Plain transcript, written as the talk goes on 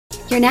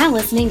You're now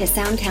listening to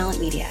Sound Talent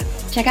Media.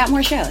 Check out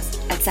more shows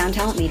at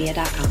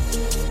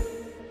soundtalentmedia.com.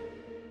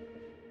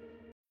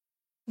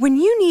 When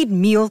you need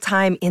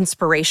mealtime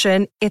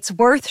inspiration, it's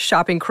worth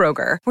shopping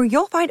Kroger, where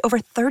you'll find over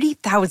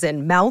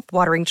 30,000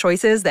 mouth-watering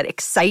choices that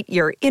excite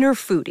your inner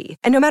foodie.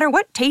 And no matter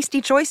what tasty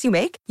choice you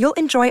make, you'll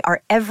enjoy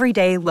our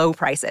everyday low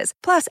prices,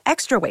 plus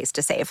extra ways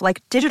to save,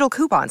 like digital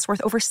coupons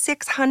worth over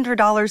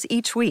 $600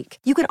 each week.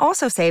 You can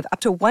also save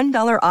up to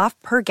 $1 off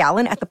per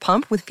gallon at the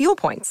pump with fuel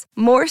points.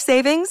 More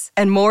savings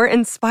and more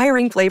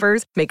inspiring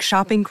flavors make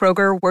shopping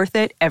Kroger worth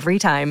it every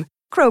time.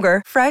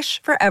 Kroger,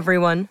 fresh for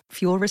everyone.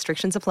 Fuel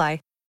restrictions apply.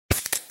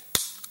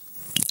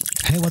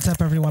 Hey, what's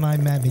up, everyone?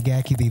 I'm Matt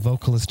McGachy, the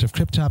vocalist of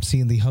Cryptopsy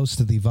and the host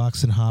of the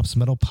Vox and Hops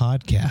Metal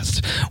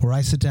Podcast, where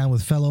I sit down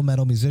with fellow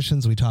metal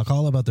musicians. We talk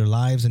all about their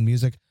lives and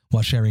music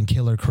while sharing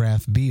killer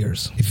craft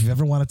beers. If you've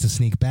ever wanted to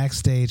sneak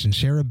backstage and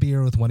share a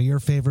beer with one of your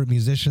favorite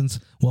musicians,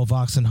 well,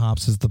 Vox and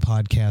Hops is the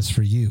podcast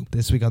for you.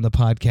 This week on the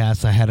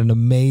podcast, I had an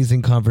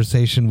amazing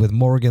conversation with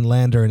Morgan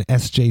Lander and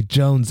S.J.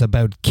 Jones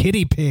about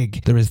Kitty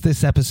Pig. There is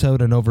this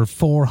episode and over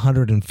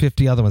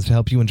 450 other ones to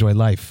help you enjoy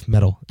life,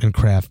 metal, and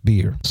craft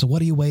beer. So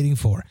what are you waiting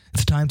for?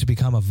 It's time to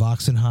become a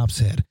Vox and Hops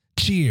head.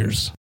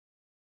 Cheers!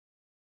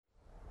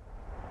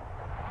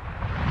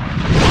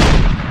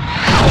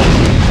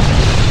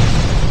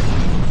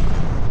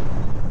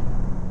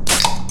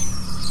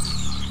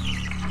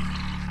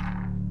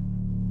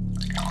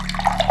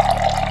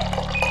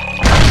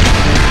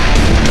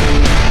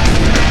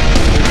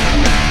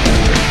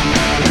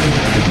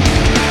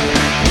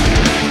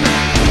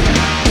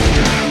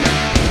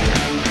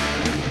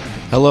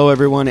 Hello,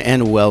 everyone,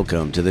 and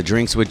welcome to the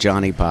Drinks with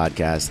Johnny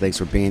podcast. Thanks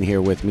for being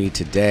here with me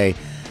today.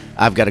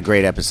 I've got a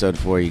great episode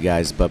for you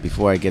guys, but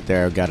before I get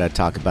there, I've got to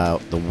talk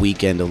about the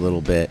weekend a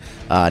little bit.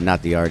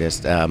 Not the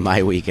artist,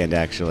 my weekend,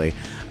 actually.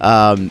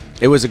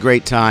 It was a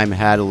great time,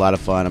 had a lot of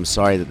fun. I'm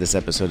sorry that this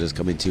episode is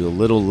coming to you a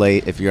little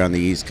late if you're on the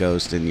East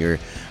Coast and you're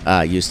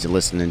used to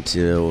listening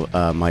to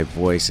my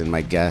voice and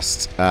my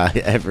guests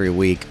every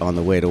week on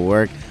the way to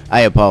work.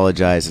 I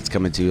apologize. It's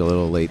coming to you a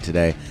little late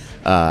today.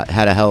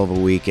 Had a hell of a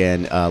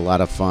weekend, a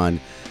lot of fun,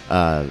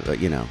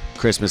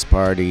 Christmas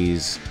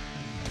parties,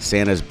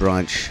 Santa's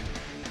brunch,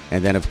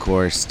 and then, of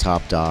course,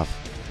 topped off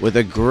with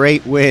a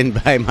great win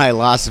by my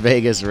Las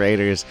Vegas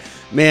Raiders.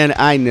 Man,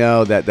 I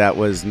know that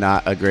was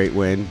not a great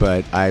win,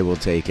 but I will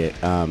take it.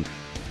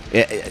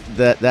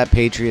 That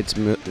Patriots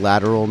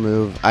lateral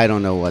move, I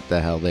don't know what the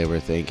hell they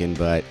were thinking,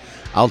 but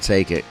I'll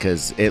take it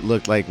because it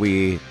looked like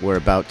we were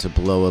about to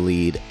blow a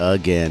lead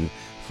again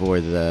for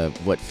the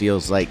what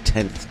feels like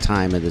 10th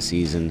time of the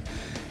season,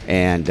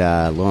 and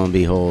lo and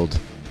behold,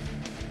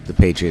 the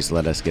Patriots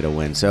let us get a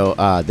win. So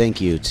thank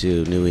you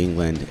to New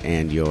England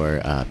and your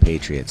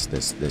Patriots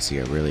this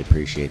year. Really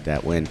appreciate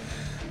that win,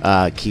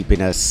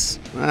 keeping us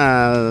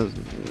our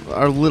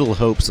little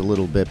hopes a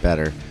little bit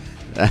better.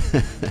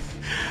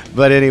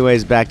 But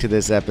anyways, back to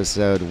this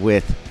episode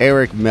with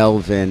Eric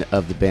Melvin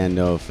of the band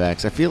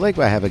NoFX. I feel like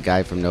I have a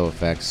guy from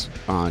NoFX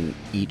on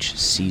each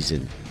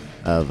season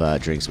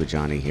of Drinks with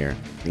Johnny here.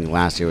 I think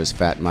last year was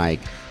Fat Mike.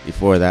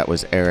 Before that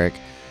was Eric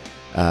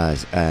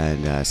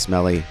and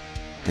Smelly.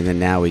 And then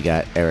now we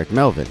got Eric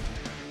Melvin.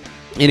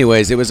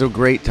 Anyways, it was a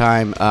great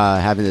time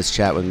having this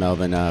chat with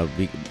Melvin.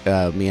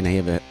 Me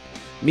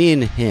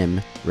and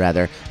him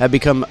have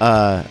become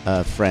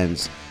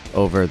friends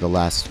over the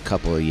last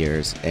couple of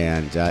years.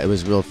 And it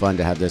was real fun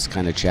to have this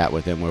kind of chat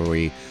with him where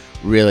we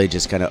really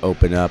just kind of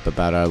open up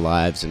about our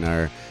lives and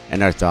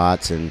our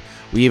thoughts, and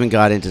we even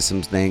got into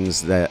some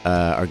things that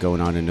are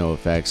going on in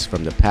NoFX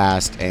from the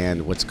past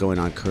and what's going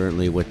on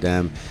currently with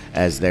them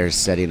as they're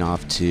setting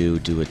off to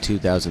do a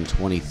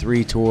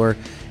 2023 tour,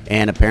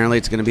 and apparently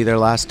it's going to be their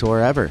last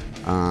tour ever,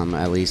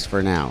 at least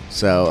for now.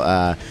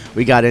 So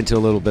we got into a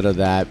little bit of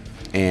that,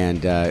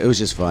 and it was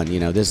just fun. You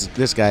know,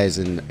 this guy is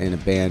in a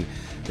band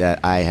that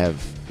I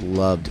have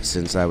loved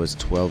since I was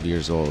 12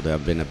 years old.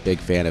 I've been a big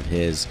fan of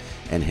his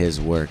and his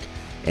work,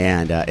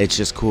 and it's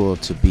just cool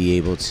to be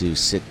able to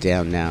sit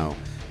down now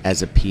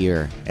as a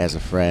peer, as a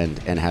friend,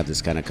 and have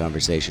this kind of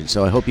conversation.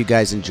 So I hope you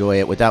guys enjoy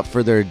it. Without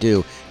further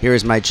ado, here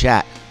is my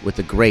chat with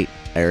the great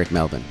Eric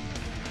Melvin.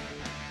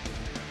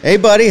 Hey,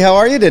 buddy, how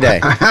are you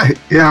today?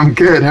 Yeah, I'm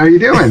good. How are you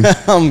doing?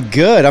 I'm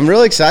good. I'm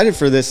really excited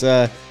for this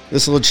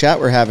little chat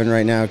we're having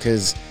right now,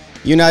 because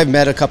you and I have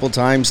met a couple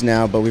times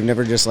now, but we've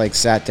never just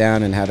sat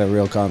down and had a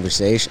real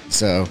conversation.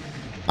 So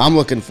I'm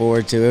looking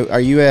forward to it. Are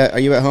you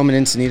at home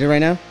in Encinitas right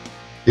now?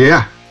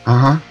 Yeah.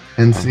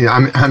 And see,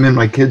 I'm in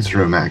my kid's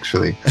room,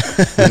 actually.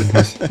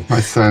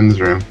 my son's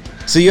room.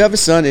 So you have a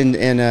son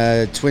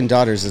and twin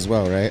daughters as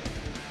well, right?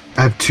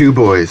 I have two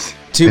boys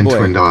and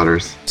twin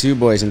daughters. 2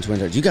 boys and twin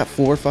daughters. You got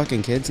 4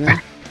 fucking kids now?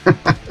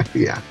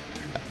 Yeah.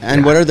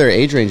 And what are their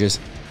age ranges?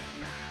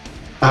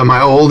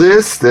 My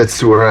oldest,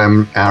 that's where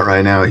I'm at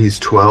right now, he's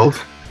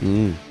 12.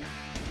 He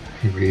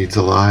reads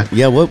a lot.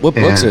 Yeah, what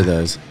books are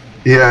those?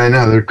 Yeah, I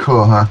know, they're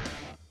cool, huh?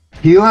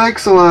 He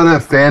likes a lot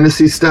of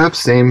fantasy stuff,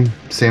 same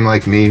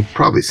like me,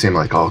 probably same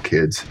like all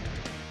kids.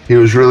 He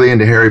was really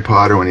into Harry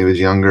Potter when he was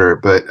younger,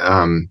 but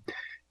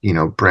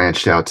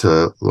branched out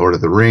to Lord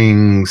of the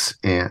Rings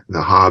and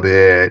The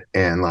Hobbit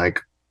and like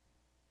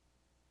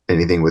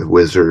anything with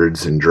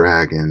wizards and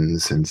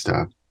dragons and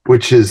stuff,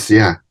 which is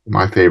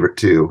my favorite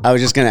too. I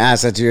was just going to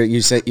ask that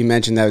you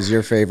mentioned that was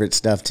your favorite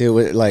stuff too.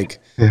 Like,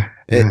 yeah.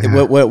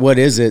 What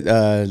is it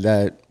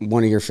that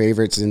one of your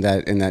favorites in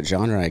that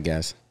genre? I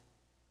guess.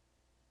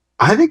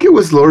 I think it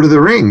was Lord of the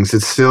Rings.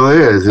 It still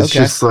is. It's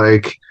just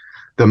like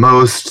the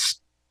most.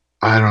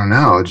 I don't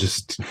know.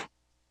 Just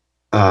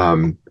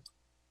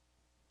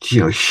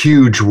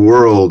huge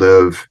world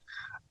of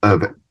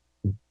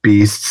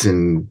beasts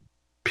and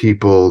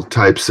people,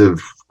 types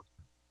of.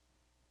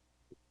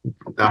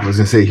 I was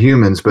gonna say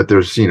humans, but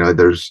there's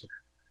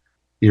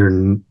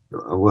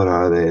what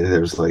are they?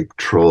 There's like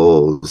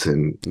trolls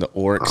and the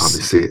orcs,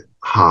 obviously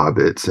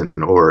hobbits and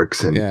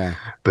orcs, and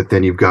but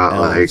then you've got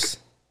elves.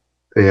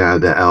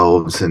 The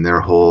elves and their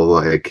whole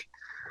like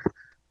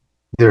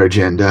their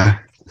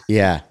agenda.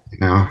 Yeah,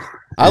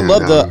 I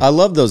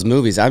love those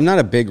movies. I'm not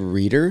a big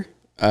reader.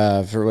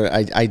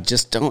 I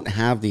just don't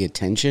have the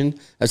attention.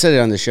 I've said it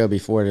on the show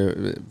before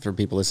for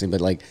people listening,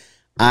 but like.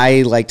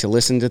 I like to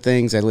listen to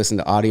things. I listen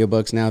to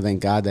audiobooks now. Thank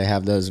God they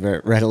have those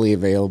readily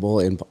available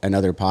in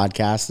other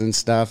podcasts and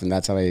stuff. And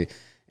that's how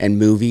and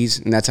movies.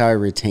 And that's how I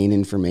retain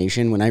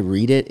information. When I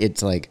read it,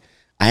 it's like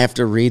I have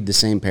to read the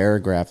same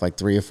paragraph like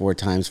 3 or 4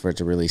 times for it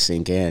to really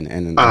sink in.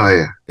 And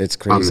it's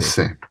crazy. I'm the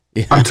same.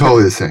 Yeah. I'm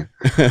totally the same.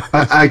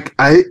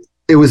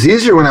 It was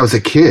easier when I was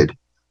a kid.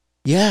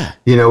 Yeah.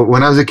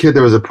 When I was a kid,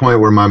 there was a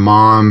point where my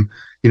mom,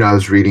 I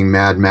was reading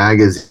Mad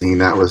Magazine.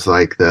 That was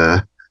like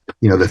the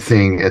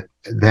thing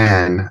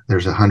then.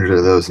 There's 100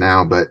 of those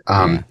now, but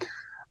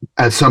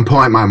at some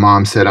point my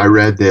mom said, I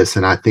read this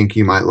and I think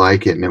you might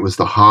like it, and it was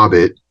The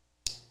Hobbit,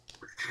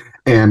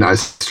 and I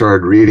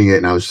started reading it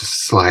and I was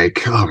just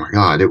like, oh my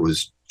God, it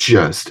was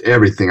just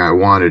everything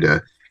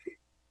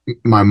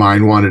my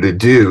mind wanted to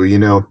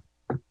do,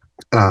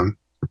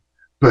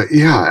 but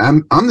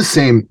I'm the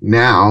same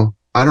now.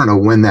 I don't know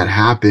when that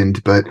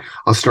happened, but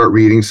I'll start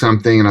reading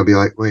something and I'll be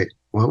like, wait,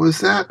 what was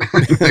that?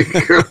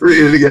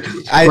 Read it again.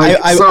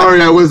 Sorry,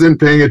 I wasn't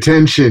paying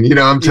attention.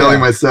 I'm telling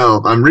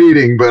myself I'm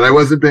reading, but I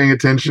wasn't paying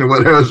attention to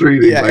what I was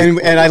reading. Yeah,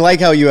 and I like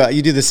how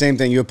you do the same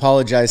thing. You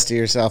apologize to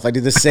yourself. I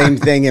do the same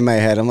thing in my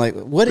head. I'm like,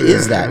 what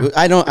is that?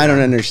 I don't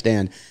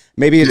understand.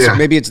 Maybe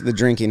it's the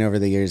drinking over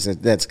the years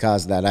that's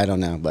caused that. I don't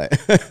know, but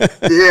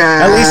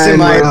at least in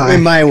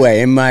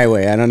my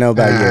way. I don't know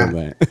about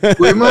you, but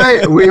we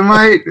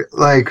might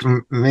like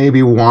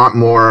maybe want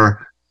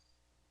more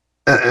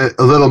a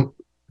little.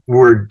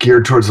 We're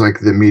geared towards like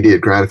the immediate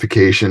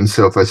gratification.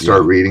 So if I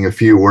start reading a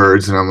few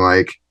words and I'm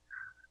like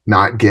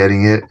not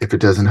getting it, if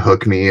it doesn't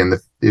hook me in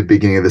the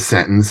beginning of the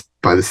sentence,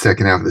 by the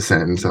second half of the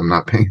sentence, I'm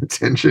not paying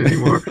attention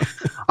anymore.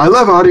 I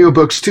love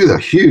audiobooks too, though.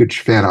 Huge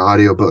fan of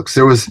audiobooks.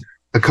 There was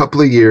a couple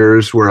of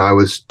years where I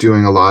was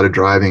doing a lot of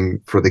driving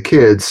for the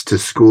kids to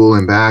school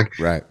and back.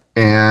 Right.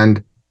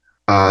 And,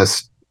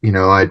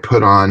 I'd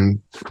put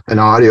on an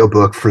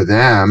audiobook for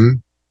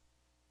them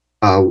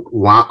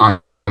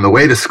while on the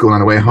way to school, on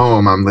the way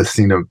home, I'm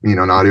listening to,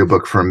 an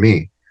audiobook from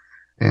me.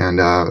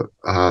 And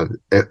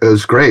it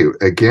was great.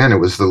 Again, it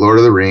was The Lord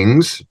of the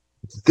Rings.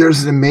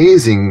 There's an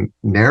amazing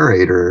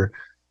narrator.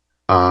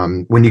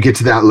 When you get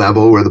to that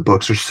level where the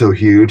books are so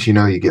huge,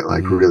 you get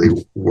like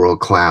really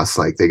world-class,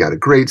 like they got a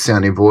great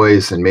sounding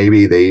voice, and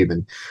maybe they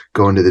even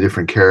go into the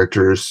different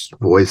characters'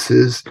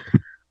 voices,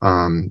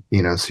 so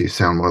you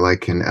sound more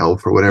like an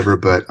elf or whatever.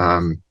 But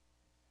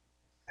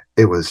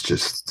it was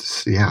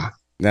just,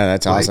 No,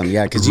 that's awesome. Like,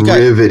 yeah, because you got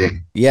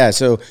riveting. Yeah,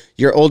 so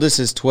your oldest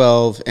is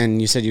 12,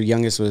 and you said your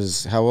youngest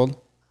was how old?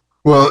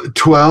 Well,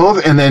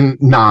 12 and then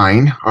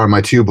 9 are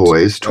my 2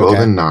 boys, 12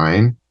 and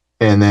 9.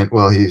 And then,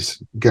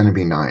 he's going to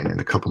be 9 in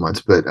a couple months,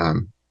 but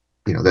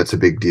that's a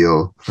big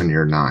deal when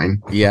you're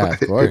 9. Yeah, of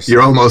course.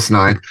 You're almost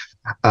 9.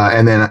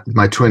 And then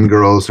my twin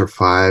girls are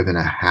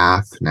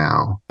 5.5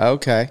 now.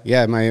 Okay.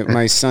 Yeah,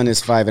 my son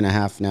is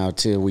 5.5 now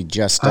too. We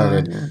just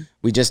started.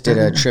 We just did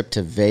a trip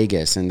to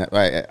Vegas, and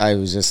I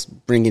was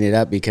just bringing it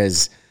up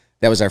because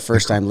that was our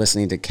first time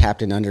listening to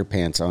Captain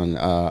Underpants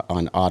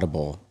on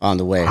Audible on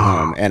the way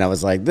home, and I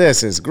was like,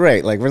 "This is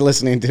great! Like we're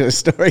listening to a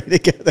story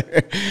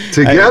together."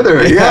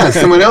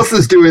 Someone else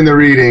is doing the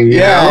reading.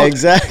 Yeah,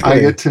 exactly. I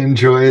get to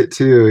enjoy it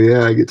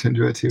too.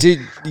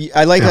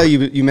 I like how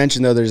you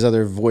mentioned though. There's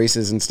other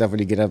voices and stuff when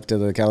you get up to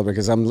the caliber,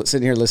 because I'm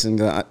sitting here listening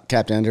to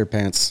Captain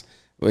Underpants,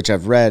 which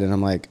I've read, and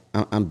I'm like,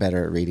 I'm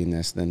better at reading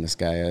this than this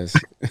guy is.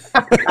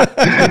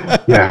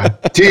 Yeah.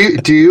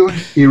 Do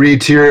you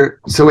read to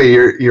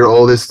your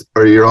oldest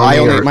or your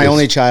only? My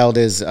only child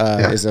is a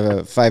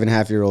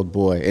 5.5-year-old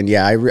boy, and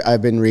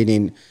I've been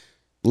reading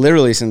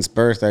literally since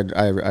birth.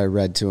 I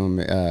read to him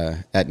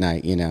at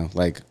night.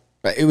 Like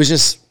it was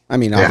just. I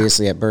mean,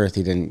 obviously at birth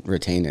he didn't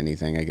retain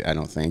anything. I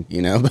don't think,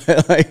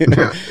 but like,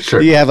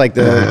 sure. You have like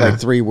the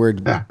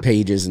 3-word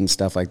pages and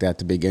stuff like that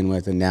to begin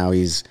with, and now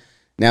he's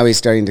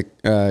starting to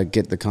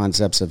get the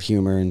concepts of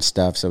humor and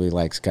stuff. So he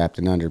likes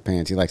Captain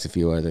Underpants. He likes a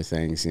few other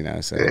things,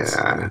 So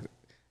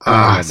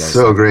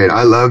so great.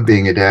 I love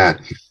being a dad.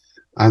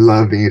 I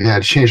love being a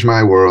dad. Changed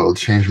my world,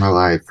 changed my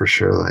life for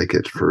sure. Like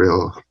it for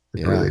real.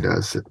 It really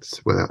does.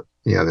 It's without,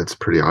 yeah, that's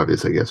pretty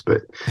obvious, I guess.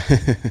 But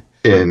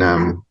in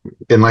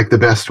like the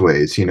best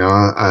ways, you know,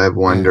 I've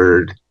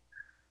wondered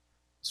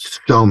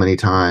so many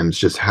times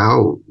just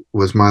how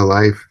was my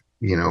life,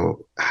 you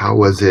know, how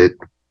was it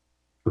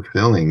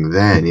fulfilling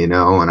then, you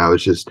know? And I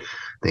was just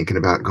thinking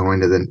about going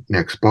to the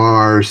next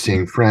bar,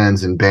 seeing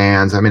friends and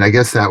bands. I mean, I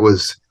guess that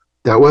was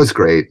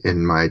great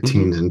in my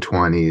teens and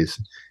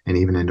 20s and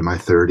even into my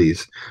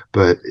 30s,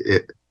 but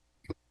it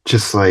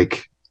just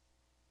like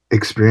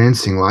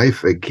experiencing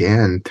life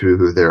again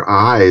through their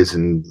eyes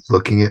and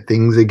looking at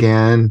things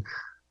again,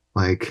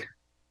 like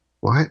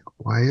why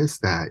is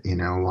that, you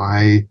know?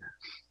 Why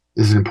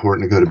is it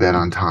important to go to bed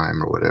on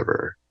time or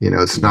whatever? You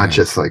know, it's not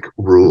just like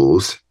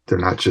rules. They're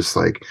not just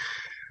like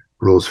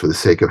rules for the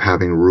sake of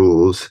having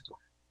rules.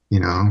 You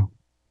know,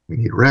 we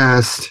need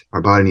rest.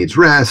 Our body needs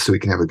rest so we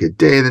can have a good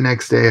day the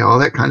next day. All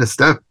that kind of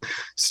stuff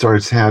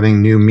starts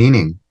having new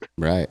meaning.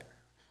 Right.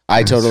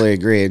 I totally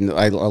agree. And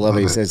I love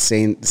what you said,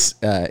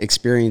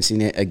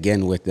 experiencing it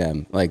again with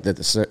them, like that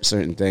the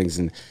certain things.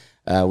 And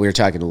we were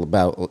talking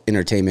about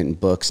entertainment and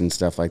books and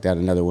stuff like that.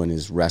 Another one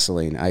is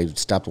wrestling. I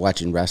stopped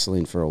watching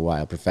wrestling for a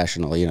while,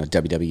 professional, you know,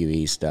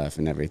 WWE stuff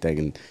and everything.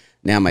 And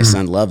now my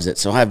son loves it.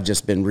 So I've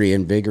just been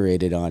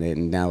reinvigorated on it.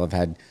 And now I've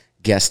had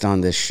guests on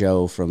this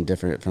show from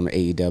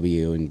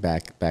AEW and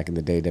back in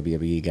the day,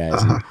 WWE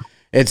guys.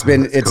 It's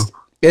been,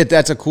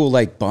 that's a cool,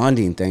 like,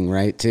 bonding thing,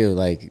 right, too,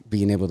 like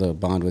being able to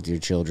bond with your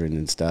children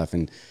and stuff.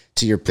 And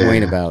to your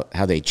point about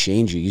how they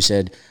change you, you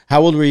said,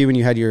 how old were you when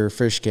you had your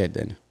first kid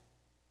then?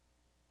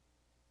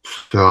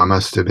 So I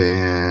must have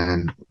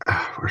been,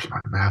 where's my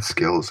math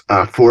skills?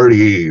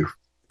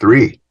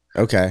 43.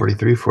 Okay.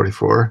 43,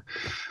 44.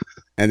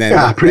 And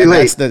then pretty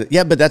late.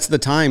 But that's the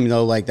time,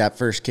 though, like that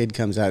first kid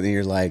comes out and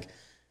you're like,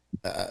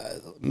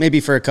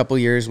 maybe for a couple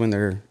years when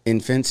they're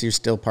infants, you're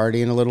still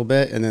partying a little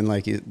bit. And then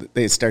like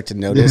they start to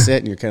notice it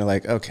and you're kind of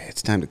like, okay,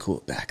 it's time to cool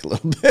it back a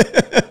little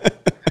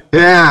bit.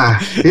 Yeah.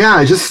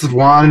 I just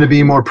wanted to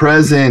be more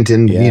present.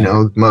 And, you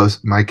know,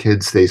 most my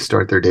kids, they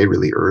start their day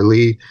really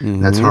early.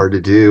 That's hard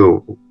to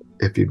do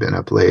if you've been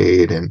up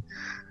late. And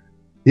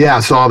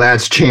so all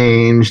that's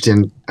changed.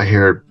 And I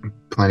hear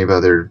plenty of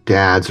other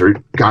dads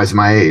or guys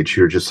my age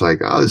who are just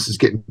like, oh, this is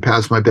getting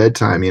past my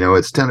bedtime. You know,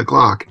 it's 10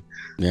 o'clock.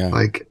 Yeah.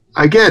 Like,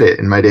 I get it.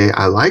 In my day,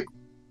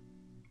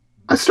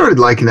 I started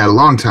liking that a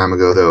long time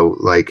ago, though,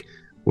 like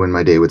when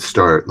my day would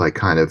start, like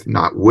kind of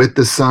not with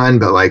the sun,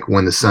 but like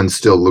when the sun's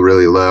still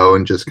really low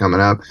and just coming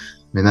up. I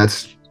mean,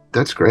 that's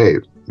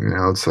great. You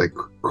know, it's like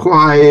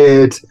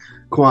quiet.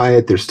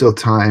 There's still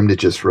time to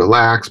just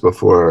relax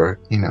before,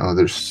 you know,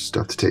 there's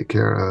stuff to take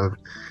care of.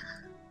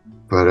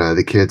 But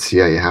the kids,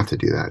 you have to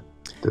do that.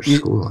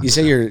 You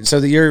say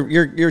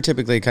you're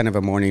typically kind of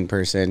a morning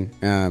person.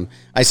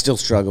 I still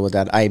struggle with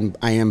that. I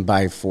am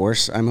by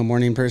force. I'm a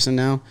morning person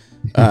now.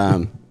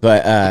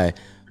 But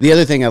the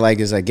other thing I like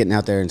is like getting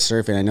out there and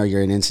surfing. I know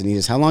you're in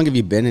Encinitas. How long have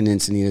you been in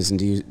Encinitas,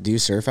 and do you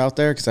surf out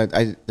there?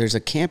 Because there's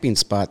a camping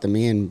spot that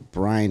me and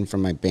Brian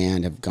from my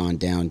band have gone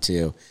down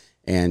to,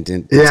 and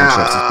did some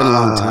trips. It's been a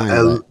long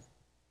time.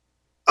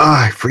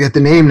 I forget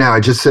the name now. I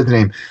just said the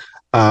name.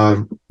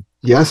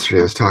 Yesterday,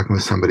 I was talking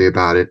with somebody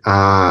about it.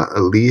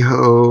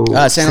 Alejo.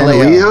 San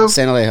Alejo.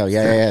 San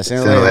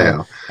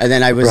Alejo. And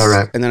then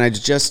and then I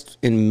just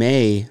in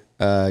May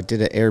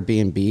did an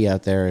Airbnb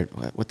out there.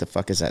 What the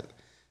fuck is that?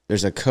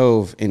 There's a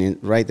cove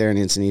right there in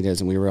Encinitas,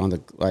 and we were on the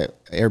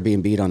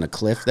Airbnb'd on a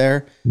cliff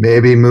there.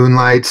 Maybe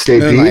Moonlight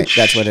State Beach.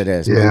 That's what it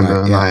is. Yeah,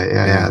 Moonlight.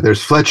 Yeah.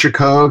 There's Fletcher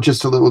Cove,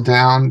 just a little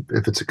down,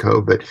 if it's a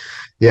cove. But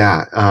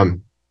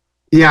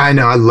I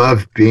know. I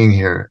love being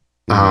here.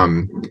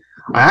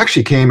 I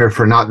actually came here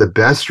for not the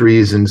best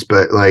reasons,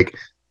 but like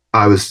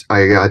I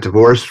got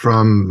divorced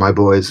from my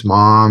boy's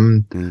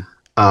mom.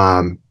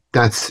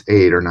 That's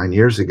 8 or 9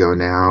 years ago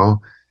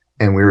now.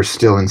 And we were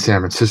still in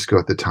San Francisco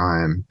at the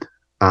time.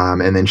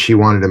 And then she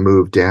wanted to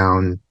move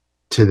down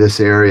to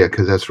this area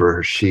because that's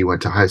where she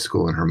went to high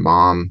school, and her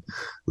mom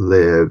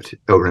lived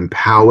over in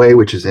Poway,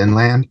 which is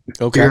inland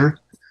here.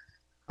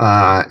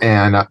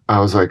 And I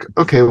was like,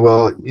 okay,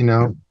 well, you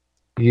know,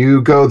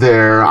 you go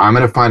there. I'm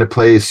going to find a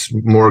place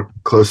more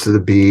close to the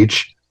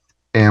beach,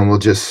 and we'll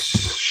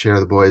just share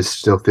the boys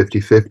still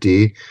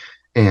 50-50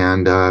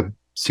 and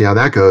see how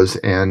that goes.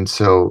 And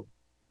so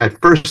at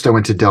first I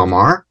went to Del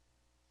Mar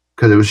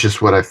because it was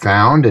just what I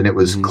found, and it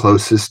was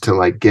closest to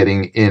like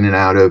getting in and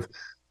out of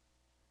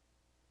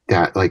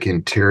that like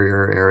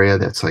interior area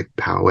that's like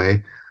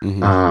Poway.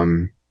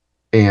 And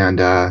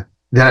then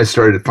I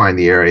started to find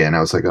the area, and I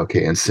was like,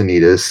 okay,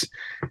 Encinitas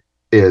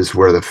is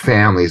where the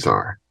families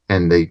are.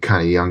 And the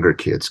kind of younger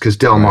kids, because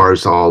Del Mar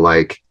is all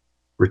like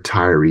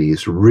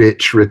retirees,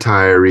 rich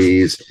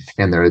retirees,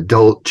 and their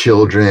adult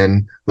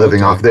children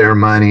living off their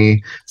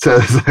money. So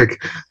it's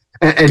like,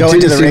 and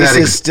going to the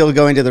races, still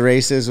going to the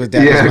races with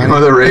dad's money.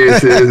 Going to the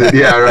races.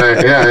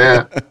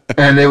 Yeah.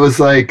 And it was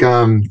like,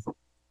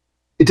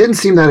 it didn't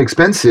seem that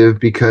expensive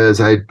because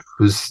I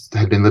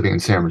had been living in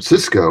San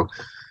Francisco.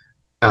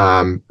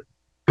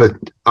 But but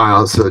I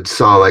also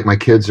saw like my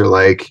kids are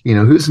like,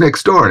 who's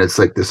next door? And it's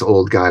like this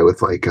old guy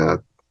with like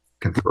a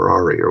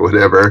Ferrari or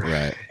whatever,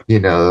 right?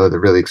 The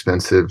really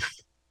expensive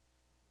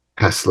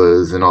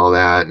Teslas and all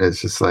that. And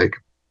it's just like,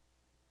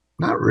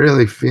 not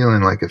really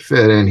feeling like a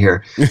fit in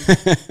here.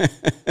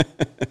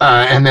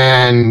 And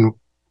then,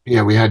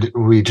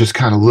 we just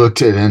kind of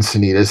looked at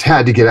Encinitas,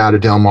 had to get out of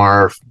Del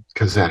Mar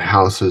because that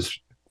house was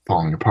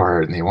falling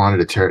apart and they wanted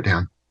to tear it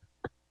down.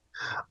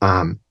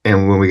 And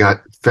when we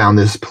found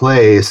this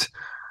place,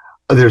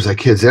 there's like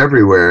kids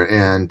everywhere,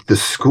 and the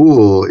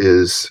school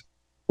is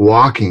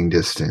walking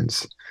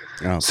distance.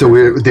 Oh,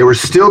 so they were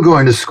still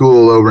going to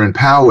school over in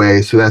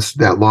Poway, so that's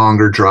that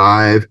longer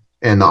drive,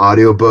 and the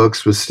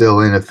audiobooks was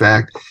still in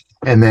effect.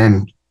 And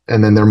then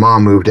their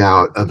mom moved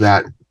out of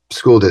that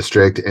school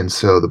district, and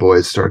so the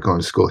boys start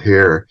going to school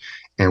here,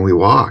 and we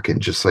walk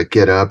and just like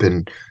get up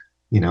and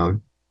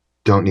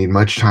don't need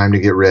much time to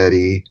get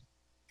ready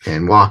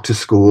and walk to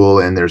school.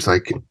 And there's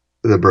like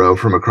the bro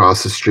from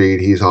across the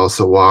street, he's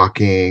also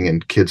walking,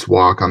 and kids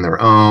walk on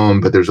their own,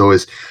 but there's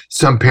always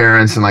some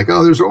parents and like,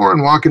 oh, there's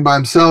Oren walking by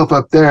himself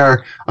up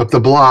there, up the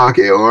block.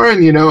 Hey,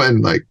 Oren,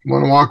 and like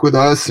want to walk with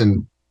us.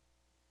 And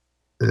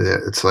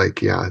it's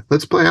like, yeah,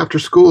 let's play after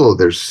school.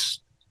 That's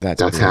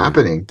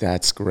happening.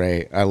 That's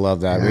great. I love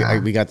that. Yeah.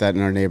 We got that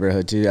in our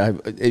neighborhood too.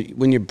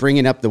 When you're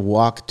bringing up the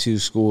walk to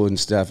school and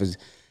stuff,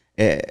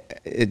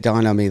 it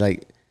dawned on me,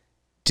 like,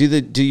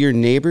 do your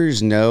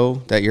neighbors know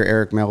that you're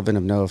Eric Melvin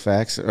of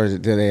NoFX, or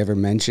do they ever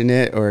mention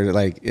it, or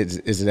like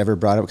is it ever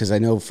brought up? Because I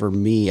know for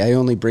me, I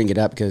only bring it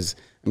up because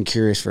I'm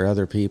curious for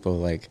other people.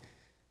 Like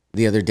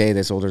the other day,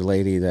 this older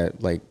lady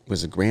that like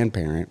was a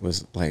grandparent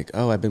was like,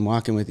 "Oh, I've been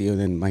walking with you," and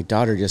then my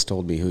daughter just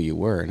told me who you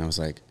were, and I was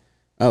like,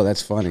 "Oh,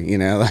 that's funny,"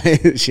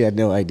 Like, she had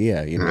no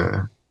idea,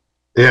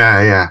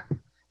 Yeah.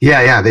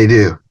 They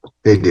do.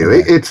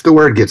 Yeah. It's the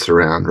word gets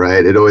around,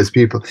 right? It always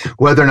people,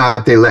 whether or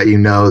not they let you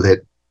know that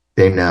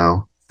they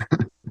know.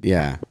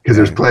 Yeah. Because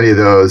there's plenty of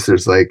those.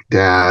 There's like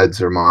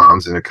dads or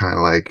moms, and they're kind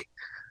of like,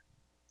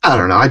 I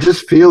don't know. I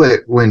just feel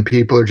it when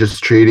people are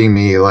just treating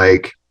me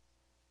like,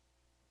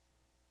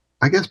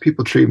 I guess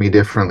people treat me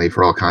differently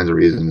for all kinds of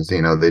reasons.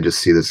 They just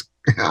see this.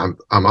 I'm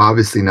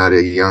obviously not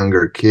a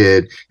younger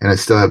kid, and I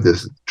still have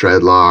this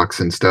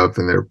dreadlocks and stuff,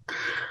 and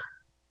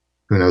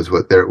who knows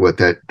what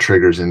that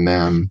triggers in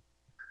them.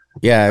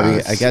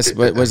 Yeah, I guess.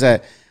 What was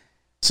that?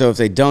 So if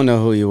they don't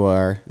know who you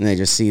are and they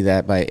just see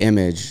that by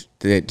image,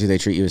 do they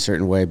treat you a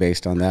certain way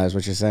based on that, is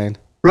what you're saying?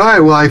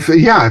 Right. Well, I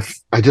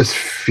just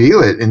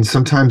feel it. And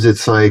sometimes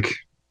it's like,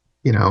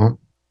 I'll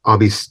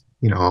be,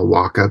 I'll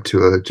walk up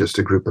to just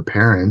a group of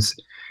parents,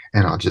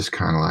 and I'll just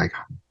kind of like,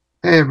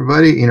 hey,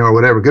 everybody, or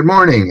whatever, good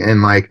morning.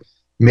 And like,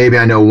 maybe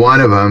I know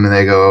one of them, and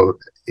they go,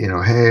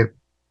 hey,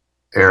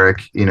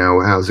 Eric,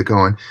 how's it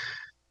going?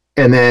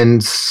 And then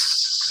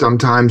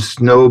sometimes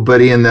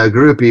nobody in the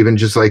group even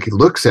just like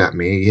looks at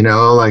me,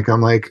 like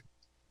I'm like,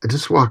 I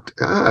just walked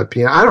up,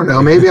 I don't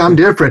know, maybe I'm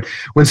different.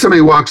 When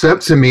somebody walks up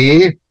to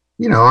me,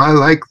 I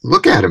like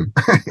look at them,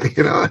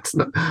 it's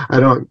not, I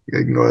don't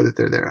ignore that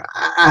they're there.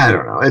 I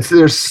don't know.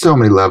 There's so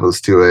many levels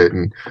to it.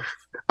 And,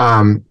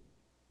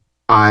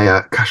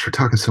 gosh, we're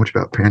talking so much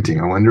about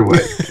parenting. I wonder what.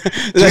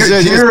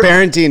 Just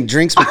parenting,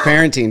 drinks with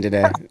parenting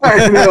today.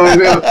 I know.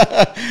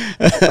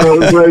 I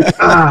was like,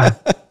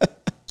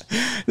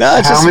 No,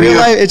 it's just real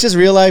life. It's just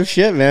real life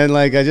shit, man.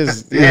 Like I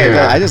just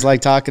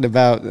like talking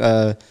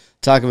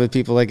with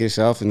people like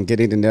yourself and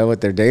getting to know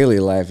what their daily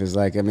life is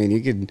like. I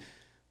mean,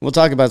 we'll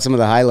talk about some of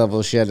the high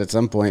level shit at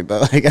some point,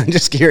 but like I'm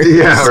just curious.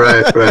 Yeah,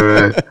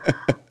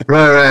 right.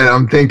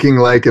 I'm thinking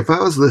like if I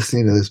was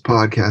listening to this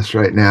podcast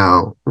right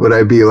now, would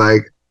I be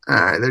like, all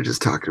right, they're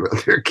just talking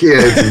about their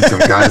kids, and some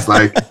guy's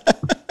like,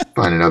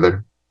 find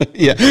another.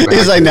 Yeah,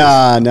 he's like,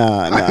 nah.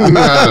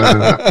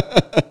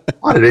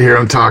 Wanted to hear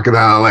him talk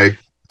about like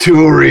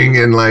touring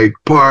and like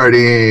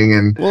partying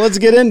and. Well, let's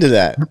get into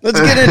that. Let's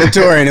get into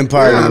touring and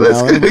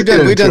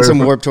partying. We've done some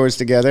Warped Tours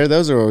together.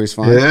 Those are always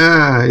fun.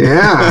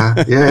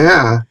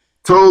 Yeah.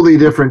 Totally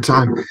different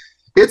time.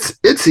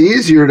 It's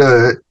easier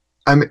to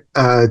live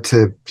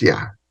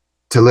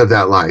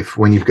that life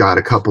when you've got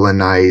a couple of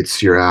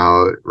nights. You're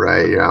out,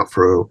 right? You're out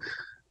for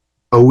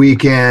a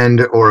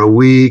weekend or a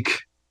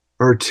week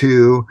or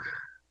two.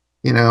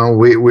 We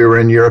were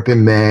in Europe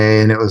in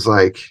May, and it was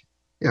like,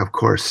 of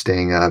course,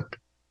 staying up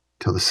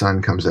till the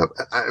sun comes up.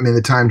 I mean,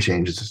 the time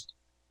changes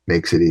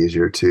makes it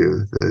easier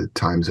too, the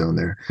time zone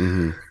there.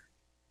 Mm-hmm.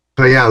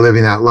 But yeah,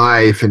 living that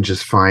life and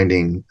just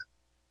finding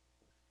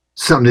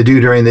something to do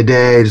during the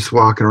day, just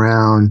walking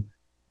around,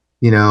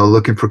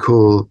 looking for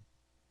cool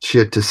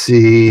shit to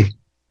see,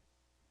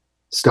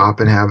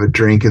 stop and have a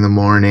drink in the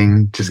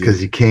morning just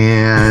because you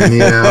can,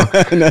 No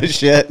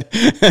shit.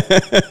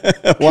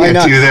 Why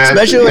not?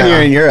 Especially when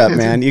you're in Europe,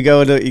 man. You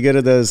go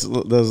to those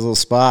little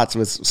spots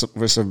with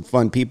some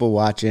fun people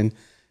watching.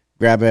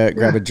 Grab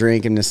a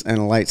drink and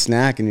a light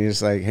snack, and you're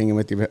just like hanging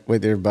with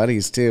your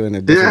buddies too. In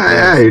a place.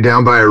 You're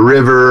down by a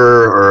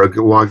river or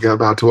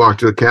about to walk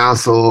to a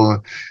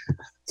castle,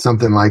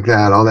 something like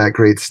that. All that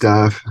great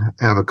stuff.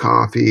 Have a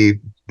coffee,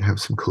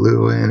 have some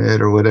Kahlua in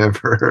it or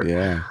whatever.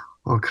 Yeah.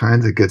 all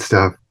kinds of good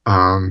stuff.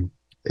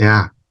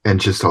 Yeah, and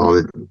just all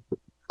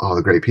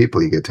the great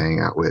people you get to hang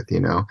out with,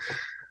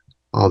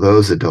 all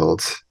those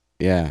adults.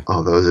 Yeah.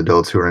 All those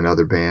adults who are in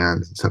other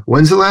bands and stuff.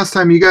 When's the last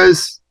time you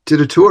guys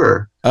did a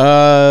tour?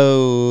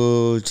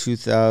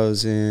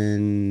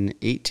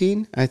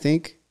 2018, I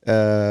think.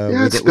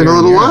 It's been a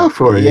little while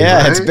for you.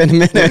 Yeah, right? It's been a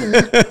minute.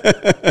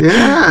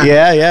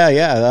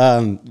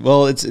 Yeah.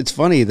 Well, it's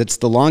funny. That's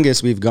the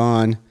longest we've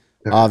gone,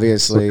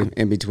 obviously,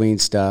 in between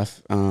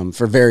stuff,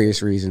 for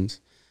various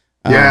reasons.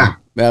 Yeah.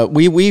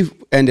 We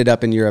ended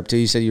up in Europe too.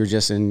 You said you were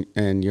just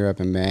in Europe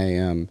in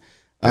May.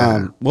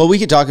 Well, we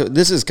could talk.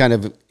 This is kind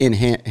of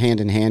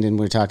hand in hand, and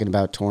we're talking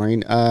about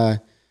touring.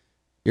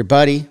 Your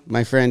buddy,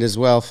 my friend as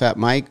well, Fat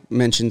Mike,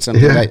 mentioned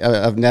something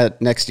of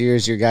next year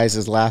is your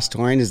guys' last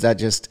touring. Is that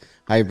just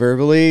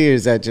hyperbole? Or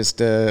is that just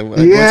what's going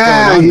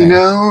on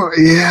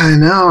there? I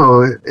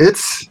know.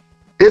 It's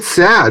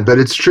sad, but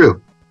it's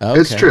true. Okay.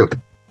 It's true.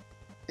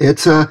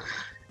 It's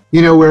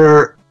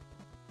we're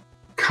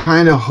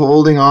kind of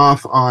holding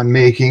off on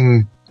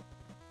making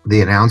the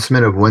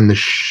announcement of where the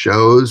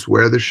shows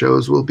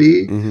will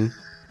be,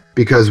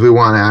 because we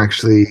want to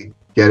actually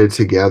get it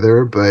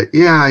together. But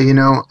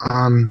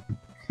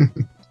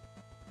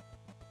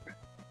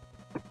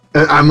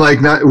I'm like,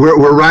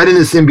 we're right in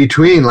this in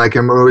between. Like,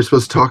 are we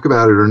supposed to talk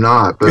about it or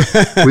not? But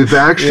we've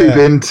actually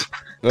been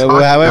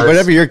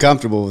whatever you're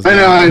comfortable with.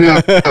 I know.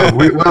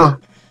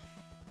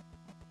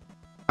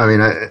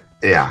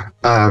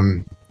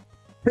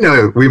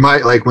 We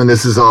might, like, when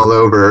this is all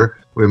over,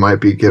 we might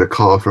get a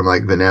call from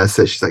like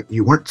Vanessa. She's like,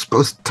 you weren't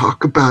supposed to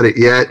talk about it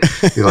yet.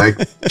 You're like,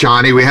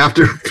 Johnny, we have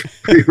to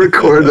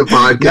re-record the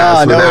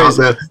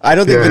podcast. I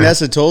don't think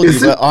Vanessa told you,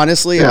 but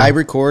honestly, I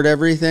record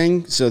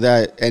everything so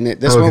that, and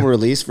this won't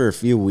release for a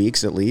few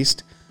weeks at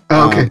least.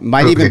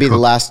 Might even be the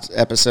last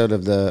episode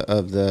of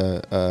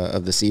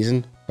the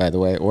season, by the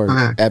way,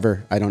 or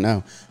ever. I don't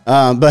know.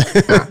 But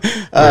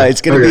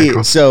it's gonna be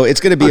cool. So it's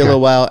gonna be a little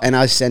while, and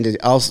I'll send it.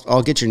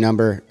 I'll get your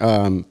number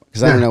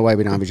because I don't know why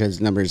we don't have each other's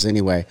numbers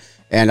anyway.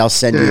 And I'll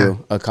send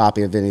you a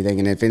copy of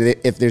anything. And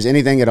if there's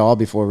anything at all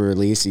before we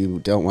release you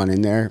don't want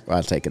in there,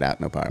 I'll take it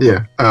out. No problem.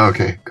 Yeah.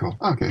 Okay. Cool.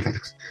 Okay.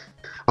 Thanks.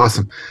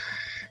 Awesome.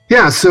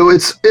 Yeah. So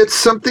it's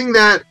something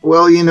that,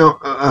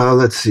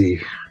 let's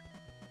see.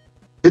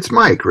 It's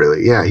Mike,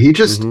 really. Yeah. He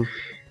just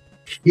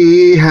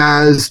he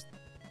has,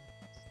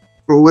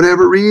 for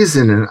whatever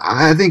reason, and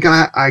I think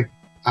I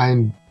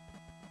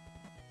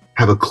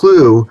have a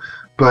clue,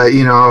 but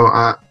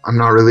I'm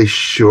not really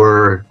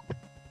sure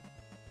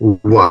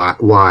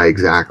why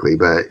exactly,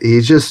 but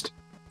he's just,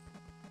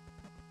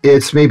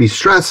 it's maybe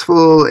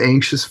stressful,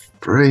 anxious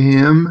for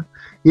him,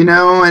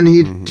 and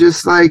he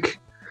just like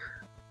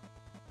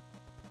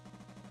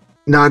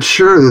not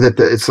sure that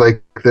it's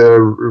like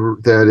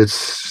that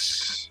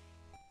it's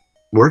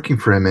working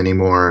for him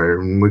anymore.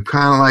 And we've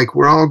kind of like,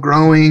 we're all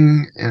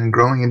growing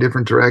in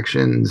different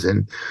directions,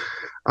 and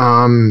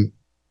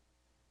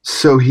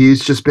so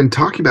he's just been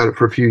talking about it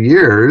for a few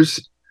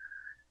years,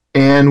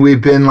 and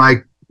we've been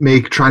like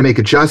trying to make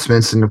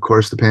adjustments, and of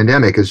course the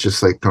pandemic has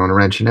just like thrown a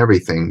wrench in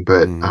everything.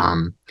 But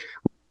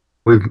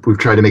we've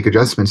tried to make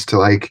adjustments to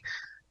like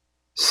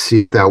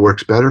see if that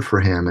works better for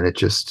him, and it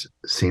just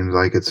seems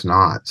like it's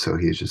not. So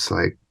he's just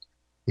like,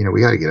 we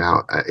got to get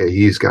out.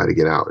 He's got to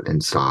get out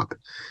and stop.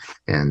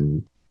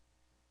 And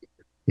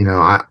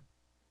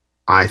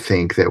I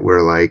think that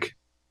we're like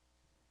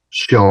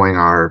showing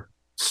our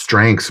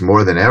strengths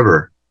more than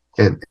ever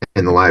in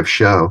the live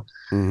show,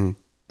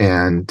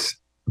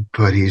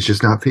 but he's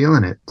just not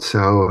feeling it.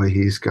 So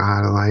he's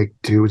got to like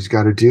do what he's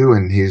got to do.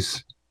 And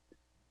he's,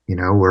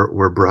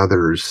 we're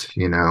brothers,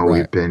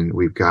 right.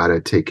 We've got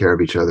to take care of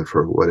each other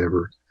for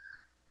whatever,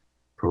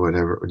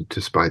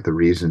 despite the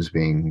reasons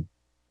being,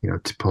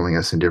 pulling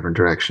us in different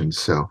directions.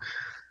 So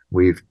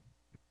we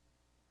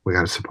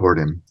got to support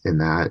him in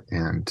that,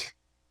 and,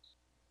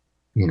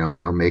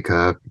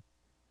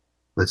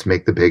 let's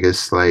make the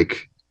biggest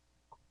like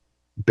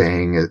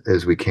bang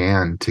as we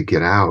can to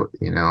get out,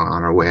 on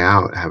our way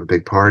out, have a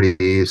big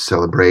party,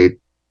 celebrate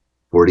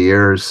 40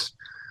 years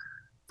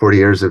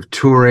of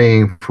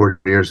touring, 40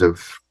 years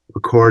of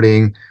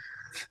recording.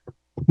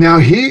 Now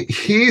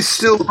he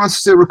still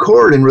wants to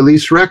record and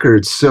release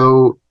records,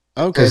 so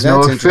there's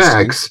no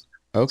effects.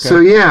 Okay.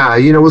 So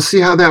we'll see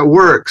how that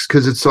works,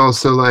 because it's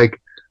also like,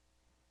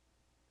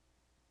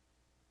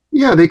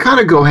 they kind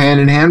of go hand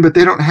in hand, but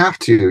they don't have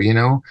to,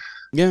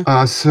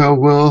 Yeah.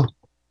 So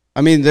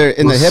they're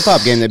in the hip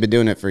hop game. They've been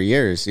doing it for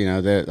years.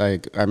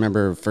 Like, I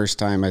remember first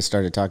time I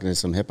started talking to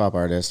some hip hop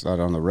artists out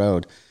on the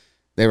road,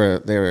 they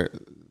were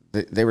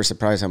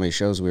surprised how many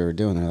shows we were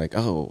doing. They're like,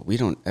 "Oh, we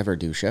don't ever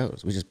do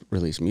shows. We just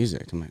release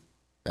music." I'm like,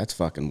 "That's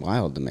fucking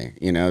wild to me."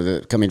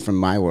 Coming from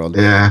my world.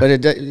 Yeah.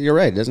 But you're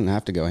right. It doesn't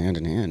have to go hand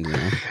in hand.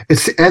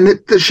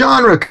 The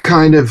genre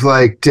kind of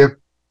like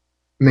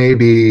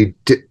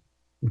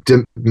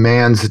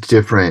demands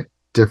different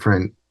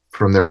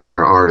from their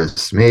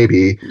artists,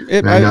 maybe.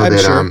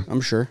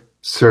 I'm sure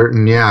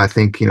certain. Yeah, I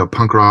think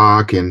punk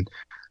rock and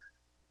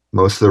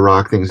most of the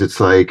rock things. It's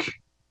like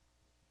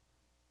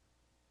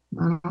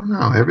I don't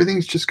know.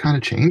 Everything's just kind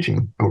of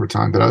changing over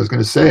time. But I was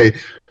going to say,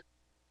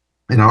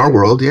 in our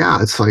world,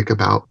 yeah, it's like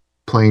about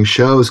playing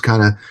shows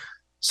kind of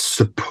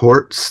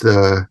supports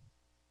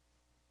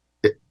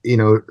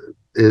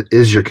it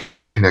is your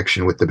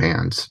connection with the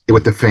bands,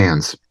 with the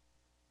fans.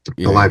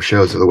 Yeah. The live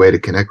shows are the way to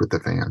connect with the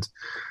fans.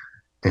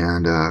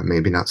 And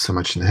maybe not so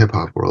much in the hip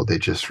hop world. They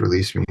just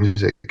release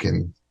music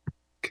and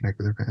connect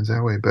with their fans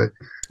that way.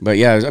 But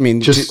yeah, I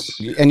mean, just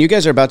and you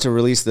guys are about to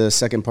release the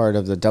second part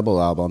of the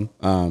double album.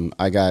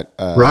 I got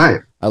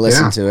right. I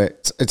listened to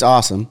it. It's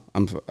awesome.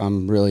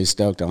 I'm really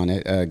stoked on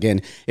it.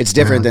 Again, it's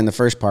different than the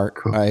first part.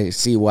 Cool. I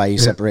see why you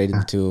separated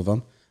the two of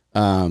them.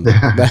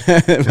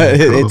 But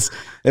cool.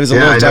 It was a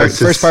little dark.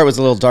 First part was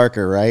a little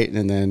darker, right?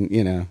 And then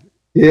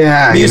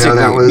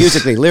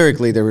musically,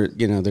 lyrically, there were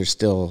there's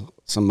still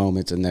some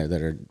moments in there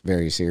that are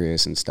very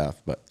serious and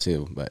stuff, but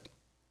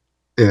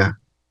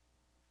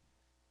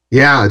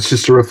it's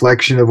just a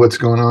reflection of what's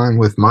going on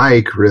with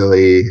Mike,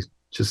 really,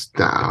 just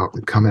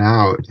coming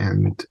out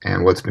and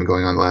what's been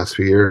going on the last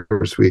few years.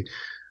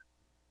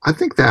 I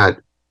think that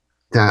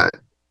I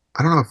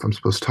don't know if I'm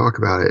supposed to talk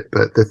about it,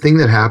 but the thing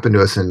that happened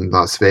to us in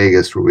Las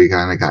Vegas, where we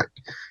kind of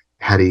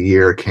had a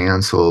year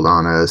canceled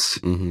on us,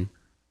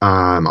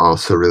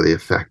 also really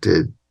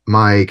affected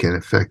Mike and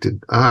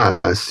affected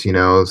us,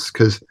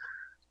 because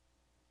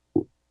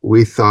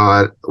we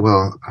thought,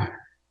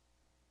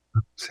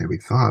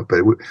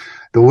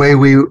 the way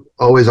we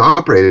always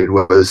operated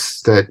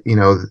was that,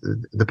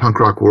 the punk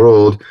rock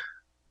world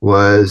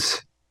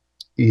was,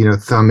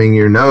 thumbing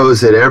your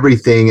nose at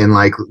everything and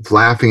like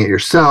laughing at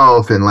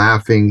yourself and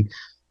laughing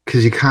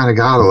because you kind of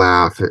got to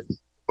laugh at,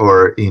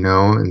 or,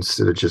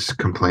 instead of just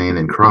complain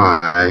and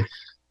cry.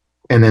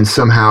 And then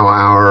somehow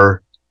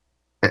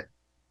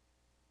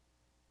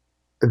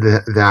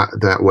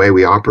that way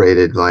we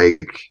operated,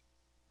 like,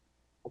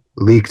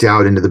 leaked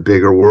out into the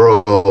bigger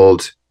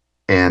world,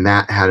 and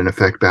that had an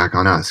effect back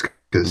on us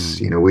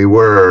because we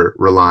were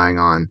relying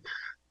on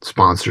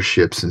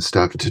sponsorships and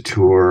stuff to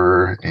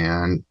tour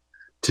and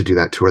to do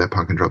that tour, that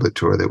Punk and Drublic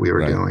tour that we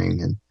were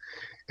doing, and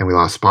we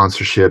lost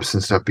sponsorships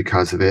and stuff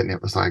because of it. And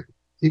it was like,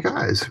 you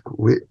guys,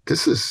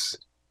 this is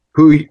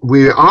who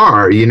we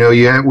are.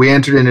 We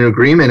entered into an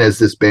agreement as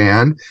this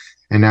band,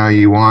 and now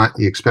you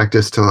expect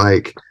us to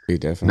like be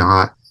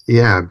different,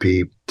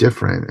 be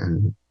different,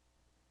 and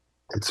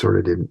it sort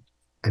of didn't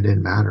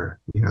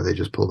matter. They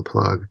just pulled the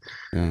plug.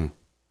 Yeah.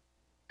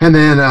 And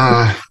then,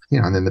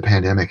 and then the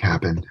pandemic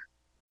happened.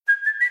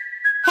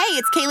 Hey,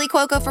 it's Kaylee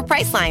Cuoco for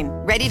Priceline.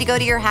 Ready to go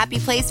to your happy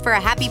place for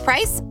a happy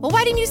price? Well,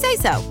 why didn't you say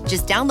so?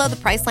 Just download the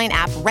Priceline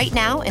app right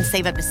now and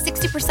save up to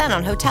 60%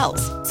 on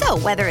hotels. So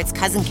whether it's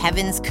Cousin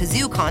Kevin's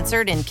Kazoo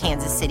Concert in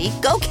Kansas City,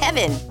 go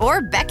Kevin,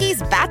 or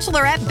Becky's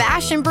Bachelorette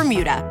Bash in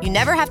Bermuda, you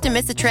never have to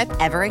miss a trip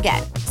ever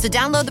again. So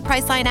download the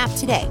Priceline app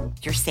today.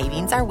 Your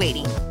savings are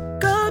waiting.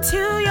 Go to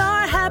your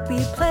happy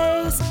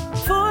place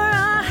for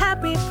a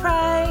happy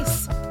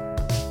price.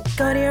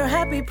 Go to your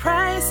happy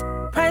price,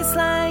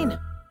 Priceline.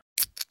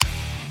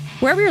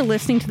 Wherever you're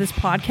listening to this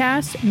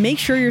podcast, make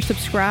sure you're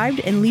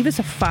subscribed and leave us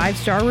a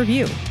 5-star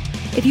review.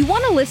 If you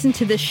want to listen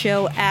to this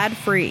show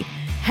ad-free,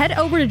 head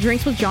over to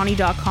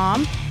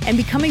drinkswithjohnny.com and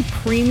become a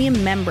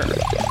premium member.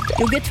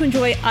 You'll get to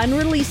enjoy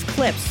unreleased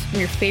clips from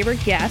your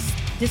favorite guests,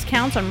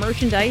 discounts on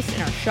merchandise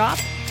in our shop,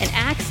 and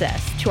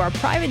access to our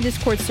private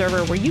Discord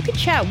server where you can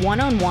chat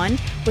one-on-one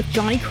with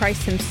Johnny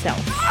Christ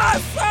himself.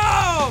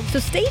 Awesome! So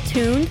stay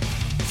tuned,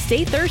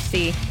 stay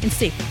thirsty, and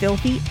stay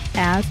filthy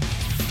as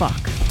fuck.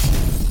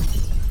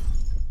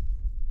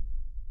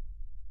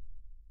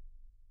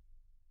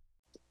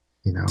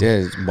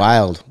 Dude,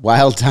 wild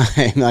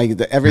time. Like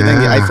everything.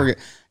 I forget.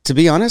 To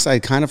be honest,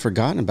 I'd kind of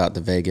forgotten about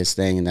the Vegas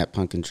thing and that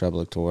Punk and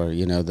Drublic tour.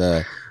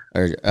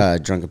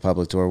 Drunken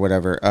Public tour,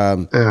 whatever.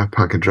 Punk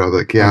and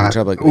Drublic. Yeah, Punk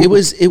and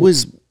Drublic. It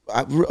was.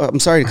 I'm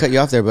sorry to cut you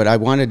off there, but I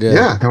wanted to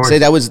say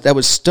that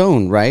was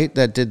Stone, right?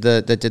 That did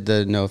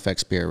the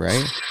NoFX beer,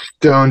 right?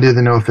 Stone did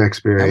the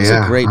NoFX beer. That was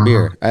a great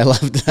beer. I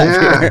loved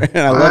that beer.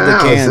 And I love the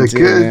can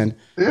too, man.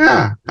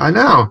 Yeah, I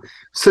know.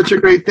 Such a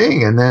great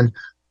thing. And then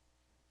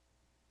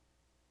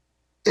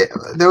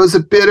there was a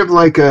bit of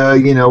like a,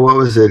 what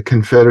was it,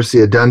 Confederacy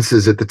of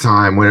Dunces at the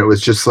time, when it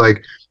was just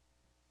like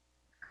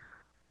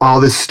all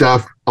this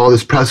stuff, all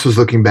this press was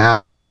looking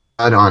bad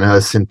on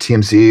us, and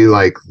TMZ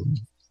like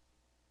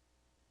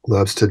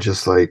loves to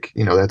just like,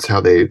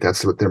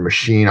 that's what their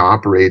machine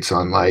operates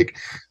on, like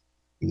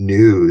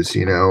news,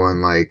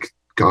 on like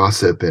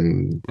gossip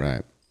and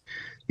right,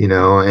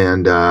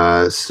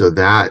 so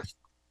that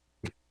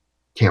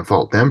can't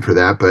fault them for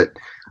that, but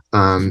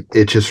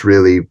it just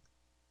really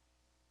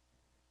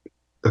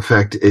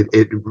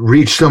it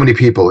reached so many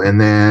people.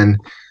 And then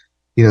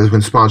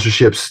when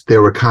sponsorships, they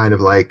were kind of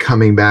like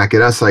coming back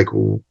at us like,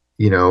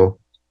 you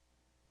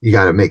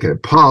got to make an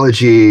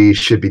apology,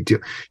 should be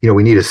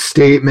we need a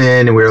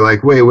statement. And we were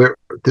like, wait,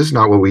 this is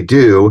not what we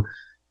do,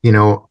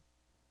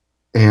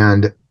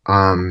 and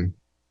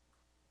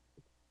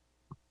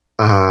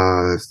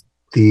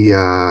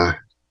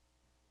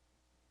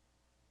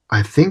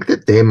I think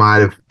that they might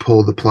have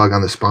pulled the plug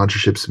on the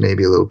sponsorships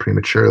maybe a little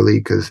prematurely,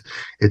 because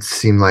it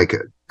seemed like a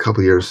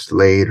couple years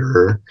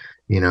later,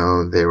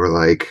 they were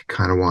like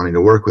kind of wanting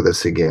to work with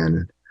us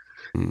again.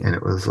 And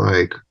it was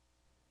like,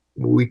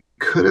 we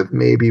could have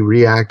maybe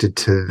reacted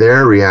to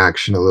their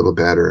reaction a little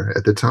better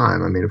at the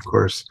time. I mean, of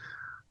course,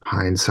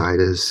 hindsight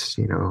is,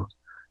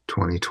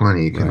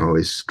 2020. You can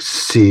always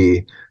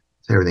see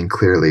everything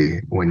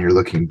clearly when you're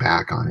looking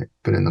back on it.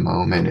 But in the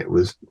moment, it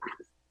was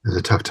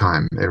a tough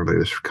time. Everybody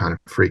was kind of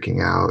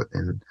freaking out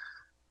and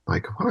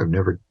like, oh, I've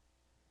never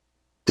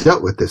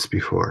dealt with this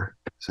before.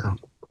 So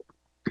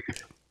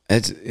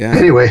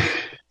anyway,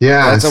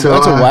 that's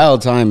a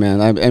wild time, man.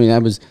 I mean,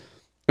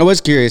 I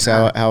was curious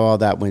how all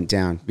that went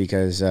down,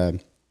 because to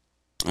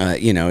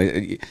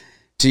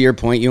your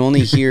point, you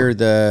only hear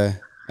the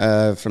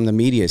from the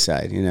media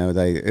side,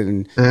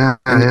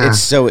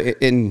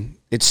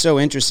 it's so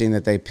interesting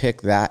that they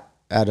pick that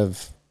out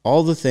of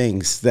all the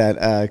things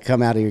that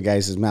come out of your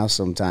guys' mouth.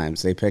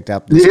 Sometimes they picked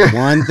up this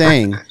one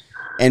thing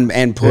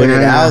and put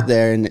it out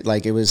there, and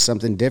like it was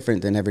something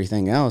different than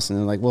everything else. And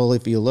they're like, well,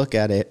 if you look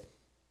at it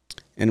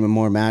in a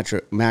more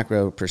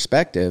macro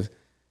perspective,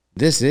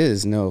 this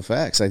is no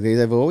effects. Like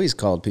they've always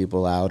called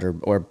people out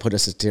or put a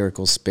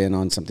satirical spin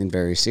on something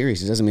very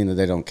serious. It doesn't mean that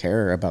they don't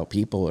care about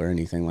people or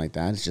anything like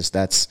that. It's just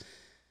that's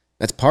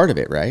part of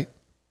it, right?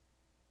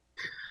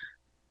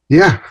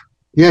 Yeah.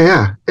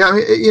 I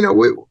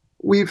mean,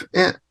 we've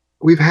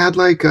had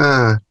like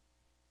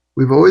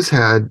we've always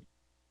had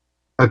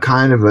a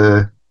kind of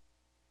a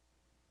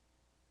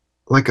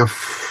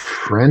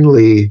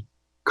friendly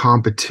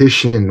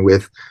competition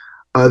with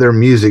other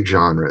music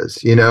genres,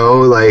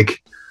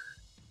 like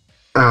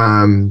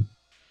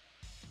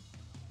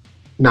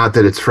not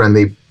that it's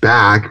friendly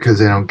back because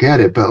they don't get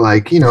it, but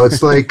like,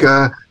 it's like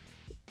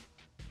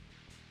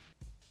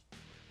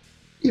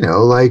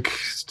like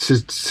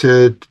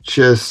to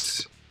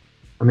just,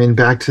 I mean,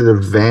 back to the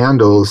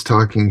Vandals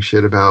talking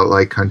shit about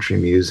like country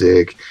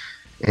music,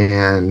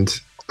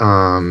 and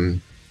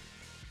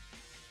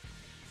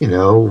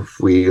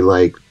we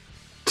like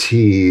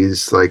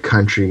tease like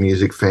country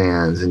music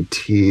fans and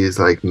tease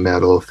like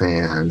metal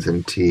fans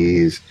and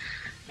tease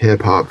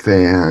hip hop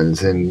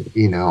fans and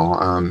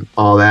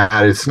all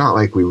that. It's not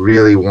like we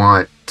really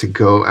want to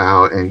go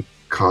out and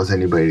cause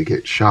anybody to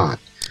get shot.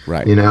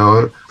 Right.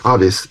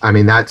 Obvious. I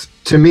mean, that's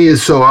to me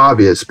is so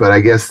obvious, but I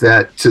guess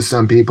that to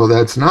some people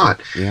that's not.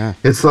 Yeah.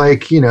 It's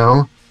like,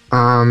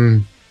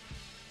 and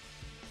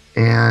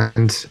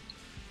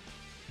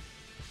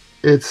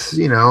it's,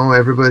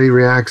 everybody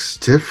reacts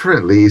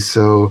differently.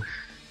 So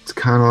it's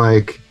kind of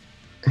like,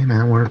 hey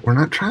man, we're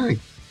not trying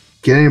to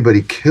get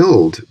anybody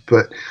killed,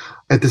 but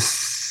at the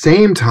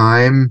same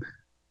time,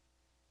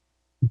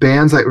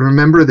 bands like,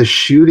 remember the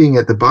shooting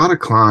at the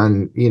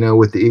Bataclan,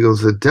 with the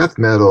Eagles of Death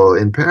Metal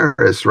in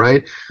Paris,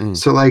 right?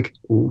 So like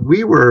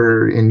we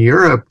were in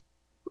Europe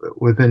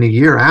within a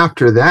year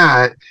after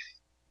that,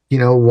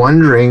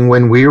 wondering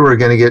when we were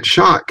going to get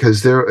shot,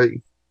 because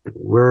the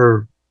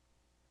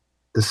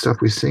stuff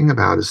we sing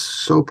about is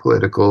so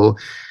political,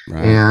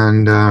 right?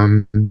 And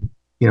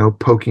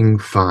poking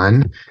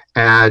fun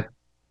at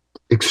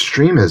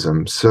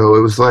extremism. So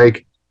it was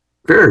like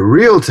very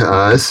real to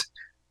us.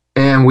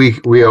 And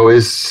we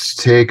always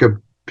take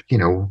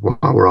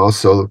while we're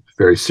also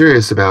very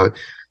serious about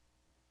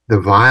the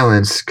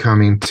violence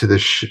coming to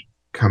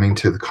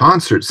the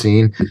concert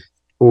scene,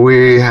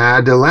 we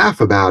had to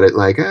laugh about it.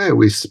 Like, hey,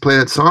 we play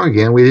that song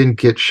again, we didn't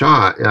get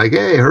shot. Like,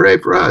 hey, hooray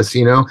for us,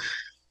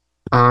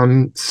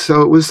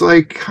 So it was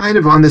like kind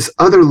of on this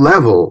other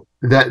level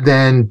that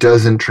then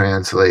doesn't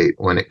translate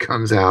when it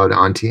comes out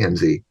on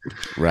TMZ.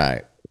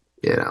 Right.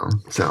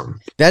 So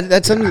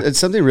that's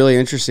something really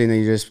interesting that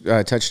you just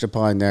touched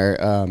upon there.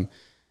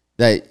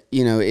 That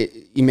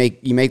you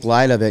make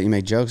light of it, you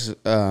make jokes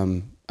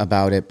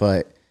about it,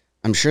 but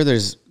I'm sure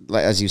there's,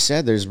 as you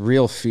said, there's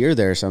real fear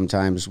there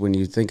sometimes when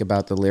you think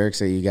about the lyrics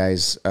that you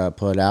guys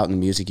put out and the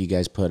music you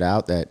guys put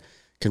out that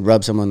can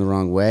rub someone the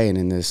wrong way, and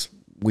in this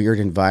weird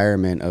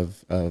environment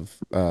of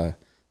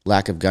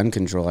lack of gun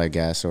control, I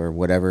guess, or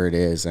whatever it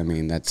is. I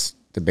mean, that's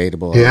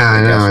debatable. Yeah,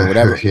 I know. For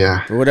whatever,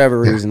 yeah. For whatever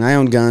reason, I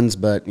own guns,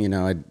 but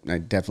I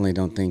definitely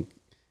don't think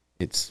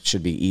it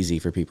should be easy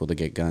for people to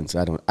get guns.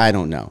 I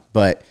don't know,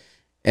 but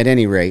at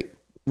any rate,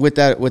 with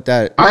that,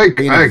 I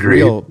agree.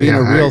 Being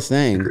a real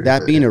thing,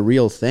 that being a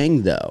real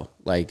thing though,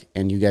 like,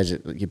 and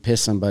you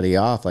piss somebody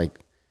off, like,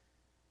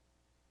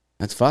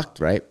 that's fucked,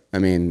 right? I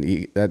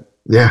mean,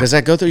 does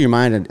that go through your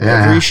mind at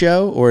every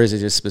show, or is it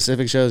just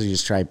specific shows? You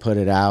just try to put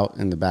it out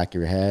in the back of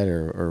your head,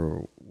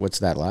 or what's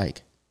that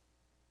like?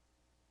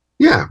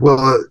 Yeah,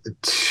 well,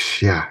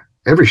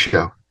 every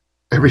show,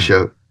 I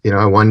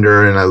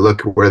wonder, and I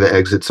look where the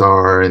exits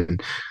are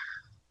and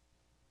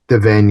the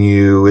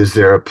venue. Is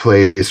there a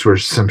place where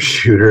some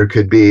shooter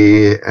could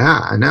be? Yeah,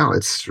 I know.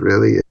 It's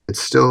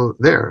still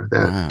there,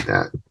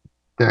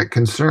 that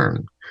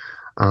concern.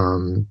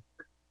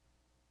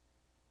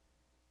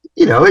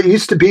 It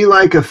used to be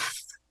like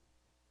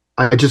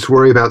I just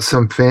worry about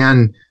some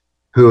fan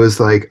who was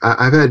like,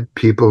 I've had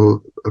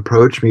people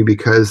approach me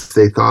because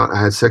they thought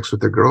I had sex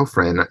with their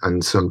girlfriend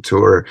on some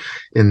tour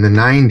in the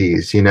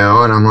 90s, and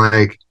I'm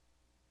like,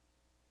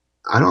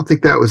 I don't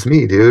think that was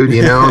me, dude.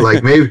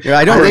 Like maybe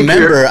I don't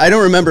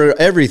remember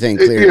everything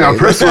clearly.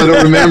 First of all, I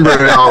don't remember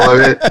all of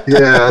it.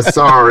 Yeah,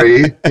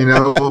 sorry.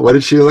 What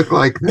did she look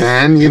like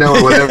then?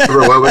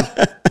 Whatever. What was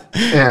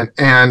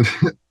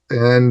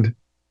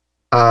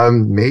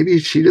and maybe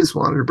she just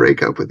wanted to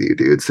break up with you,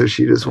 dude. So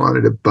she just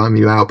wanted to bum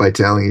you out by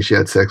telling you she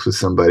had sex with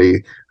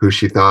somebody who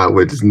she thought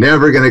was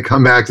never going to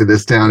come back to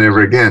this town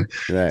ever again.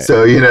 Right.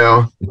 So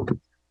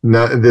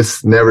no,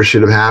 this never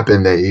should have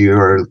happened, that you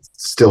are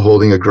still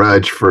holding a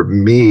grudge for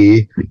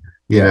me,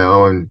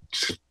 and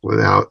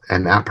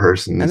that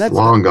person is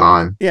long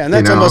gone. Yeah. And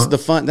that's almost the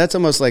fun. That's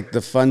almost like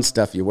the fun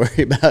stuff you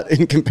worry about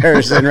in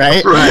comparison,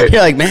 right? Right. You're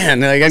like,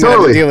 man, like, I'm going to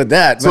have to deal with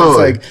that. But it's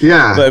like,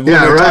 but when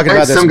we're talking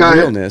about this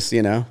realness,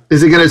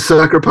 is he going to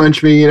sucker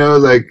punch me,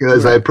 like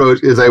as I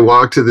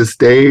walk to the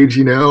stage,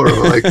 or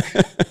like,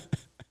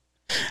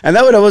 and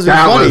that would always be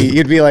funny.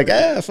 You'd be like,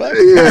 fuck.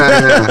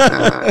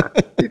 Yeah.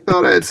 He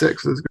thought I had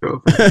sex with his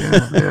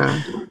girlfriend.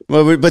 Yeah.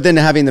 Well, but then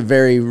having the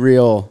very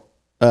real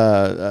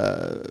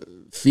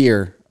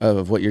fear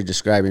of what you're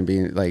describing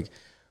being like,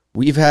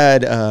 we've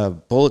had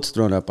bullets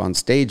thrown up on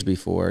stage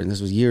before, and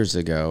this was years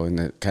ago, and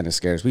that kind of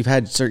scares. We've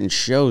had certain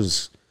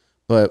shows,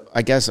 but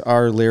I guess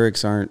our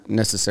lyrics aren't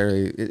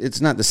necessarily, it's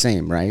not the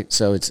same, right?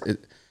 So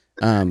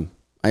I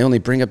only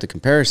bring up the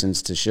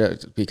comparisons to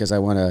shows because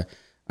I'm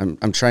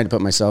trying to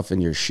put myself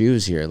in your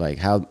shoes here, like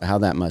how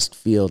that must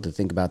feel to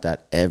think about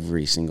that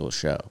every single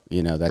show.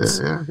 That's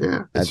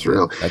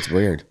real. That's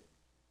weird.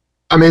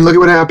 I mean, look at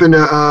what happened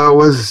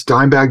was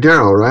Dimebag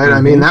Darrell, right? Mm-hmm.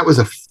 I mean, that was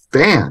a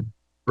fan,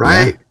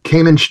 right? Yeah.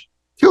 Came and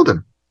killed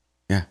him.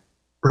 Yeah.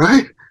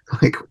 Right?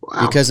 Like,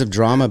 wow. Because of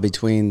drama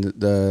between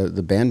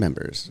the band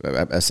members,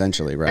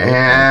 essentially, right?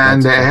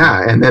 And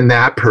and then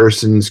that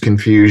person's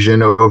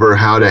confusion over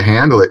how to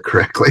handle it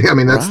correctly. I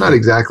mean, that's not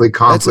exactly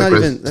conflict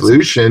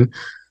resolution.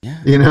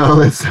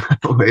 That's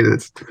not the way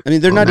that's. I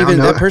mean, they're not even.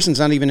 That person's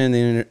not even in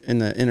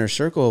the inner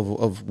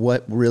circle of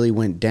what really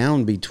went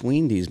down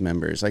between these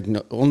members. Like,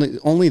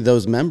 only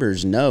those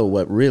members know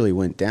what really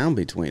went down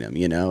between them.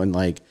 And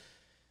like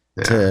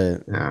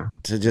to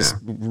just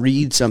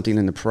read something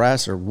in the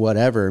press or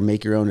whatever,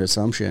 make your own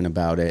assumption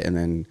about it, and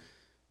then,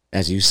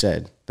 as you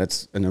said,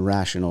 that's an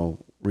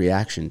irrational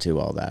reaction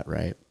to all that,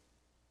 right?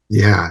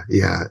 Yeah,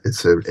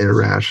 it's an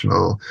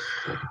irrational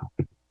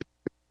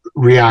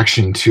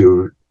reaction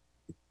to.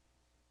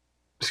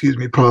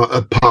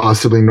 A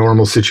possibly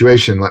normal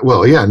situation. Like,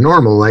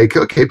 normal. Like,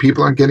 okay,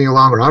 people aren't getting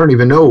along, or I don't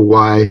even know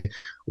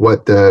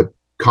what the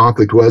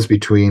conflict was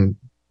between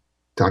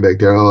Dimebag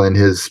Darrell and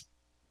his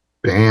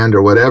band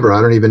or whatever.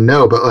 I don't even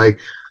know. But like,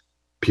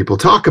 people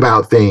talk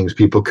about things.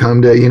 People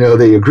come to,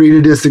 they agree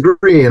to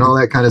disagree and all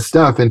that kind of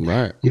stuff. And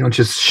you don't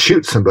just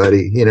shoot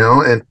somebody,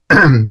 and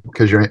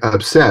because you're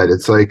upset.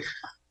 It's like,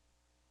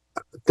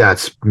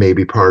 that's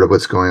maybe part of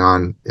what's going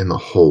on in the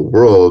whole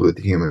world with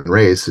the human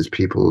race is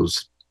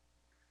people's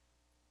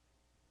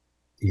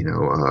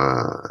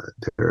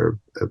their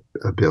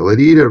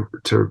ability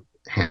to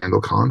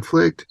handle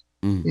conflict,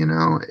 in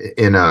an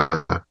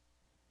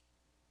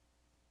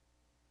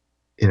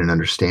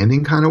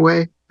understanding kind of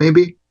way,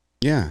 maybe.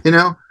 Yeah.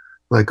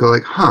 Like,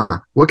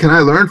 what can I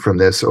learn from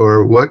this?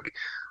 Or what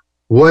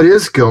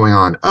is going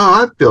on?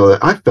 Oh,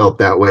 I felt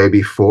that way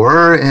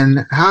before.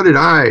 And how did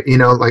I,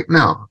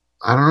 no,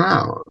 I don't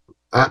know.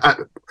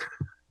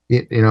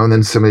 And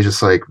then somebody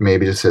just like,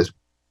 maybe just says,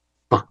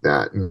 fuck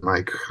that. And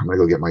like, I'm going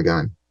to go get my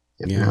gun.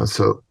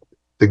 So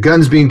the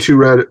guns being too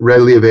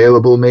readily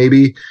available,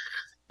 maybe,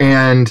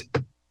 and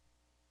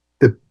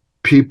the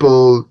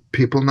people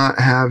not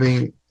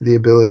having the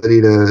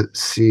ability to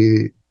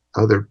see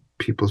other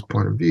people's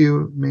point of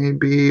view,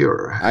 maybe,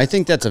 or I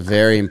think that's a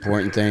very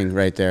important thing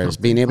right there, is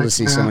being able to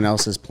see someone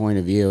else's point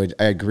of view.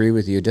 I agree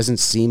with you. It doesn't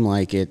seem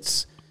like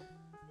it's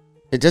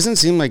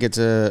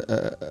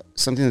a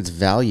something that's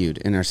valued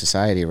in our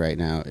society right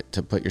now,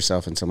 to put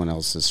yourself in someone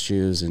else's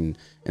shoes and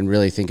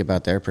really think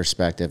about their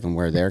perspective and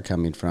where they're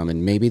coming from.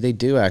 And maybe they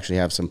do actually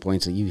have some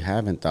points that you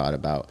haven't thought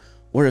about.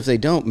 Or if they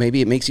don't,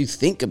 maybe it makes you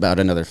think about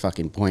another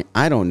fucking point.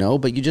 I don't know,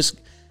 but you just,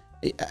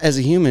 as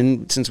a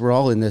human, since we're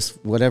all in this,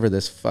 whatever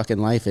this fucking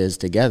life is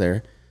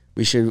together,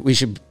 we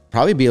should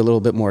probably be a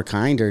little bit more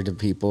kinder to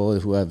people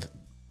who have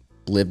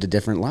lived a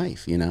different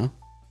life, I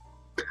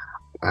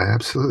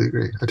absolutely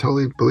agree. I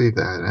totally believe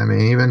that. I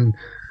mean, even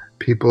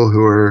people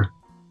who are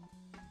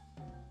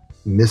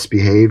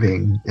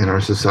misbehaving in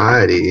our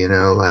society,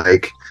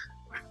 like,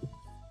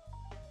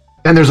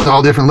 and there's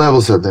all different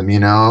levels of them,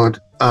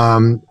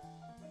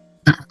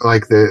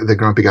 like the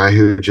grumpy guy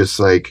who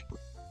just like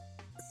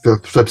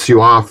flips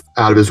you off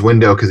out of his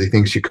window because he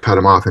thinks you cut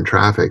him off in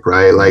traffic,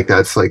 right? Like,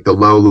 that's like the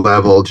low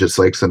level, just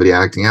like somebody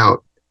acting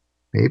out.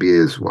 Maybe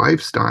his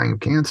wife's dying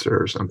of cancer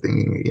or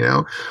something,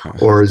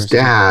 or his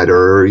dad,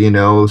 or,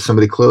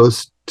 somebody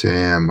close to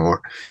him,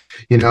 or,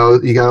 you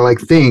gotta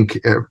like think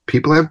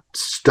people have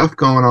stuff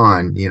going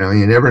on, you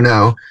never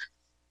know.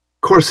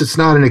 course, it's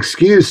not an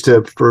excuse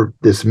for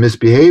this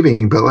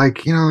misbehaving, but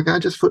like, the guy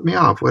just flipped me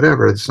off,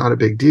 whatever. It's not a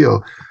big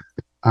deal.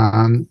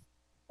 And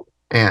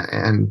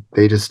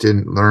they just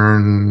didn't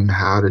learn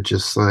how to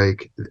just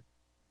like,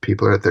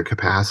 people are at their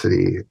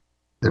capacity.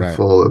 They're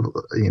full of,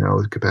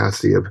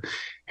 capacity of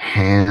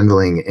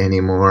handling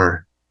any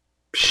more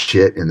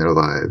shit in their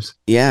lives.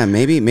 Yeah,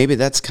 maybe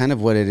that's kind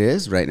of what it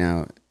is right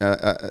now.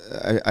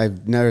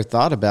 I've never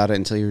thought about it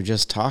until you were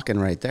just talking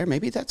right there.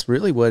 Maybe that's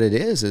really what it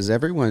is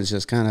everyone's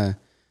just kind of,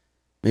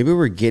 maybe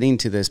we're getting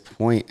to this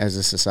point as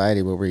a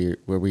society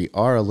where we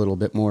are a little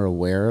bit more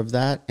aware of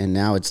that, and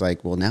now it's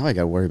like, well, now I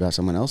got to worry about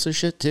someone else's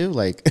shit too.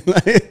 Like,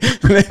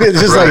 it's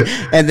just like,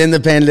 and then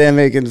the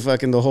pandemic and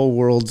fucking the whole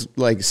world's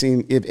like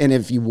seeing.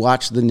 If you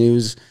watch the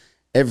news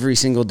every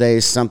single day,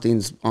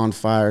 something's on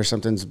fire,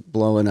 something's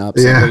blowing up.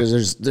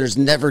 There's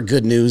never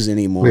good news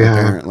anymore.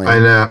 Apparently, I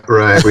know,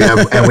 right? We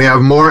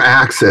have more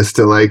access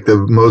to like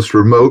the most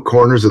remote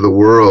corners of the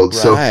world.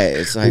 Right. So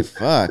it's like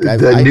fuck. I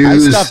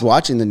stopped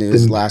watching the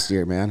news last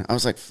year, man. I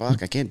was like,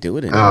 fuck, I can't do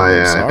it anymore. Oh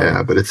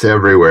yeah, but it's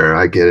everywhere.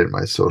 I get it in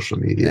my social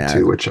media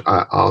too, which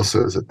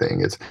also is a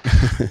thing.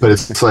 But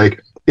it's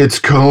like it's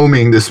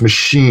combing this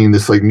machine,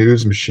 this like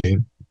news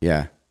machine.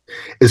 Yeah.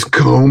 Is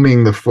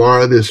combing the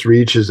farthest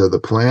reaches of the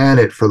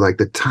planet for like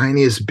the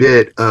tiniest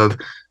bit of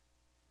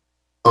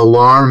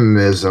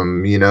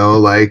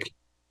alarmism, like,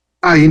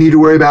 oh, you need to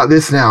worry about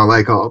this now.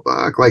 Like, oh,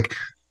 fuck. Like,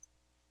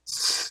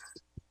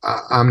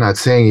 I'm not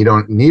saying you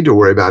don't need to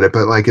worry about it,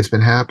 but like it's been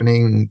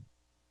happening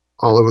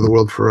all over the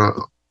world for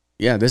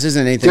this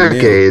isn't anything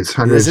decades, new.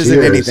 Hundreds this of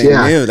isn't years. anything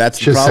new. That's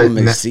the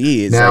problem.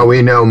 Now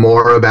we know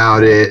more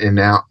about it, and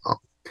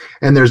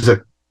there's a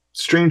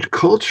strange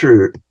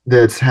culture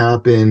that's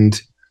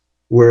happened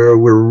where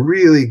we're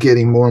really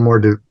getting more and more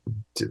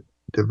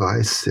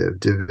divisive.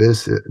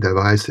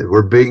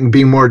 We're being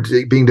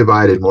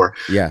divided more.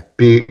 Yeah.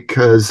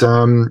 Because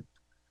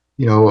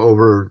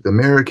over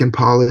American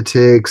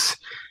politics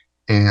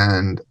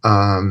and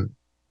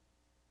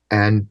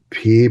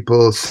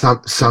people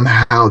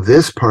somehow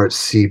this part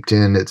seeped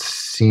in. It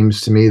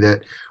seems to me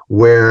that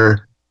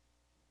where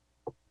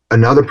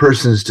another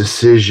person's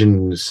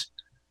decisions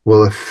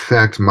will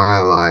affect my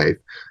life.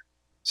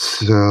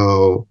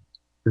 So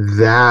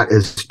that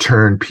has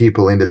turned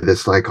people into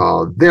this like,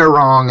 oh, they're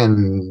wrong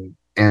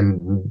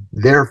and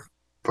they're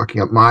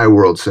fucking up my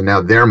world, so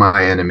now they're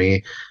my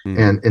enemy.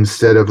 And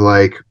instead of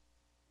like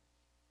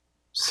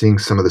seeing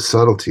some of the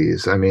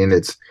subtleties, I mean,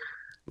 it's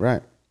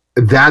right.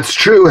 That's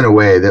true in a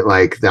way that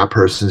like that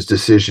person's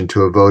decision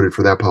to have voted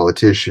for that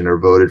politician or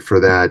voted for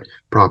that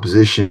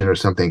proposition or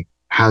something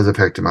has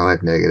affected my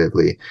life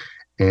negatively.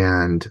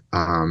 And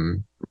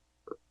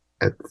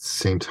at the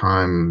same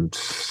time,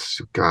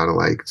 gotta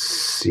like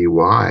see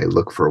why,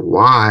 look for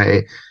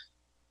why.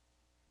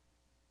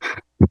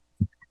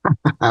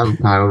 I'm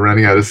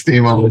running out of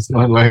steam on this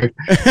one. Like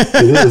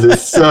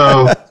it's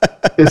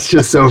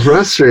just so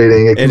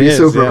frustrating. It can be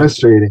so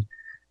frustrating.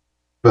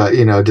 But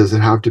does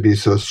it have to be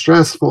so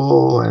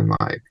stressful? And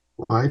like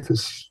life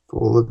is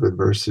full of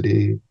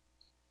adversity.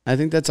 I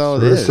think that's all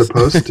it is. It's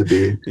supposed to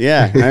be.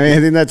 Yeah, I mean,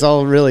 I think that's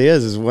all it really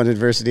is one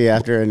adversity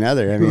after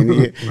another. I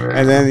mean,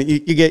 and then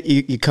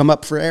you come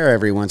up for air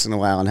every once in a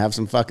while and have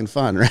some fucking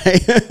fun,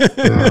 right?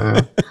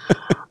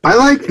 I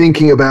like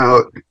thinking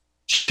about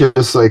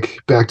just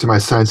like back to my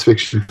science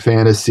fiction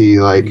fantasy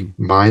like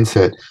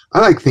mindset.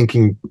 I like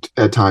thinking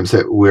at times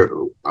that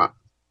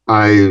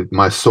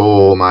my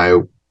soul,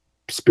 my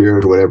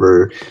spirit,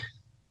 whatever,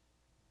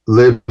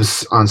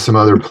 lives on some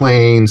other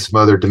plane, some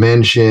other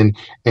dimension,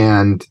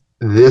 and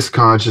this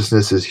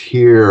consciousness is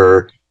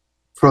here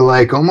for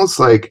like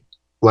almost like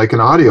an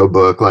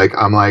audiobook. Like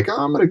I'm like, oh,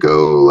 I'm gonna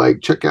go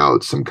like check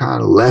out some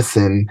kind of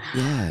lesson.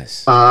 Yes.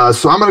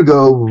 So I'm gonna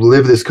go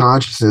live this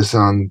consciousness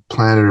on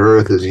planet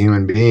Earth as a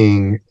human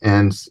being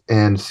and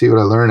see what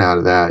I learn out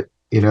of that,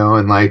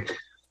 and like,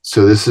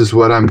 so this is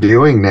what I'm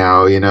doing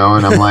now, and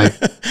I'm like,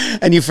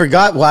 and you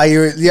forgot why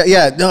you're,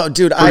 no,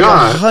 dude, I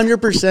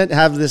 100%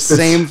 have the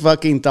same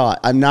fucking thought.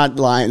 I'm not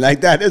lying.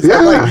 Like that is it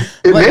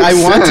makes I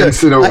want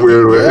sense to, in a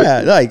weird way.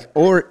 Yeah, like,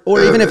 or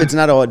even if it's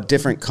not a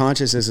different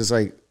consciousness, it's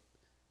like,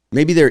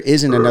 maybe there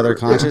isn't another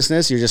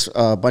consciousness. You're just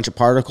a bunch of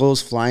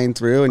particles flying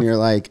through and you're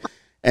like,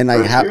 and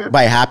like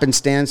by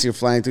happenstance, you're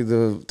flying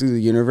through the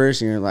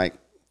universe and you're like,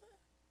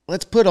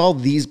 let's put all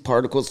these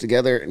particles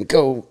together and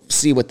go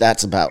see what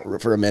that's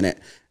about for a minute.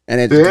 And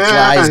it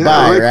flies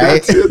by, like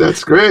right?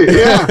 That's great.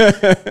 Yeah.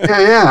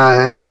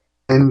 yeah.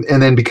 And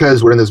then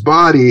because we're in this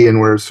body and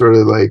we're sort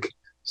of like,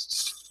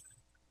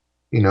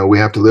 we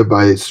have to live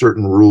by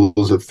certain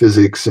rules of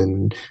physics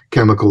and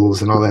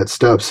chemicals and all that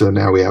stuff. So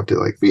now we have to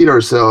like feed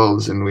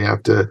ourselves and we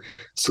have to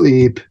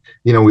sleep.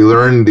 We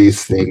learn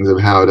these things of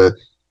how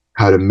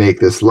to make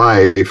this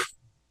life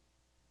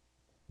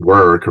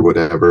work or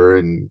whatever,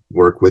 and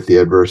work with the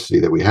adversity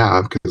that we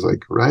have. Because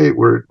like, right,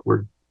 we're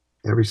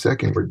every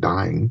second we're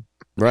dying.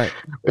 Right.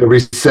 Every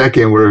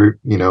second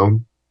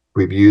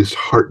we've used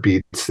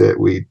heartbeats that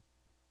we,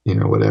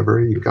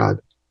 whatever, you got.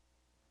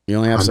 You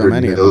only have so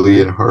many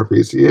million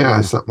heartbeats. Yeah,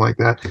 something like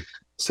that.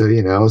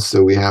 So,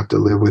 so we have to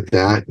live with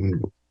that.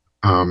 And,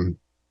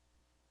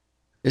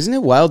 isn't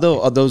it wild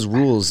though, those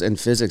rules and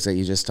physics that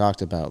you just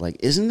talked about? Like,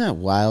 isn't that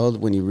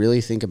wild when you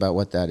really think about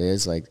what that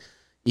is? Like,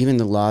 even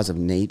the laws of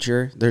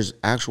nature, there's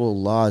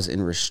actual laws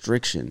and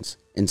restrictions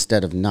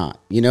instead of not.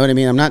 You know what I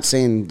mean? I'm not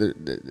saying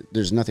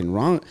there's nothing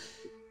wrong.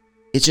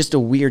 It's just a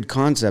weird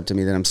concept to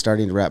me that I'm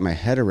starting to wrap my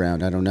head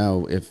around. I don't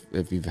know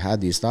if you've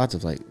had these thoughts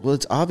of like, well,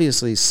 it's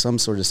obviously some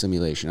sort of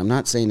simulation. I'm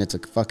not saying it's a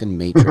fucking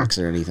matrix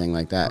or anything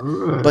like that.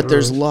 But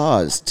there's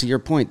laws. To your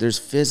point, there's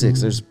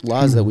physics. There's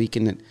laws that we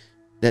can,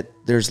 that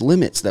there's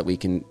limits that we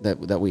can,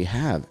 that we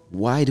have.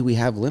 Why do we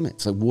have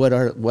limits? Like,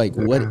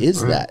 what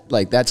is that?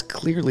 Like, that's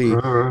clearly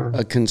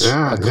a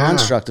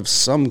construct of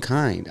some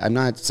kind. I'm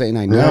not saying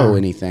I know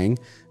anything.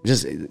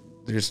 Just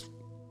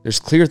there's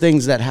clear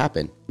things that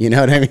happen. You know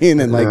what I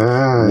mean? And like,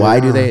 why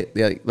do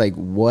they, like,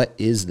 what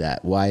is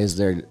that? Why is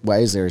there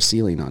a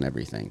ceiling on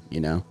everything? You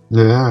know?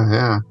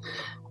 Yeah.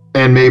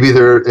 And maybe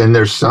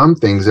there's some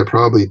things that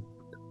probably,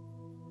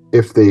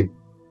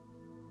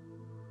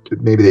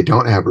 maybe they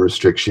don't have a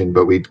restriction,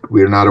 but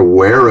we're not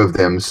aware of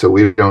them, so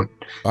we don't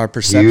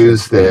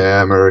use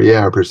them, or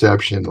our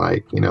perception,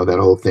 like, that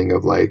whole thing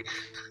of like,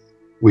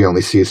 we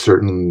only see a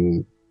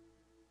certain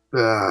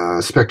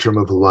spectrum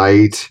of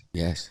light.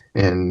 Yes.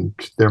 And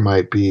there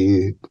might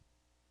be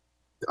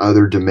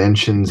other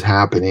dimensions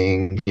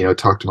happening.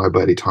 Talk to my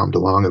buddy Tom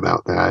DeLong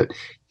about that.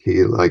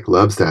 He like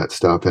loves that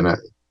stuff. And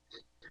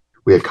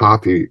we had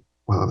coffee.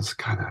 Well, was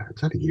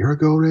that a year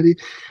ago already?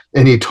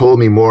 And he told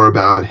me more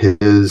about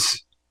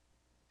his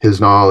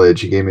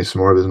knowledge. He gave me some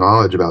more of his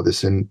knowledge about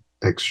this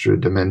extra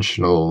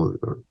dimensional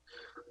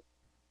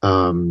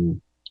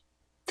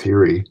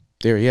theory.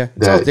 Yeah.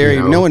 It's all theory.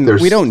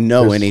 We don't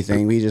know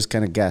anything. We just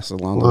kind of guess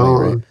along the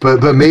way, right?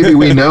 But maybe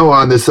we know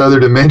on this other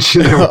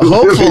dimension.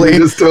 Hopefully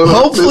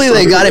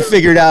they got it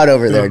figured out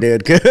over there,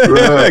 dude. Because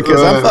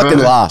I'm fucking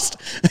lost.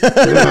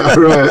 Right.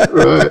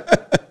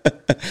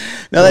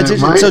 No, that's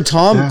interesting. So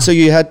Tom, so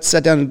you had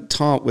sat down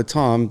with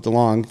Tom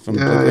DeLong from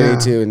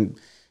Blink-182, and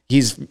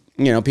he's,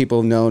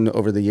 people have known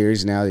over the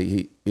years now that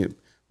he,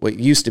 what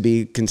used to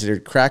be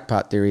considered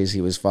crackpot theories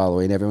he was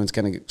following. Everyone's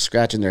kind of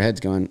scratching their heads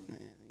going,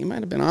 he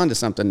might have been onto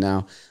something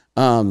now.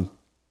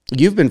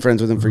 You've been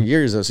friends with him for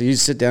years, though, so you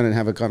sit down and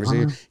have a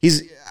conversation.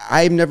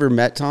 I've never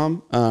met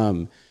Tom.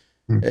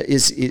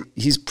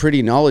 He's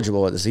pretty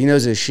knowledgeable at this. He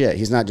knows his shit.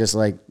 He's not just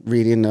like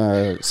reading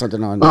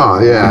something on. Oh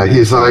yeah,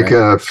 he's like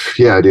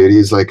dude.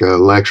 He's like a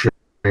lecturing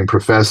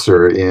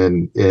professor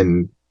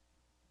in.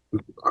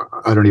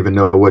 I don't even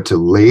know what to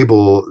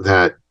label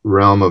that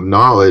realm of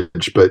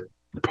knowledge, but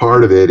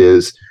part of it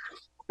is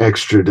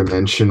extra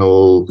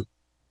dimensional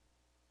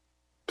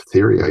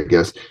theory, I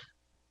guess.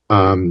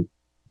 And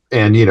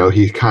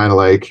he kind of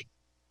like,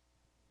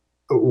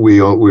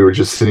 we were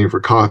just sitting for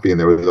coffee, and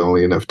there was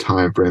only enough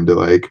time for him to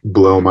like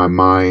blow my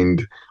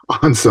mind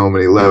on so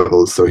many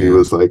levels. So he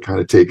was like kind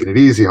of taking it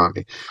easy on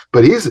me,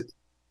 but he's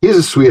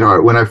a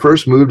sweetheart. When I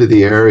first moved to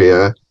the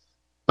area,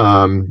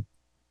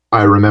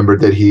 I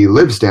remembered that he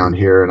lives down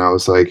here, and I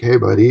was like, hey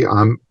buddy,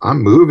 I'm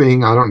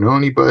moving. I don't know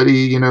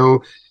anybody,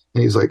 and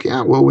he's like,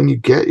 yeah, well, when you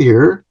get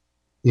here,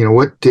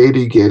 what date are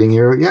you getting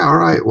here? Yeah. All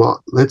right.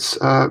 Well, let's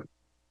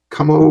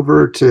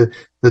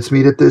let's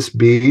meet at this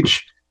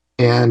beach,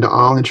 and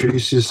I'll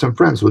introduce you to some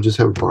friends. We'll just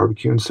have a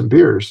barbecue and some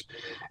beers.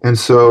 And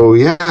so,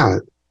 I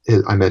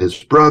met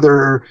his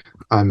brother,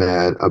 I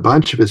met a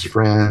bunch of his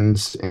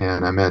friends,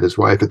 and I met his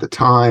wife at the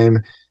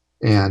time.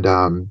 And,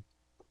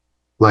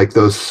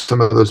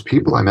 some of those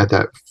people I met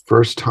that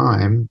first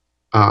time,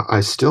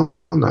 I still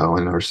know,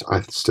 and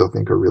I still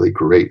think are really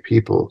great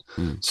people.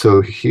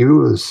 So he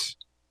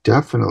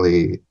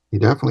definitely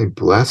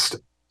blessed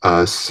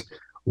us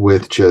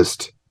with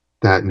just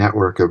that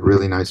network of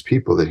really nice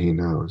people that he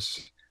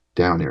knows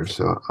down here.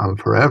 So I'm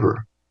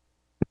forever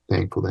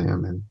thankful to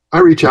him. And I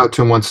reach out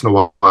to him once in a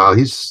while.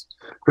 He's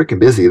freaking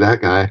busy,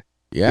 that guy.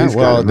 Yeah.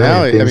 Well,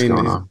 now,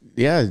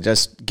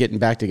 just getting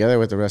back together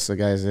with the rest of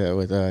the guys,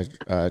 with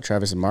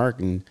Travis and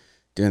Mark, and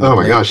doing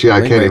my gosh. Yeah.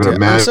 Blink, I can't even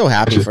imagine. I'm so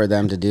happy for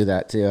them to do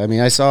that too. I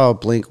mean, I saw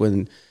Blink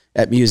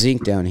at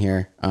Musique down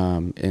here,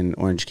 in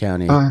Orange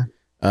County.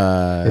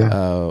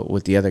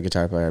 With the other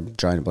guitar player, I'm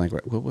drawing a blank.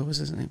 What was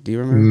his name? Do you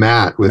remember?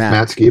 Matt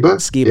Skiba?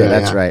 Skiba,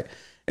 that's right.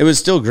 It was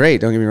still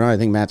great. Don't get me wrong. I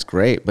think Matt's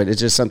great, but it's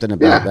just something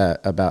about that,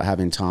 about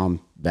having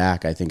Tom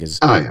back, I think is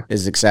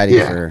exciting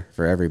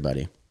for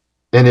everybody.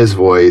 And his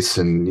voice,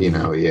 and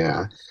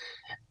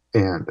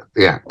and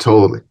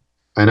totally.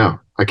 I know.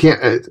 I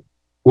can't.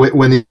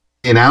 When the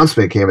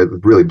announcement came, it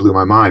really blew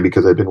my mind,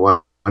 because I'd been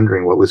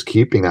wondering what was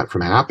keeping that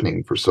from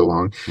happening for so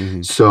long.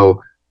 Mm-hmm.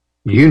 So.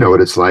 You know what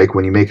it's like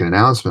when you make an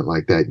announcement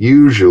like that.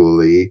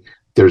 Usually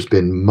there's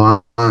been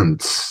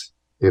months,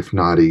 if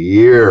not a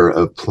year,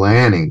 of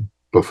planning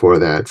before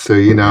that. So,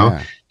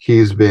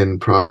 he's been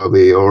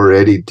probably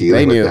already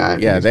dealing with that.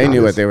 Yeah, they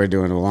knew what they were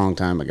doing a long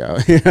time ago.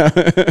 Totally.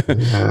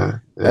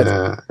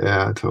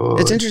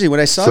 It's interesting. When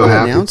I saw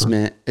the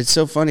announcement, it's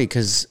so funny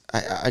because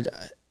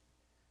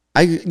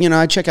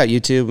I check out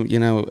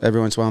YouTube, every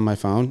once in a while on my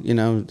phone,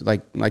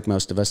 like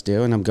most of us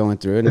do, and I'm going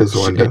through it.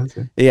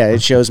 And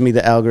it shows me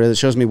the algorithm. It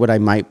shows me what I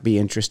might be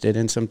interested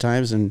in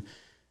sometimes. And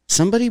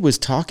somebody was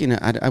talking,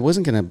 I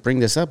wasn't going to bring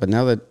this up, but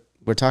now that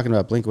we're talking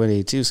about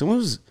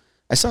Blink-182,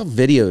 I saw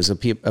videos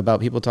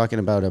about people talking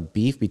about a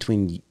beef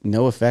between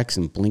NoFX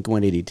and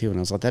Blink-182, and I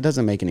was like, that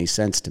doesn't make any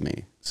sense to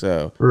me.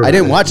 So I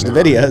didn't watch the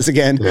videos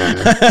again. Yeah.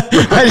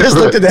 I just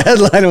looked at the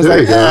headline and was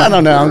like, I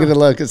don't know. I'm going to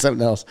look at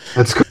something else.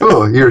 That's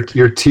cool.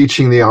 You're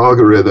teaching the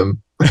algorithm.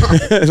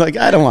 Like,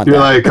 I don't want You're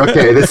that. like,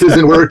 okay, this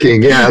isn't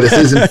working. Yeah, this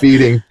isn't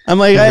feeding. I'm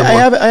like, I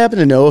happen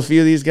to know a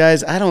few of these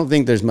guys. I don't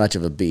think there's much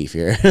of a beef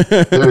here.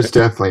 There's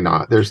definitely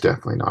not.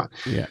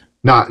 Yeah.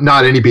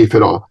 Not any beef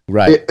at all.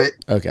 Right.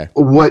 Okay.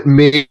 What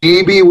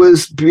maybe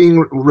was being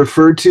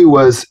referred to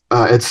was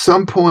at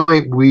some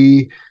point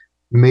we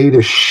made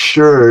a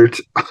shirt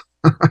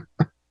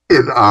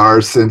in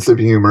our sense of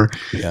humor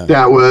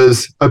that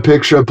was a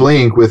picture of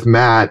Blink with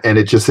Matt, and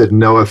it just said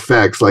no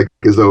effects, like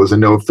as though it was a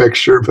no effects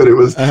shirt, but it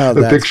was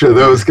a picture of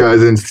those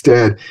guys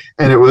instead.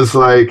 And it was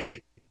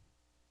like,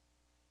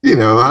 I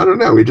don't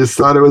know. We just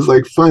thought it was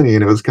like funny,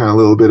 and it was kind of a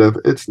little bit of,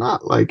 it's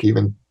not like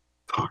even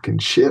talking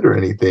shit or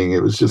anything.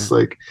 It was just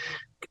like,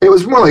 it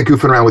was more like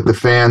goofing around with the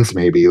fans,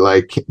 maybe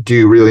like, do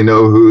you really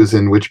know who's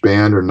in which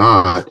band or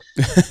not?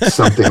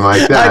 Something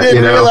like that. I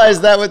didn't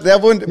realize that went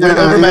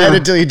over my head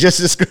until you just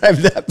described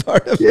that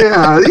part of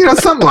it. Yeah,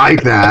 something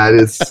like that.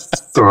 It's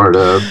sort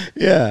of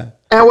and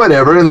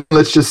whatever. And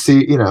let's just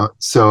see,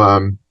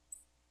 So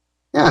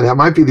that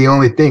might be the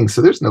only thing.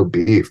 So there's no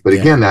beef. But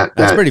again,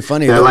 that's pretty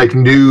funny. That like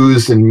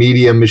news and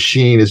media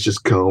machine is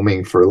just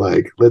combing for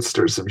like, let's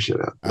stir some shit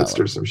up.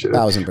 Stir some shit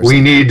up. 1000%.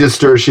 We need to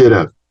stir shit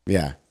up.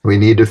 Yeah. We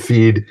need to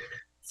feed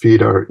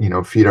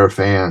our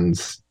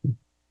fans.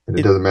 And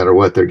it doesn't matter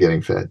what they're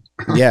getting fed.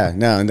 Yeah,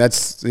 no, and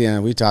that's,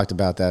 we talked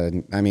about that.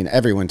 And I mean,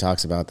 everyone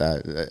talks about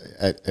that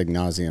ad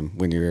nauseum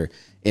when you're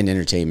in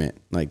entertainment.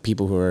 Like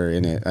people who are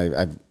in it,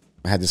 I've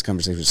had this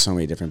conversation with so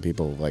many different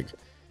people. Like,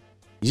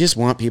 you just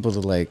want people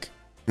to like,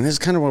 and this is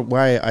kind of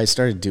why I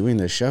started doing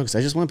this show, because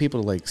I just want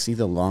people to like see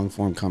the long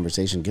form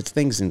conversation, get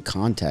things in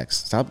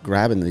context, stop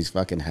grabbing these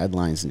fucking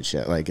headlines and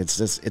shit. Like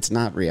it's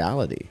not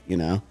reality,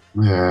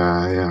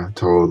 Yeah,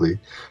 totally.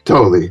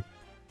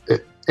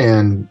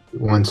 And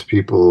once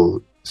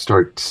people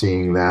start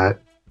seeing that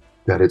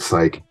it's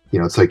like,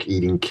 it's like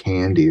eating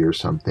candy or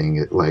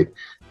something.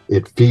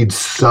 It feeds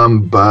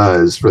some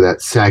buzz for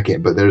that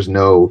second, but there's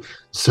no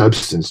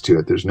substance to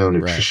it. There's no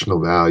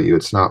nutritional value.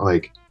 It's not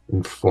like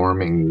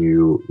informing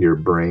your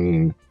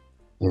brain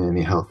in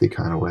any healthy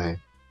kind of way.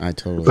 I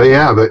totally.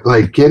 But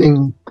like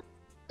having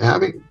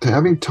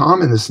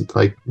Tom in this,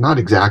 like, not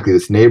exactly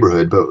this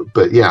neighborhood,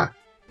 but yeah,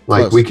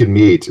 like close. we could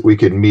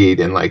meet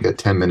in like a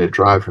 10-minute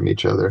drive from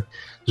each other.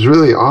 It's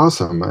really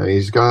awesome.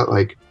 He's got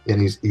like,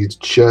 and he's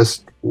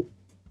just,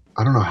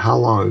 I don't know how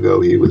long ago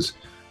he was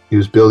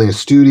building a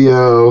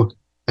studio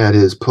at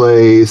his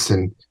place,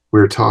 and we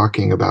were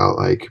talking about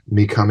like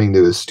me coming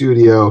to his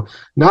studio,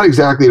 not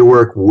exactly to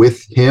work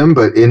with him,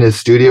 but in his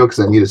studio, because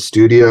I need a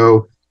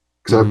studio.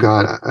 Because I've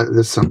got,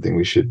 that's something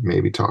we should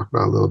maybe talk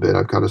about a little bit.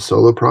 I've got a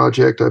solo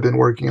project I've been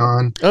working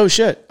on. Oh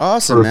shit!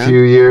 Awesome, for man. a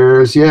few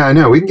years. Yeah, I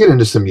know. We can get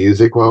into some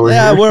music while we're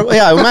here. We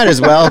might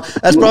as well.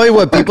 That's probably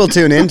what people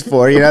tune in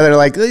for. They're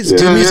like, these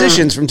two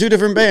musicians from two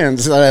different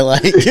bands that I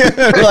like.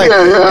 They're like,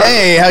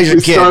 hey, how's your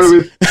kids?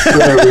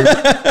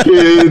 With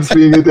kids,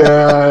 being a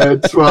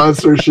dad,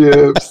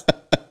 sponsorships.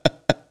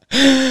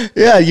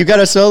 Yeah, you got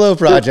a solo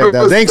project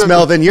though. Thanks,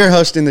 Melvin. You're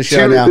hosting the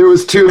show now. There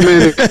was 2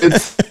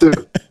 minutes.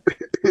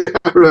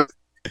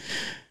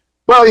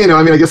 Well,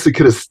 I guess we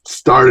could have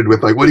started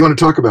with like, what do you want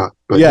to talk about?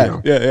 But,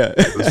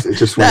 it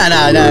just went.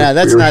 No.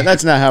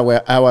 That's not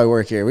how I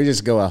work here. We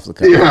just go off the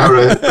cuff. Yeah,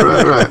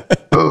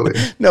 right. Totally.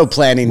 No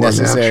planning More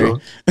necessary.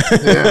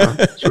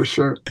 Yeah, for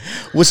sure.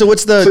 Well, so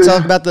what's the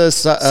talk about the?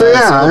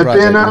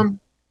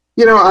 I've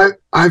been,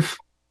 I've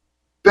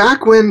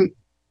back when,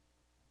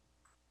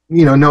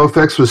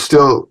 NoFX was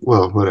still,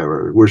 well,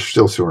 whatever. We're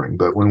still touring,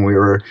 but when we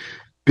were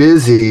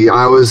busy,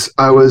 I was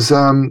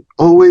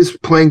always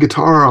playing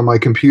guitar on my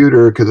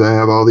computer, because I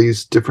have all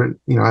these different,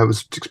 I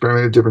was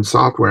experimenting with different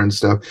software and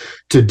stuff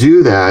to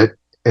do that,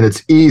 and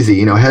it's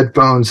easy,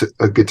 headphones,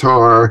 a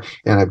guitar,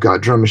 and I've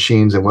got drum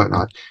machines and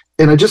whatnot,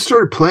 and I just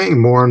started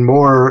playing more and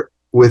more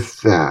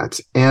with that,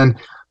 and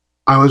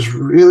I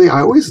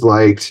always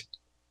liked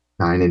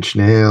Nine Inch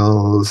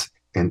Nails,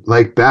 and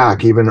like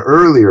back even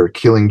earlier,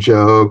 Killing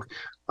Joke,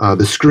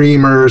 the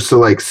Screamers, so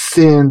like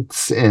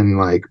synths and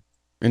like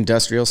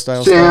industrial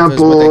style samples, stuff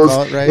is what they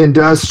call it, right?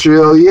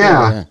 Industrial,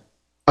 yeah.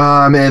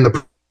 And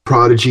the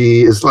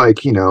Prodigy is like,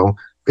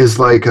 is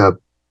like a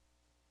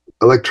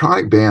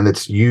electronic band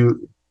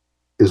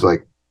is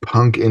like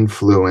punk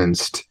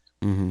influenced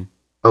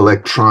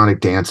electronic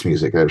dance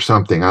music or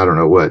something. I don't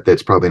know what.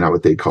 That's probably not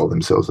what they call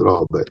themselves at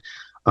all. But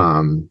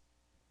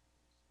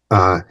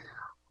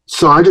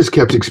so I just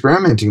kept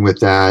experimenting with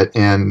that,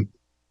 and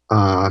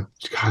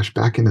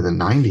back into the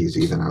 90s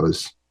even, I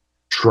was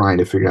trying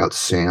to figure out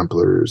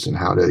samplers and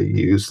how to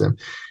use them.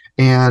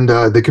 And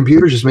the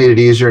computer just made it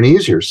easier and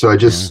easier. So I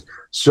just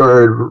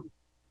started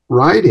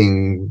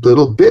writing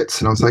little bits,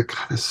 and I was like,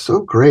 God, this is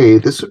so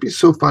great. This would be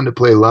so fun to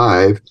play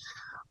live.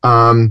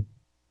 And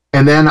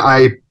then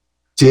I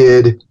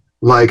did,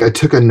 like, I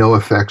took a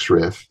NoFX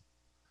riff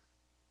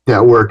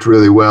that worked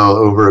really well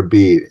over a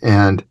beat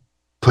and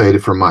played it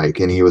for Mike.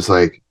 And he was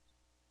like,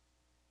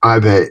 I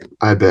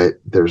bet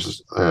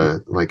there's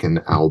like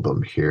an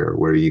album here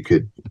where you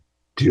could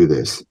do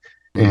this.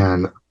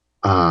 And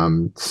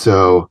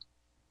so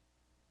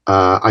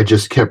I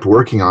just kept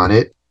working on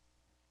it,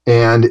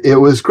 and it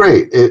was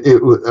great.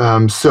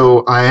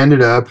 So I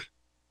ended up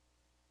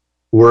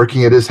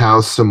working at his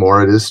house some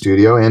more, at his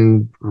studio,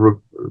 and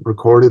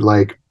recorded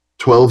like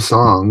 12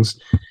 songs,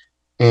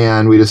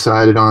 and we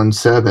decided on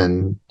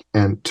 7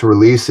 and to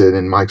release it.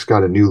 And Mike's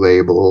got a new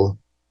label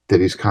that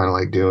he's kind of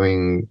like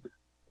doing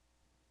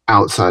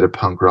outside of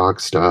punk rock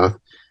stuff.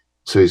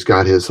 So he's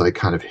got his like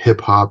kind of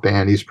hip hop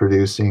band he's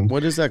producing.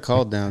 What is that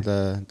called now?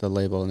 The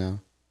label now?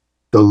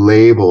 The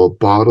label,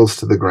 Bottles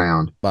to the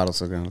Ground. Bottles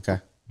to the Ground. Okay.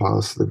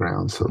 Bottles to the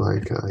Ground. So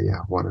like,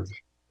 one of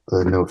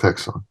the NoFX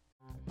songs.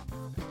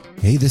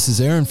 Hey, this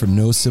is Aaron from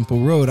No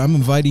Simple Road. I'm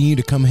inviting you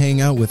to come hang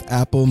out with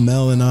Apple,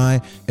 Mel, and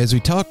I as we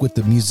talk with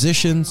the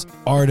musicians,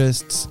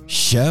 artists,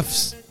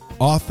 chefs,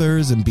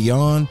 authors, and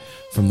beyond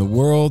from the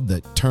world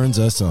that turns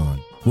us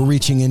on. We're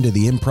reaching into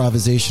the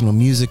improvisational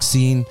music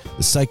scene,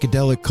 the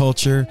psychedelic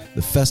culture,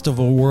 the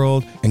festival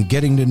world, and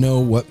getting to know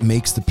what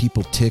makes the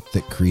people tick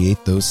that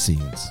create those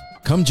scenes.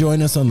 Come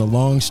join us on the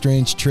long,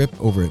 strange trip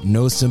over at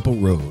No Simple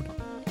Road.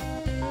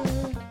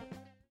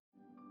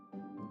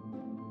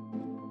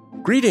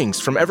 Greetings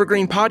from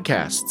Evergreen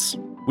Podcasts.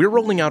 We're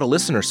rolling out a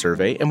listener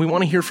survey, and we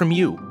want to hear from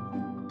you.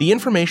 The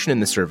information in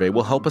the survey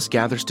will help us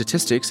gather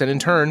statistics and in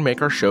turn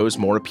make our shows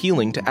more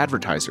appealing to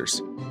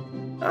advertisers.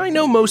 I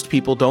know most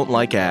people don't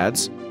like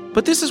ads,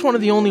 but this is one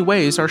of the only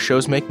ways our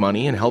shows make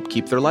money and help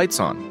keep their lights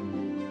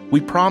on.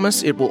 We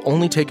promise it will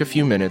only take a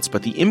few minutes,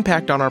 but the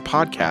impact on our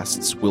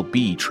podcasts will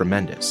be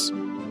tremendous.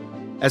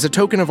 As a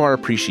token of our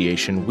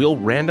appreciation, we'll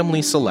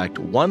randomly select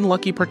one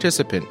lucky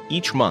participant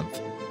each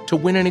month to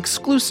win an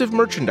exclusive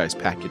merchandise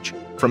package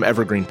from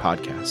Evergreen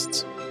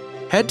Podcasts.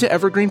 Head to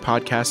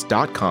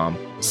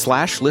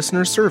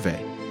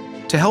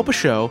evergreenpodcast.com/listenersurvey to help a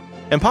show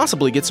and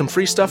possibly get some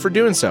free stuff for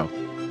doing so.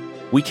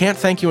 We can't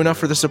thank you enough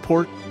for the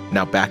support.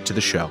 Now back to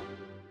the show.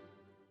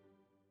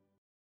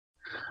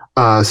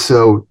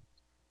 So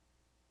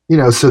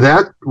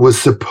that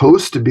was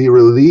supposed to be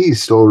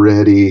released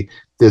already.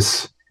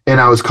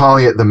 And I was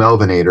calling it the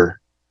Melvinator.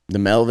 The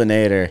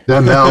Melvinator.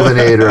 The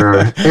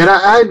Melvinator. And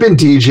I'd been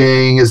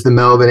DJing as the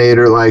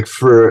Melvinator like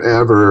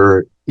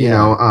forever, you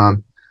know.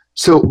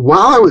 So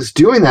while I was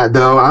doing that,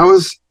 though, I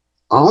was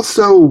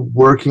also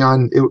working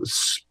on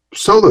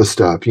solo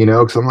stuff, you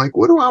know, because I'm like,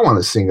 what do I want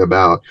to sing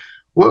about?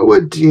 What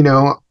would,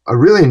 I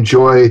really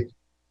enjoy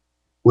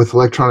with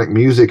electronic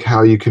music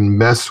how you can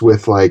mess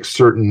with like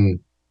certain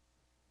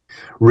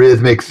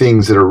rhythmic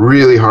things that are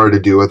really hard to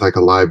do with like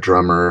a live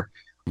drummer,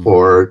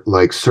 or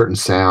like certain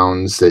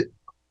sounds that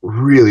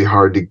really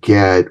hard to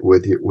get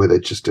with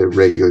just a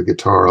regular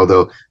guitar.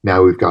 Although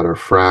now we've got our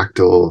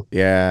fractal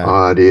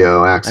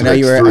audio. I know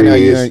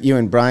you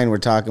and Brian were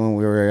talking when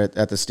we were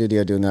at the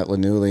studio doing that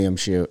linoleum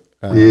shoot.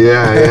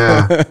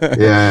 Yeah,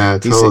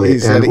 totally. He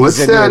said you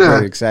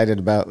were excited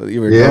about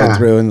you were going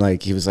through, and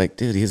like he was like,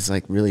 dude, he's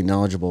like really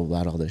knowledgeable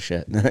about all this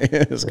shit.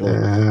 It was cool.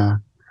 Yeah.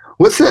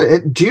 What's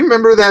that? Do you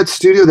remember that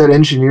studio, that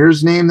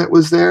engineer's name that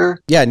was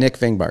there? Yeah, Nick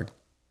Fingbarg.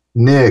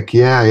 Nick,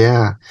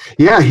 yeah.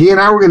 He and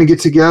I were going to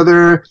get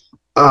together.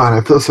 And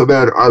I feel so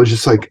bad. I was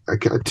just like, I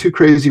got too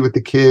crazy with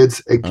the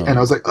kids. And I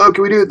was like, oh,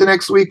 can we do it the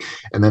next week?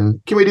 And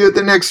then, can we do it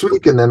the next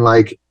week? And then,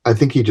 like, I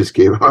think he just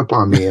gave up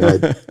on me.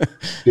 And I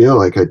feel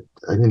like I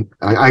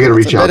got to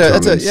reach out to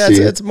him.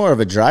 It's more of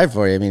a drive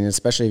for you. I mean,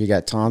 especially if you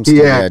got Tom's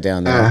studio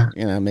down there.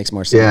 It makes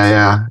more sense.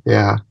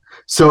 Yeah.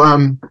 So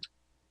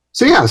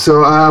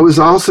I was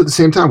also at the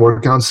same time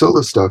working on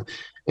solo stuff.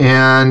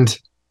 And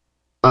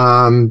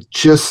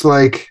just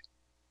like,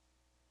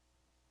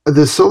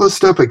 the solo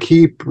stuff I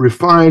keep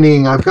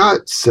refining. I've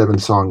got 7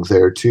 songs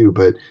there too,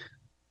 but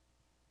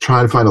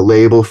trying to find a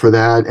label for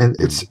that. And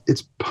it's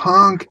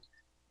punk,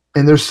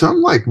 and there's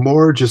some like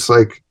more just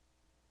like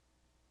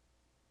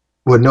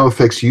what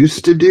NoFX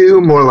used to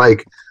do, more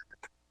like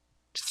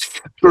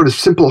sort of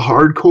simple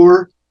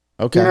hardcore.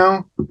 Okay.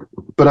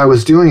 But I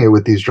was doing it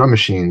with these drum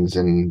machines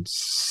and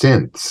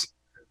synths.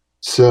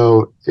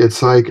 So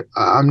it's like,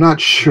 I'm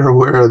not sure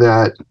where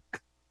that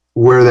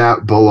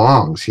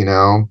belongs,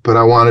 but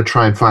I want to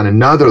try and find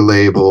another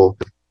label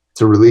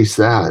to release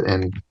that.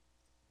 And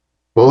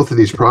both of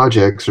these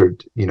projects are,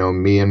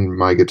 me and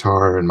my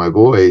guitar and my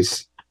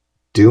voice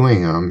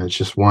doing them. It's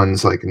just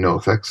one's like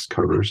NoFX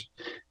covers,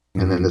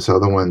 and then this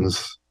other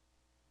one's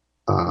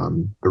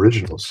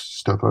originals,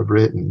 stuff I've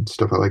written,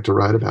 stuff I like to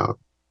write about.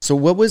 So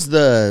what was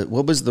the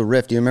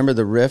riff? Do you remember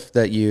the riff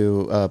that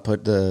you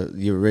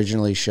you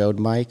originally showed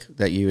Mike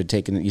that you had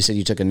taken? You said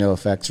you took a No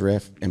Effects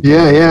riff. And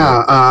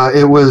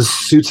it was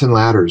Suits and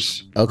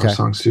Ladders. Okay, our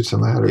song Suits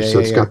and Ladders.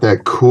 It's got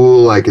that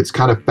cool, like it's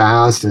kind of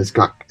fast, and it's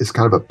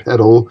kind of a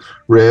pedal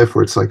riff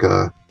where it's like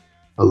a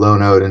low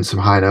note and some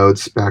high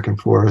notes back and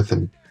forth,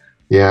 and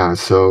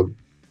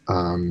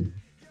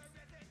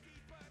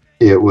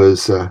it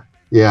was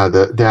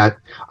that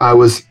I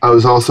was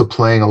also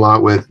playing a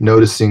lot with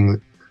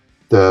noticing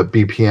the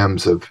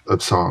BPMs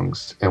of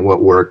songs and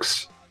what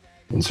works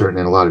in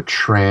a lot of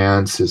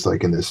trance is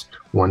like in this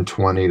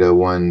 120 to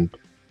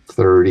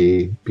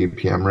 130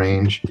 BPM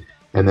range.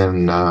 And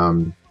then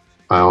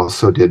I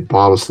also did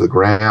Bottles to the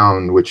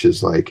Ground, which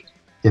is like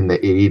in the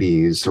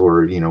 80s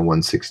or,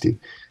 160.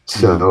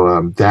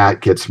 So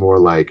that gets more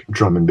like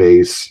drum and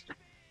bass.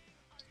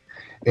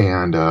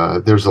 And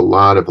there's a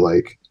lot of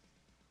like,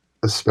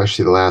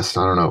 especially the last,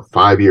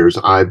 5 years,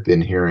 I've been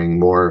hearing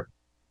more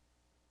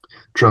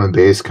drum and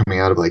bass coming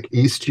out of like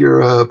East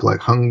Europe, like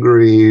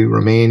Hungary,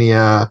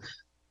 Romania,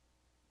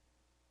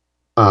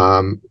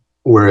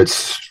 where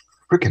it's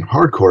freaking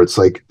hardcore. It's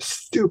like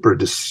super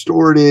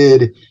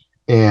distorted,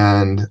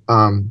 and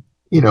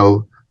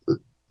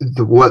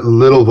what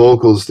little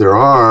vocals there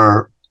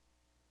are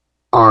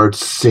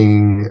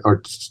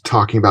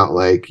talking about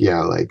like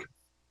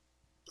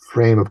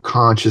frame of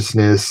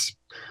consciousness,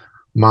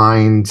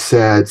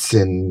 mindsets,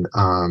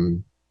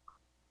 and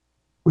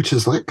which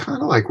is like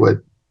kind of like what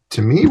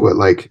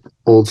like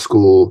old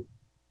school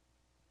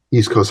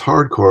East Coast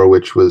hardcore,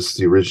 which was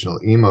the original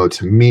emo,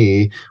 to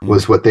me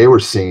was what they were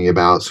singing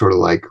about, sort of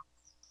like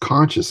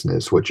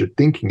consciousness, what you're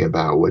thinking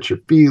about, what you're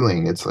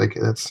feeling. It's like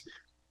that's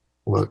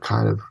what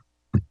kind of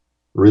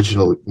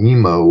original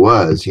emo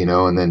was,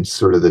 and then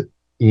sort of the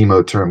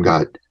emo term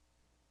got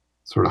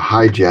sort of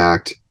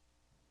hijacked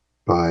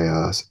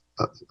by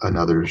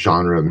another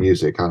genre of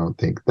music. I don't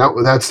think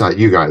that's not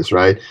you guys,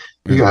 right?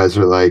 You guys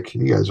are like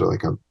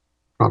a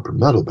proper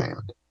metal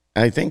band.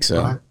 I think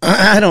so. Right.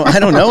 I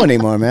don't know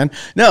anymore, man.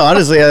 No,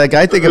 honestly, like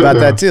I think about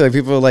that too. Like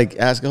people like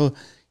ask,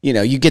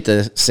 you get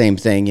the same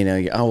thing,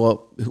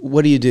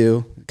 what do you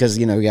do? Because,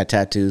 we got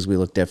tattoos, we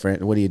look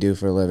different. What do you do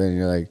for a living? And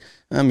you're like,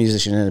 I'm a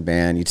musician in a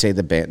band. You'd say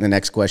the band. The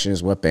next question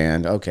is what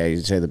band? Okay,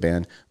 you'd say the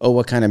band. Oh,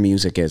 what kind of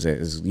music is it?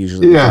 Is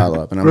usually the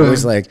follow-up. And I'm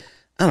always like,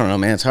 I don't know,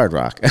 man. It's hard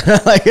rock.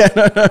 Like, I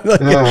don't know.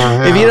 Like,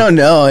 if you don't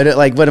know,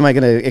 like, what am I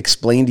going to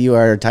explain to you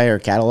our entire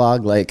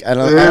catalog? Like, I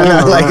don't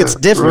know. Like, it's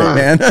different,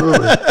 man.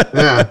 Totally.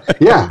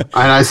 Yeah.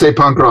 And I say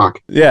punk rock.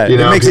 Yeah, it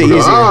makes it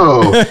easier.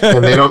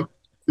 And they don't.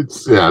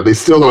 They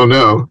still don't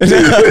know.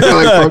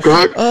 Like punk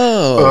rock.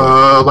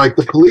 Like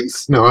the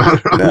Police. No, I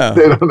don't know. No.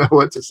 They don't know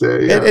what to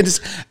say. Yeah.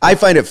 I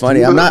find it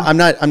funny. I'm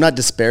not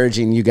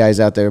disparaging you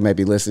guys out there who might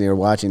be listening or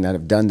watching that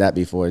have done that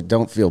before.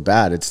 Don't feel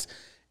bad.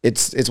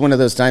 It's one of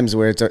those times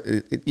where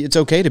it's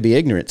okay to be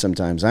ignorant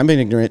sometimes. I'm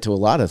ignorant to a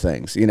lot of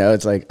things.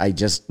 It's like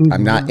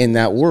I'm not in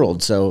that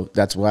world. So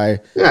that's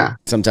why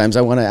sometimes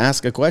I want to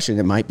ask a question.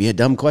 It might be a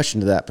dumb question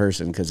to that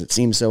person because it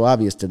seems so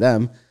obvious to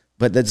them.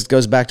 But that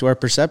goes back to our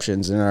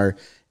perceptions and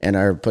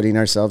our putting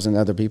ourselves in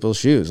other people's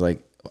shoes.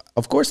 Like,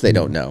 of course they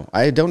don't know.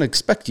 I don't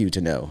expect you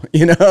to know,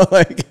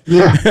 like.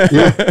 Yeah.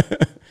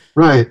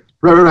 Right.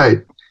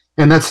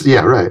 And that's,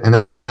 right.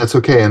 And that's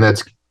okay. And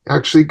that's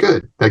actually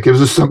good. That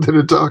gives us something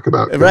to talk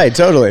about. Right.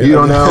 Totally. You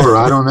don't know, or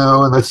I don't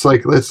know. And let's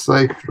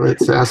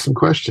ask some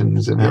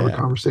questions and have a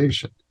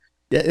conversation.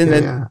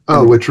 Yeah.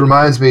 Which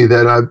reminds me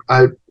that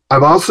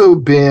I've also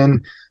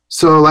been,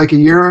 so like a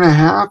year and a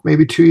half,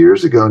 maybe 2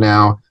 years ago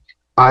now,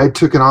 I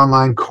took an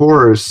online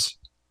course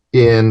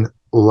in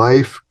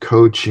life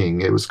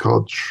coaching. It was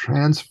called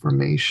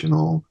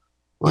Transformational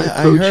Life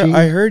Coaching.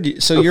 I heard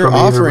you. So you're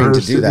offering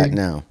university. To do that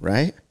now,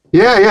 right?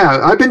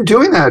 Yeah. I've been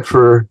doing that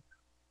for,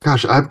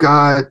 I've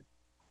got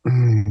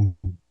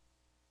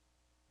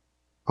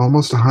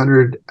almost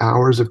 100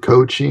 hours of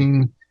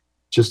coaching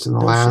just in the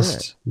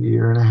last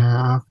year and a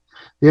half.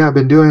 Yeah, I've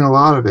been doing a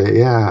lot of it.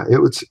 Yeah,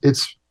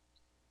 it's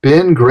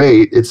been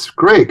great. It's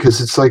great because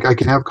it's like I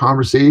can have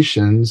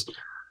conversations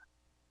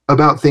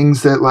about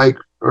things that like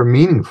are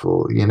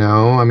meaningful,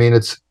 I mean,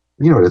 it's,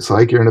 what it's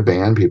like, you're in a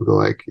band, people go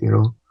like,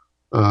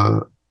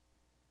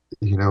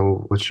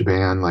 what's your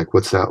band? Like,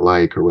 what's that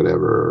like or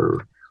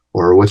whatever,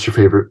 or what's your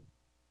favorite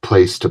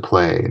place to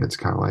play? And it's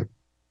kind of like,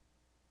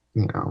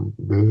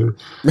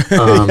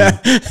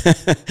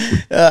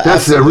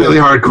 that's a really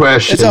hard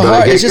question.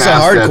 It's just a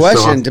hard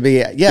question to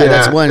be,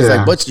 that's one. It's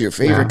like, what's your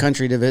favorite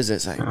country to visit?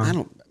 It's like,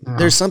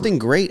 there's something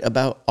great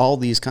about all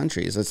these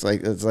countries. It's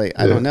like,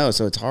 I don't know.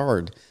 So it's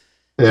hard.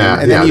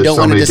 Yeah, and then you don't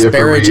want to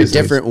disparage a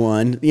different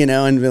one,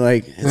 and be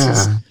like,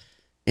 it's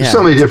there's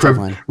so many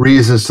different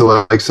reasons to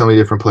like so many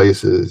different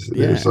places.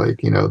 There's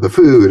like, the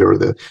food or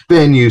the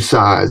venue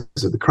size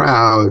of the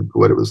crowd,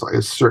 what it was like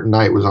a certain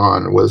night was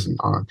on or wasn't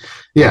on.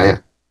 Yeah.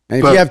 And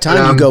if you have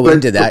time, you go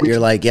into that. You're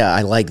like,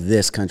 I like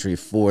this country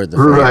for the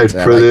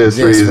for this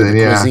reason.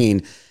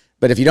 cuisine.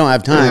 But if you don't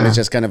have time, Yeah. it's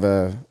just kind of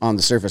a on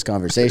the surface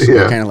conversation.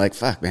 Yeah. You're kind of like,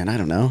 fuck, man, I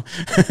don't know.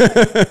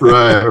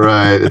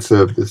 Right.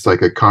 It's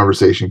like a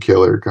conversation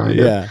killer kind of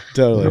Yeah,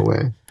 totally. in a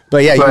way.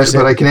 But yeah,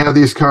 But I can have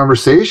these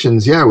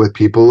conversations, with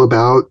people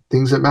about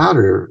things that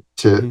matter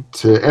to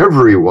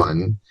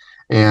everyone,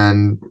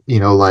 and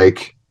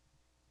like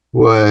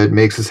what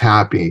makes us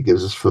happy,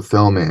 gives us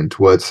fulfillment,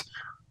 what's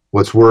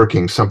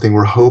working, something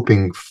we're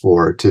hoping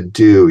for to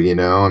do.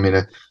 I mean,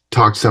 I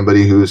talk to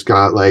somebody who's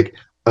got like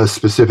a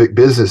specific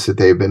business that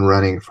they've been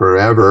running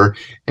forever,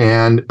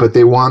 but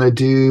they want to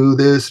do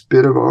this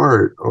bit of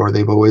art, or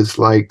they've always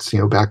liked,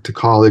 back to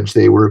college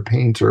they were a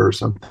painter or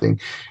something,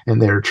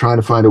 and they're trying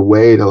to find a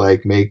way to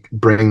like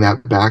bring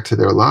that back to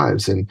their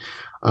lives. And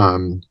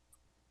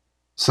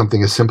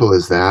something as simple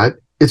as that,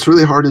 it's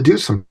really hard to do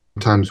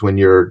sometimes when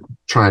you're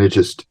trying to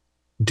just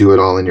do it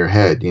all in your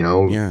head,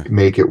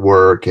 make it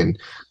work. And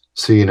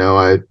so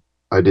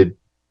I did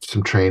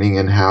some training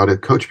in how to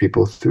coach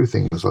people through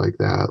things like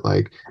that,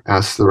 like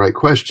ask the right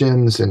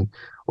questions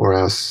or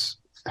ask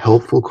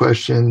helpful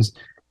questions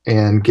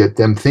and get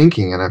them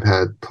thinking. And I've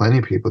had plenty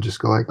of people just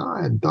go like, oh,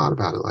 I hadn't thought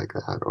about it like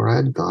that, or I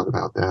hadn't thought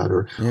about that,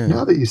 or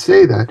now that you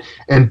say that.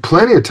 And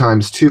plenty of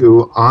times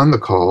too on the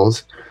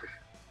calls,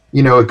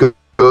 it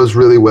goes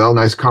really well,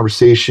 nice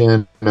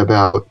conversation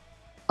about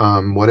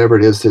whatever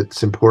it is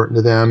that's important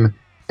to them.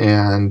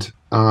 And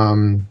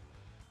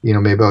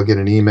maybe I'll get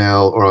an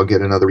email or I'll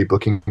get another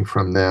rebooking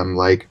from them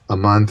like a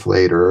month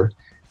later,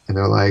 and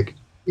they're like,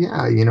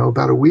 yeah,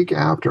 about a week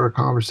after our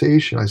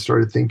conversation, I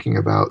started thinking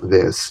about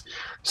this.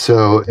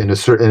 So in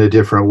a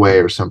different way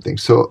or something.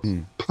 So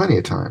plenty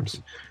of times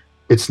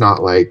it's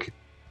not like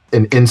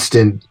an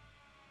instant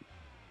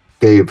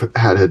they've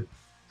had a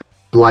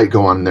light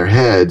go on in their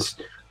heads.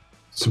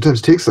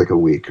 Sometimes it takes like a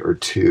week or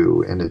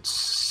two and it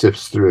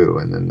sifts through,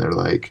 and then they're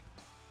like,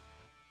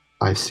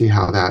 I see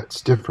how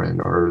that's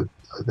different, or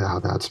how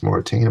that's more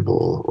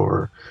attainable,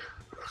 or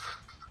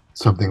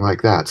something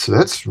like that. So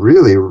that's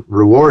really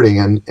rewarding,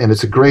 and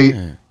it's a great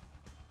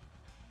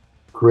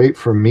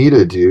for me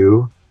to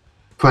do.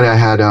 Funny, I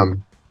had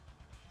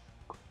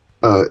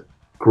a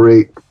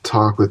great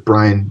talk with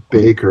Brian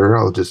Baker.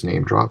 I'll just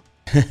name drop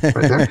right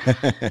there.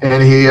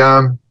 And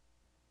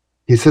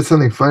he said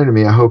something funny to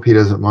me. I hope he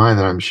doesn't mind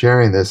that I'm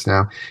sharing this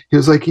now. He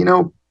was like,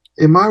 in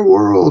my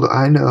world,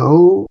 I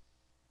know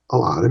a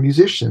lot of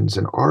musicians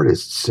and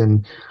artists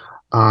and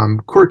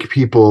quirky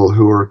people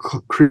who are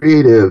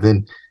creative,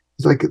 and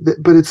it's like,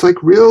 but it's like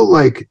real,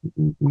 like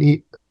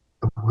neat.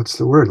 What's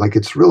the word? Like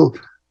it's real,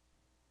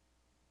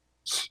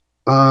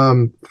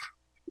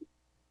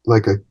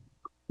 like a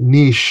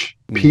niche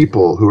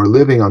people who are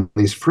living on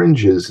these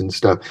fringes and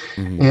stuff.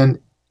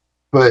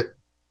 But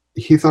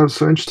he thought it was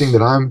so interesting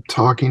that I'm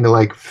talking to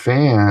like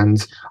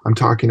fans. I'm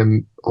talking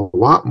to a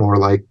lot more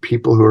like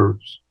people who are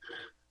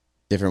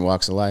different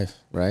walks of life,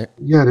 right?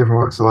 Yeah, different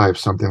walks of life,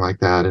 something like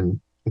that. And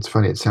it's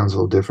funny, it sounds a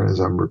little different as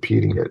I'm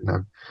repeating it, and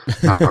I'm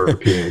not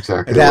repeating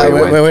exactly the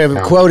way it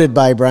went. Quoted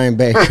by Brian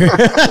Baker.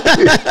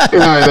 Yeah,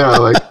 I know.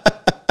 Like,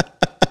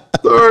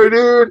 sorry,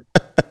 dude.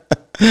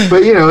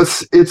 But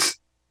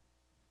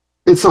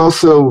it's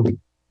also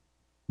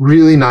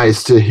really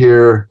nice to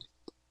hear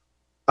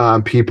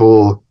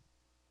people.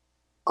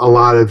 A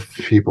lot of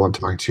people I'm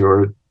talking to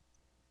are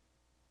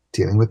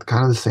dealing with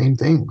kind of the same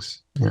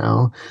things.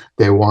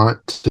 They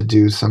want to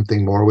do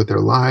something more with their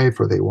life,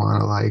 or they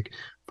want to like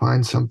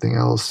find something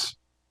else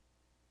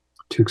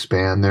to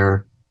expand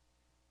their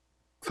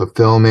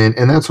fulfillment.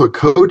 And that's what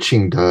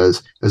coaching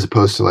does, as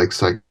opposed to like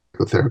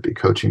psychotherapy.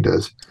 Coaching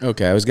does.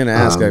 Okay. I was going to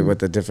ask what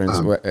the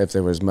difference, if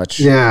there was much.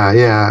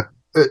 Yeah.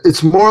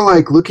 It's more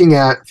like looking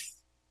at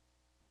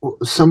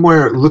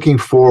somewhere, looking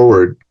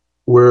forward,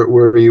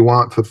 where you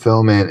want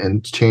fulfillment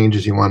and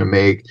changes you want to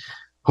make,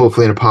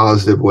 hopefully in a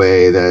positive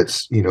way.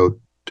 That's,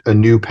 a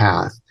new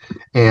path.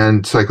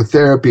 And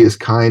psychotherapy is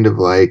kind of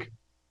like,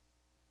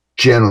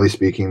 generally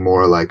speaking,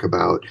 more like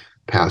about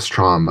past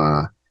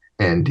trauma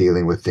and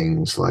dealing with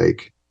things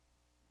like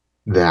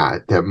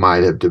that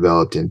might have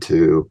developed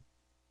into,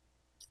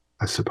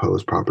 I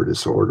suppose, proper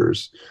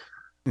disorders,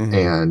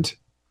 and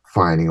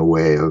finding a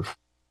way of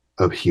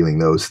healing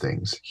those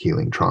things,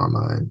 healing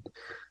trauma.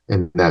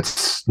 And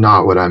that's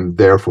not what I'm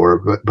there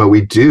for, but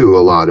we do a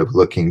lot of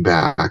looking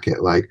back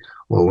at like,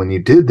 well, when you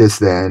did this,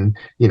 then,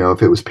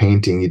 if it was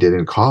painting you did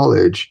in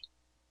college,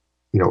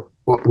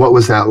 what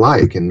was that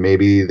like? And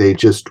maybe they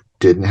just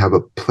didn't have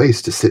a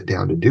place to sit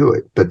down to do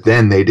it, but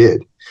then they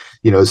did,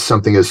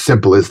 something as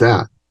simple as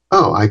that.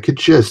 Oh, I could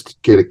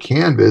just get a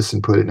canvas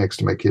and put it next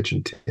to my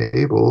kitchen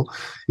table,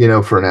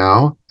 for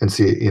now, and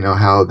see,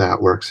 how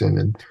that works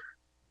in.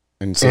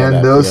 And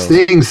those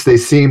things, they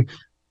seem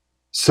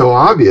so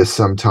obvious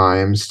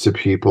sometimes to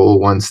people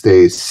once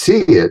they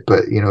see it.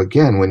 But,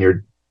 again, when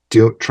you're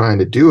trying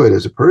to do it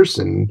as a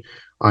person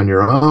on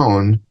your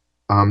own,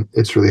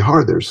 it's really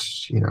hard.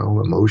 There's,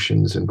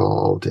 emotions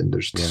involved, and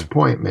there's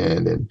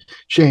disappointment and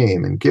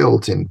shame and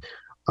guilt and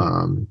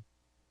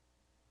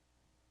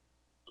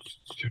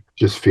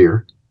just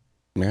fear.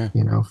 Yeah.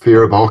 You know,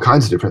 fear of all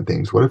kinds of different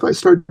things. What if I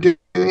start doing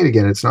it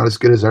again? It's not as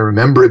good as I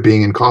remember it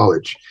being in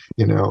college.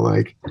 You know,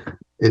 like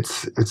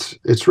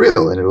it's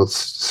real, and it'll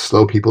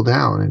slow people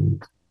down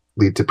and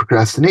lead to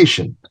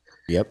procrastination.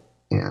 Yep.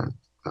 And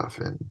stuff.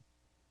 And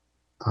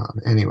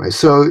anyway,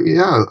 so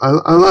yeah,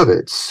 I love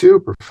it.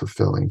 Super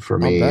fulfilling for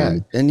me.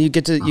 And you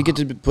get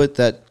to put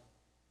that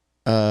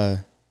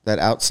that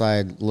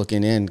outside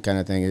looking in kind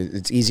of thing.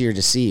 It's easier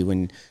to see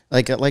when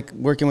like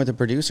working with a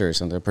producer or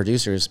something. A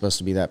producer is supposed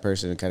to be that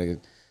person who kind of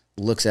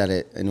looks at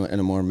it in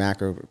a more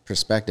macro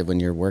perspective when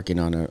you're working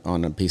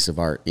on a piece of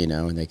art, you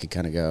know, and they could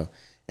kind of go,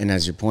 and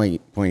as you're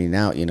pointing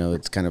out, you know,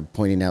 it's kind of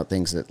pointing out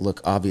things that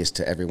look obvious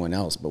to everyone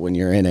else, but when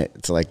you're in it,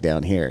 it's like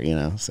down here, you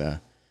know, so.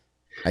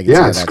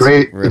 It's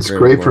great. It's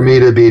great for me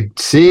to be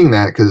seeing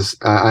that, because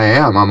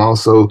I'm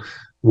also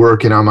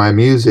working on my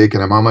music,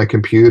 and I'm on my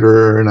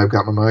computer, and I've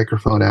got my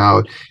microphone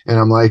out, and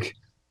I'm like,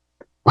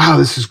 wow,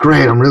 this is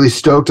great. I'm really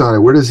stoked on it.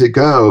 Where does it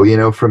go, you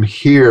know, from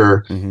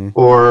here?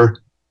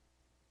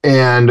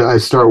 And I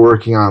start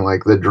working on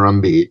like the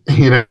drum beat,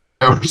 you know,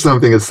 or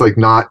something that's like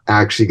not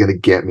actually going to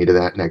get me to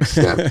that next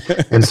step.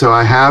 And so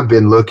I have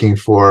been looking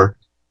for,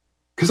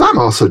 because I'm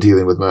also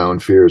dealing with my own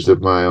fears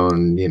of my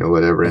own, you know,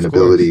 whatever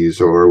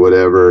inabilities or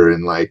whatever.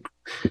 And like,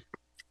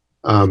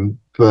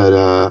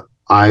 but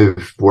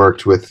I've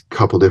worked with a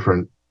couple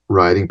different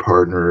writing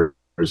partners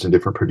and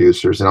different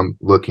producers, and I'm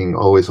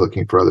always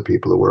looking for other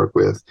people to work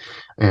with.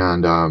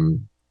 And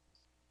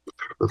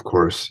of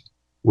course,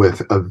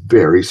 with a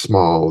very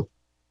small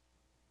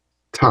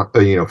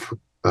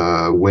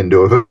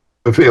window of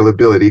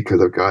availability, because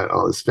I've got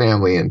all this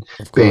family and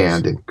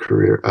band and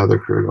other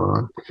career going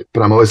on.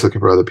 But I'm always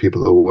looking for other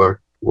people to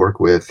work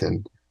with,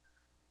 and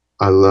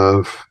I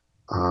love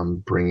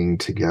bringing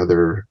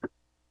together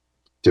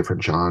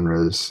different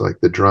genres, like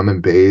the drum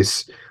and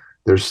bass.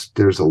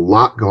 There's a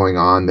lot going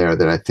on there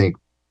that I think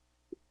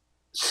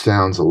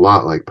sounds a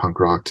lot like punk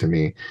rock to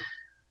me,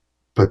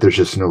 but there's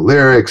just no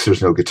lyrics,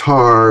 there's no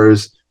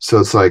guitars. So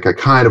it's like, I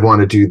kind of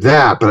want to do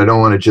that, but I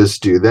don't want to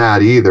just do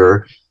that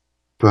either.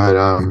 But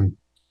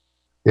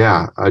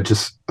yeah, I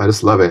just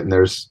love it. And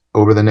there's,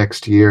 over the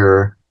next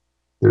year,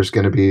 there's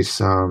going to be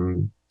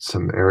some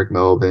Eric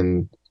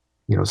Melvin,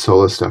 you know,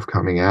 solo stuff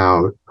coming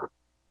out.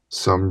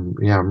 I'm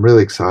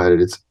really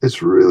excited.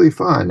 It's really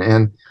fun.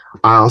 And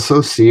I also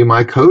see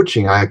my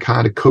coaching. I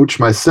kind of coach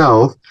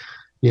myself,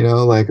 you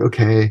know, like,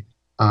 okay,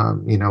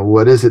 you know,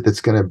 what is it that's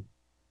going to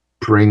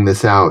bring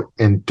this out?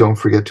 And don't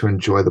forget to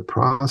enjoy the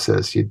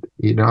process. You're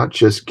not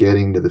just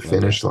getting to the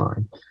finish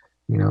line,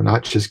 you know,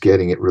 not just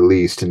getting it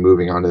released and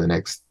moving on to the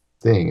next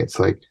thing. It's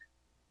like,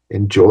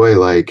 enjoy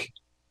like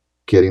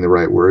getting the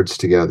right words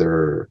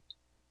together,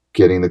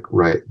 getting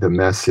the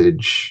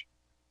message,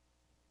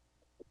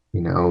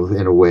 you know,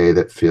 in a way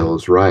that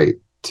feels right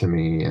to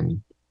me.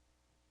 And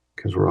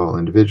because we're all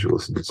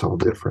individuals and it's all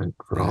different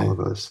for all of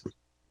us.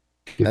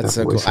 That's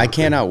so cool. I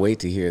cannot wait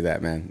to hear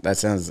that, man. That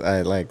sounds,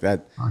 I like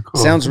that. Oh,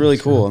 cool. Sounds really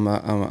cool.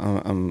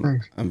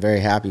 I'm very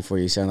happy for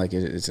you. You sound like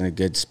it's in a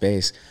good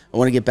space. I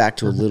want to get back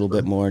to a little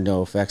bit more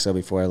NoFX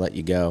before I let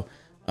you go.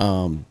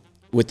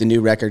 With the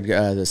new record,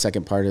 the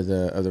second part of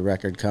the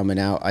record coming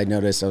out, I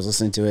noticed, I was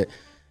listening to it,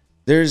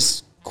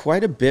 there's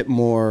quite a bit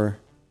more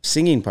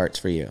singing parts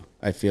for you,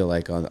 I feel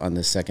like, on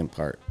the second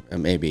part,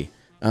 maybe.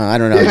 I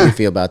don't know how you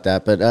feel about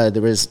that, but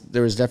there was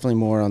definitely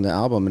more on the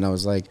album, and I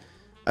was like,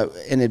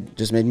 and it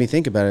just made me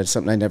think about it. It's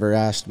something I never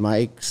asked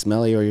Mike,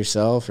 Smelly, or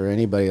yourself, or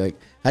anybody. Like,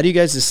 how do you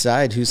guys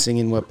decide who's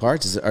singing what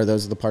parts? Are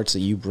those the parts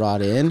that you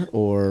brought in,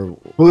 or?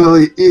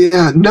 Well,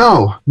 yeah,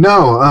 no.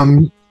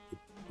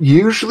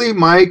 Usually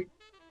Mike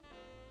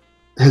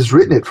has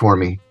written it for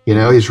me. You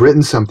know, he's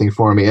written something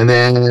for me, and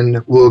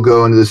then we'll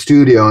go into the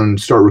studio and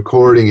start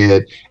recording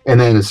it, and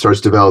then it starts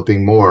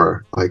developing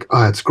more. Like,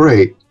 oh, that's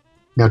great.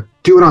 Now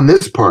do it on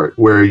this part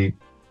where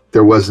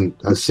there wasn't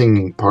a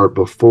singing part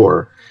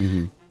before.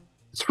 Mm-hmm.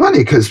 It's funny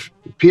because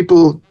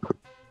people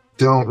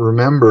don't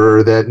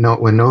remember that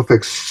when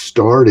NoFX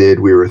started,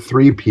 we were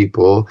 3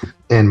 people,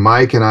 and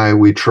Mike and I,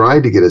 we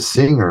tried to get a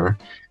singer,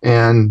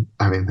 and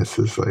I mean, this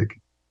is like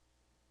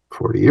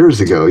 40 years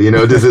ago, you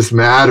know, does this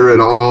matter at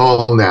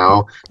all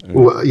now?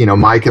 Well, you know,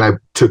 Mike and I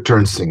took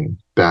turns singing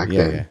back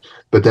then. Yeah.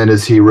 But then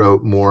as he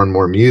wrote more and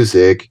more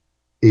music,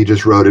 he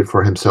just wrote it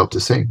for himself to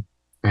sing.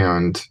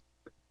 And,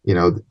 you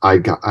know,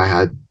 I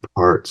had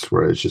parts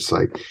where it's just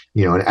like,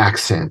 you know, an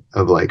accent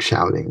of like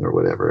shouting or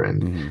whatever.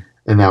 And,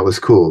 and that was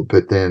cool.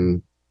 But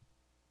then,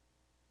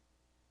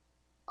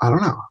 I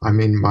don't know. I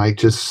mean, Mike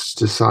just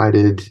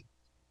decided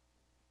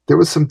there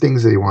was some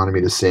things that he wanted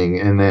me to sing.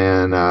 And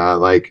then,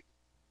 like,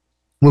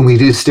 when we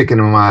do Sticking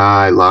in My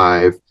Eye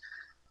live,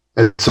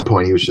 at some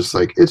point he was just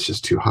like, it's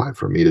just too high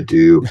for me to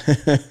do,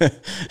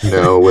 you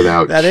know,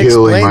 without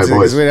killing my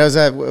voice. When I was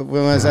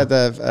at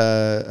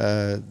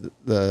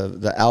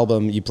the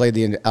album, you played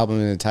the album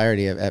in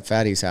entirety at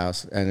Fatty's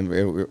house,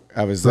 and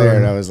I was there,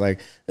 and I was like,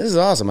 this is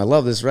awesome. I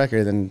love this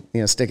record. And, you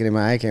know, Sticking in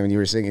My Eye came, and you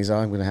were singing, so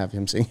I'm going to have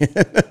him sing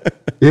it.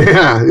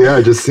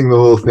 yeah, just sing the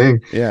whole thing.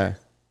 Yeah.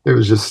 It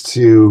was just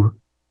too,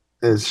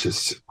 it's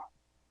just,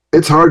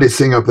 it's hard to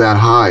sing up that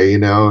high, you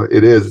know.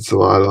 It's a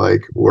lot of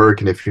like work,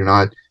 and if you're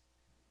not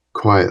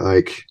quite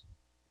like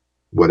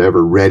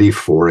whatever ready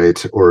for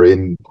it or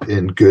in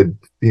good,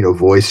 you know,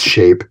 voice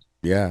shape,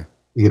 yeah,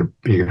 you're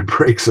gonna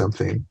break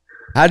something.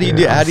 How do you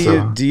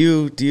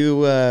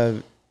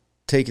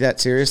take that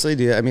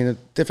seriously? I mean,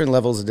 different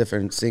levels of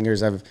different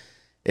singers.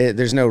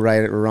 There's no right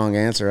or wrong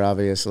answer,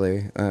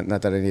 obviously.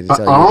 Not that I need to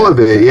tell you all that, of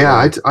it.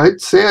 Yeah,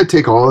 I'd say I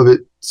take all of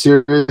it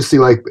seriously.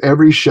 Like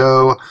every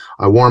show,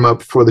 I warm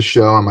up for the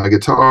show on my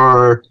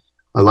guitar.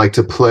 I like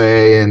to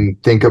play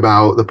and think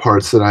about the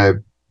parts that I,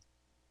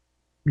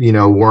 you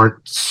know,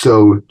 weren't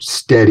so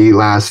steady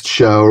last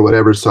show or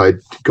whatever. So I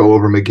go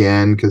over them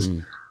again because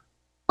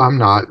I'm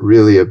not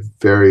really a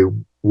very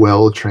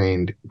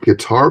well-trained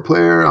guitar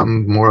player.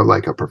 I'm more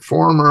like a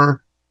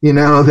performer, you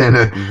know, than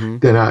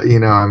a, you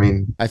know, I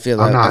mean, I feel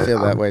that. I feel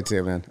that way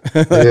too, man.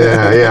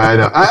 yeah, I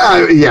know.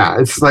 Yeah,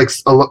 it's like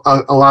a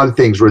lot of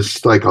things where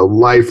it's like a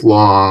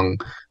lifelong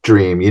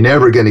dream. You're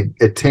never going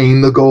to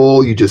attain the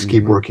goal. You just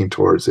keep working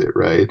towards it,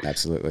 right?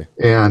 Absolutely.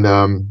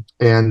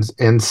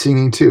 And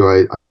singing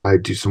too. I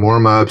do some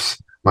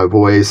warm-ups. My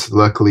voice,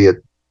 luckily,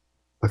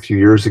 a few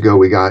years ago,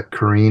 we got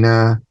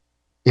Karina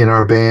in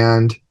our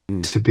band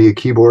to be a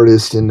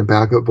keyboardist and a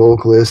backup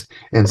vocalist.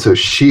 And so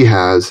she's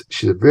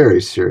a very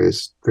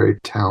serious, very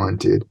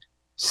talented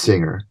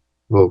singer,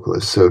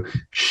 vocalist. So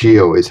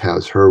she always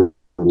has her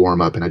warm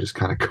up, and I just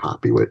kind of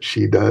copy what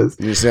she does.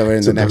 You still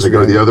in the next room. I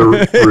go to the other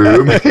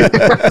room.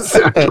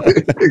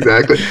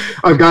 Exactly.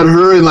 I've got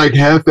her and like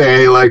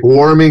Hefe, like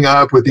warming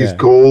up with these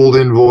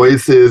golden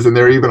voices, and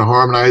they're even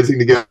harmonizing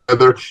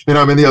together. And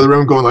I'm in the other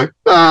room going like,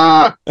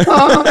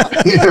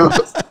 you know.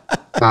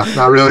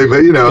 Not really,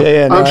 but you know,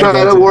 I'm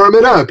trying to warm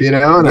it up, you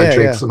know, and I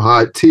drink some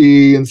hot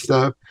tea and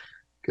stuff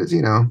because,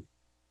 you know.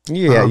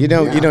 Yeah, you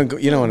don't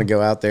want to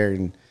go out there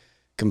and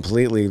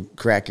completely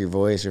crack your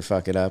voice or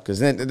fuck it up, because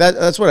then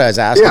that's what I was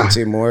asking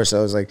too more. So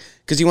I was like,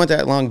 because you want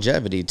that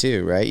longevity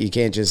too, right? You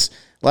can't just.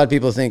 A lot of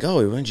people think, oh,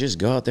 we wouldn't just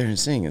go out there and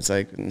sing. It's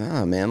like,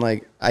 nah, man.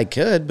 Like I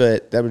could,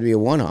 but that would be a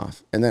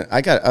one-off, and then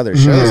I got other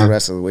shows the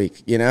rest of the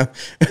week. You know.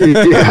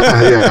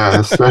 yeah.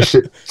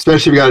 Especially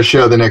if you got a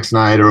show the next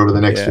night or over the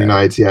next few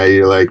nights. Yeah,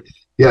 you're like,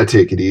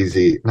 take it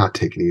easy. Not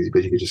take it easy,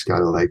 but you just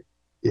gotta like,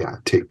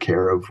 take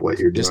care of what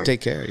you're doing. Just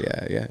take care.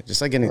 Yeah. Just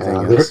like anything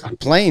else.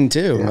 Playing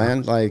too,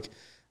 man. Like.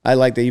 I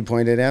like that you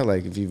pointed out,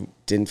 like, if you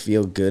didn't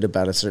feel good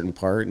about a certain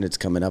part and it's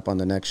coming up on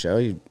the next show,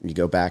 you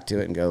go back to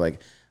it and go like,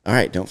 all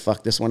right, don't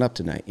fuck this one up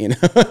tonight, you know?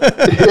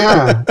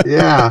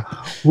 Yeah.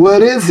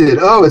 What is it?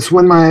 Oh, it's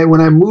when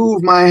I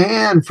move my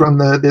hand from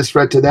this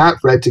fret to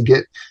that fret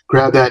to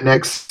grab that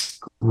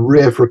next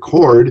riff or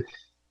chord.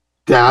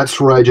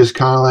 That's where I just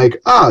kind of like,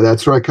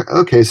 that's where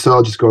okay, so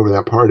I'll just go over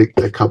that part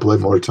a couple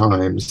of more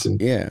times and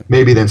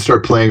maybe then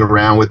start playing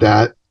around with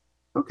that.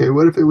 Okay,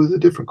 what if it was a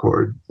different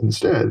chord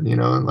instead, you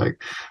know, and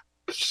like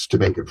just to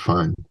make it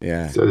fun.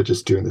 Yeah. Instead of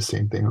just doing the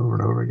same thing over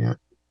and over again.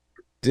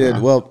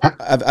 Dude, well,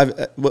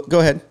 well,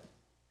 go ahead.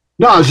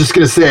 No, I was just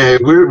going to say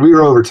we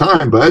were over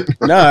time, but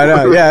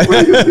no, yeah.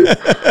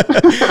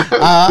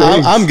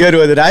 I'm good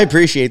with it. I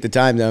appreciate the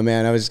time though,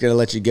 man. I was just going to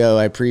let you go.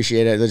 I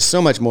appreciate it. There's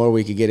so much more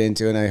we could get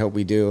into, and I hope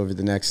we do over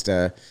the next,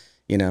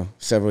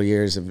 several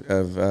years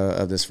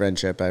of this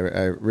friendship. I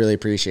really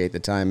appreciate the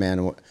time,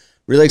 man.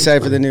 Really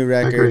excited for the new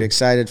record.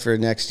 Excited for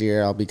next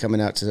year. I'll be coming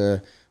out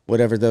to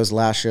whatever those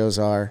last shows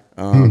are,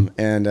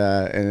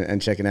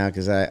 and checking out,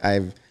 because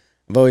I've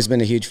always been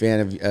a huge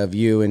fan of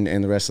you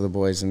and the rest of the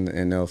boys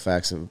and No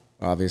Effects.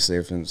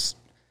 Obviously, since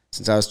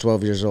I was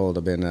 12 years old,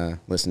 I've been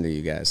listening to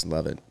you guys and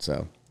love it.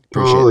 So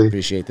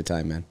appreciate the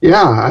time, man.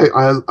 Yeah,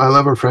 I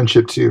love our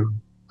friendship too.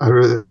 I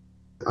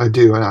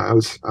do, and I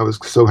was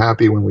so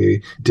happy when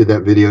we did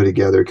that video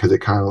together, because it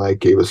kind of like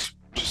gave us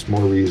just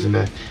more reason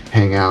to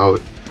hang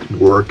out,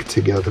 work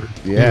together.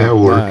 Yeah,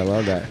 I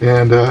love that.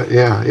 And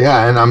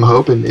and I'm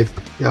hoping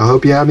I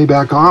hope you have me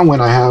back on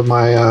when I have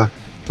my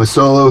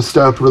solo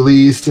stuff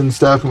released and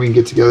stuff, and we can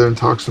get together and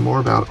talk some more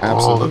about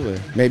all of it.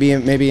 Maybe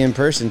in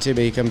person too.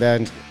 Maybe come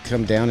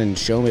down and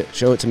show it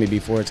to me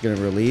before it's going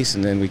to release,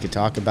 and then we could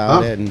talk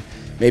about it, and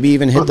maybe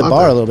even hit the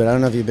bar a little bit. I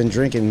don't know if you've been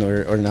drinking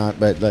or not,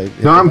 but like.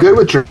 No, I'm good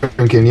with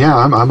drinking. Yeah,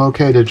 I'm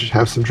okay to just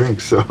have some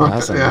drinks. So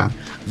awesome. Yeah,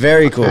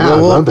 very cool. Yeah,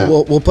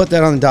 We'll put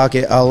that on the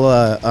docket.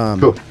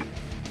 Cool.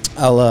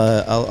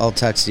 I'll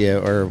text you,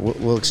 or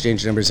we'll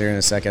exchange numbers here in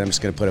a second. I'm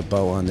just going to put a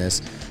bow on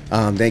this.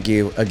 Thank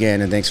you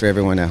again, and thanks for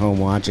everyone at home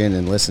watching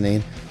and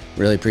listening.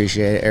 Really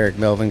appreciate it. Eric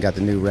Melvin got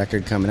the new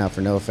record coming out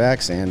for No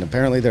Effects, and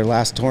apparently their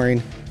last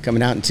touring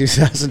coming out in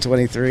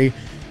 2023.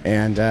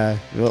 And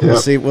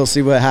we'll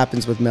see what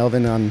happens with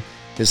Melvin on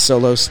his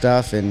solo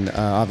stuff, and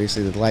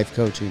obviously the life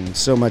coaching and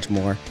so much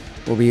more.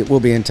 We'll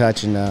be in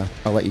touch, and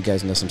I'll let you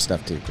guys know some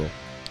stuff too. Cool.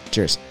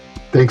 Cheers.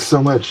 Thanks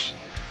so much,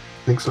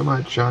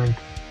 Johnny.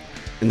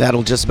 And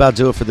that'll just about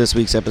do it for this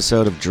week's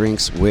episode of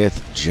Drinks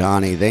with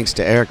Johnny. Thanks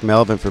to Eric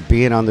Melvin for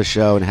being on the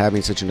show and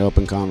having such an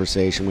open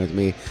conversation with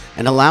me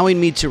and allowing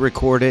me to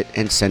record it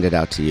and send it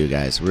out to you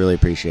guys. Really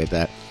appreciate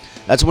that.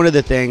 That's one of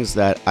the things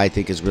that I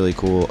think is really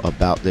cool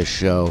about this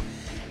show,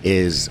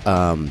 is,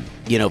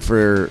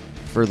 for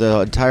the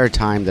entire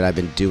time that I've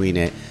been doing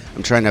it,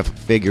 I'm trying to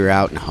figure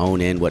out and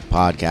hone in what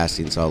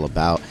podcasting is all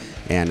about,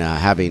 and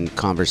having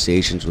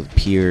conversations with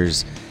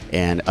peers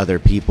and other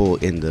people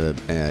in the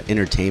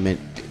entertainment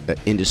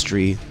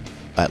industry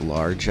at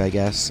large, I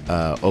guess,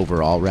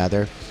 overall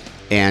rather.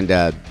 And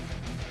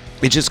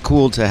it's just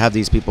cool to have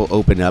these people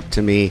open up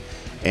to me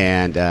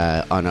and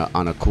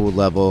on a cool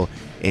level,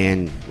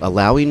 and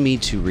allowing me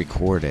to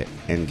record it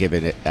and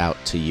giving it out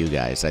to you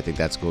guys. I think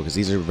that's cool, because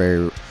these are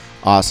very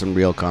awesome,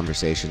 real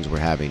conversations we're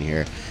having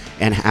here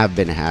and have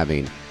been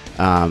having.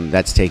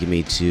 That's taken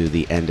me to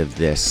the end of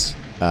this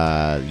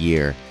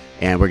year,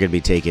 and we're going to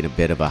be taking a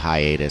bit of a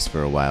hiatus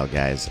for a while,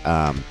 guys.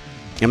 I'm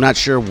not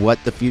sure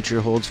what the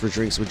future holds for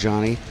Drinks with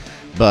Johnny,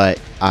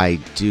 but I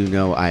do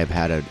know I've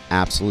had an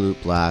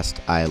absolute blast.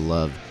 I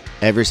love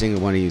every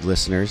single one of you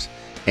listeners,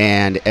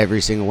 and every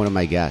single one of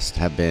my guests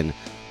have been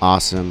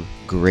awesome,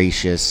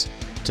 gracious,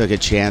 took a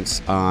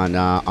chance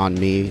on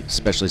me,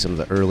 especially some of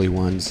the early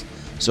ones.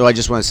 So I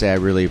just want to say I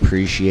really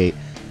appreciate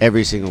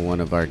every single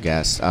one of our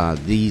guests.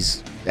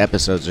 These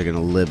episodes are going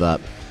to live up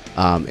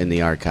in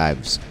the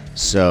archives.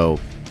 So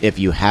if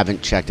you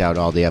haven't checked out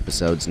all the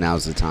episodes,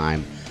 now's the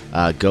time.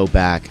 Go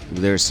back.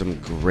 There's some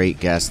great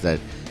guests that,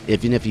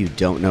 even if you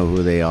don't know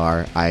who they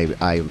are,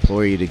 I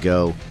implore you to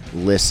go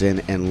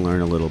listen and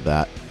learn a little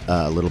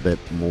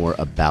bit more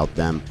about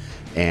them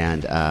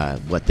and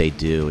what they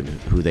do and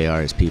who they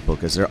are as people,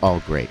 because they're all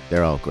great.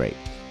 They're all great.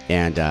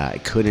 And I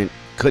couldn't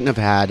have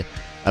had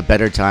a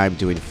better time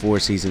doing 4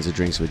 seasons of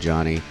Drinks with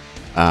Johnny.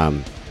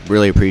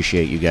 Really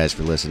appreciate you guys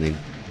for listening.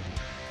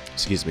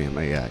 Excuse me,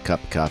 my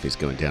cup of coffee is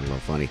going down a little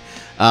funny.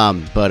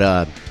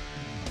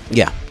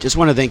 Yeah, just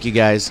want to thank you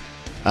guys.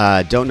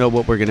 Don't know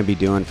what we're going to be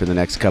doing for the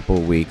next couple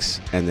of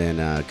weeks and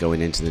then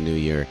going into the new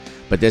year.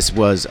 But this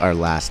was our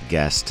last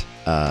guest,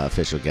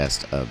 official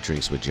guest of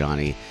Drinks with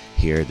Johnny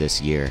here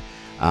this year.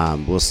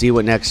 We'll see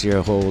what next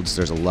year holds.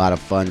 There's a lot of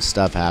fun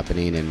stuff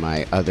happening in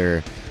my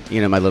other,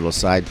 my little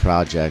side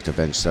project,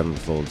 Avenged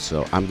Sevenfold.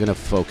 So I'm going to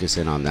focus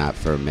in on that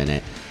for a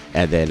minute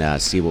and then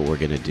see what we're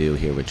going to do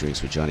here with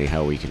Drinks with Johnny,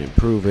 how we can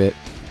improve it,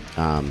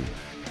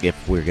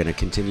 if we're going to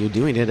continue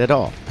doing it at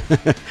all.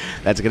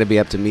 That's going to be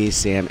up to me,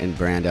 Sam, and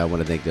Branda. I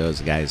want to thank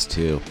those guys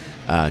too.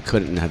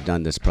 Couldn't have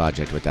done this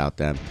project without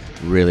them.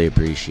 Really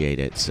appreciate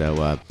it.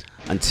 So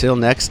until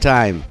next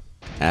time,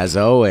 as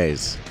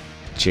always,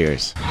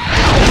 cheers.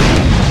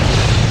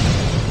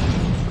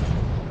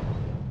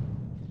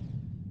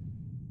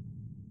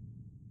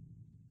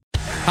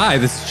 Hi,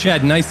 this is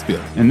Chad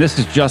Nicefield. And this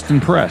is Justin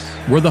Press.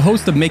 We're the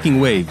host of Making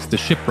Waves, the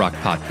Shiprock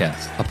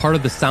podcast, a part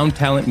of the Sound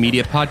Talent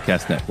Media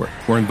Podcast Network.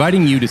 We're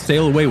inviting you to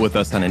sail away with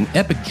us on an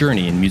epic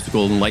journey in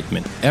musical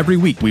enlightenment. Every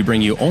week, we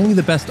bring you only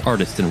the best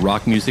artists in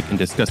rock music and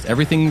discuss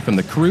everything from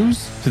the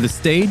cruise, to the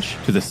stage,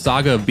 to the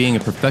saga of being a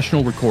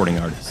professional recording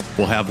artist.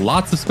 We'll have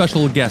lots of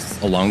special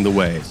guests along the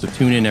way, so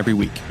tune in every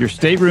week. Your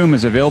stateroom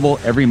is available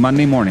every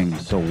Monday morning,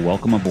 so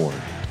welcome aboard.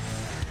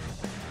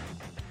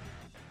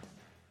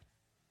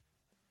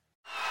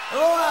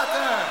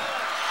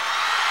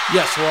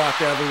 Yes, hello out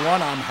there,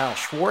 everyone. I'm Hal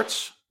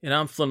Schwartz. And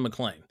I'm Flynn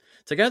McLean.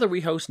 Together we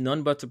host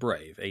None But the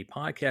Brave, a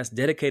podcast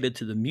dedicated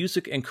to the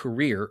music and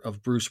career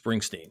of Bruce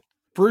Springsteen.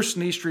 Bruce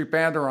and E Street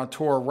Band are on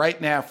tour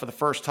right now for the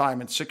first time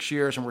in 6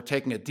 years, and we're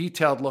taking a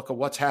detailed look at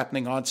what's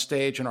happening on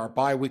stage in our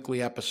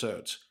bi-weekly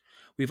episodes.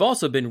 We've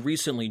also been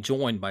recently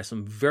joined by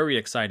some very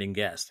exciting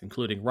guests,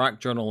 including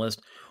rock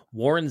journalist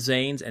Warren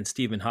Zanes and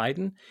Stephen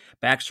Hayden,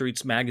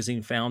 Backstreet's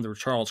Magazine founder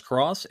Charles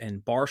Cross,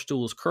 and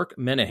Barstool's Kirk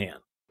Minahan.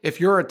 If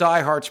you're a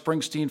diehard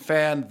Springsteen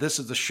fan, this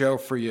is the show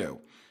for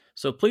you.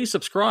 So please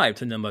subscribe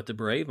to None But the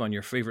Brave on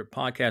your favorite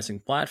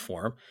podcasting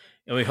platform,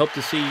 and we hope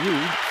to see you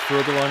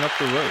further on up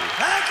the road.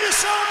 Thank you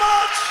so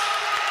much.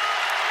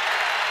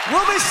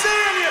 We'll be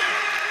seeing you.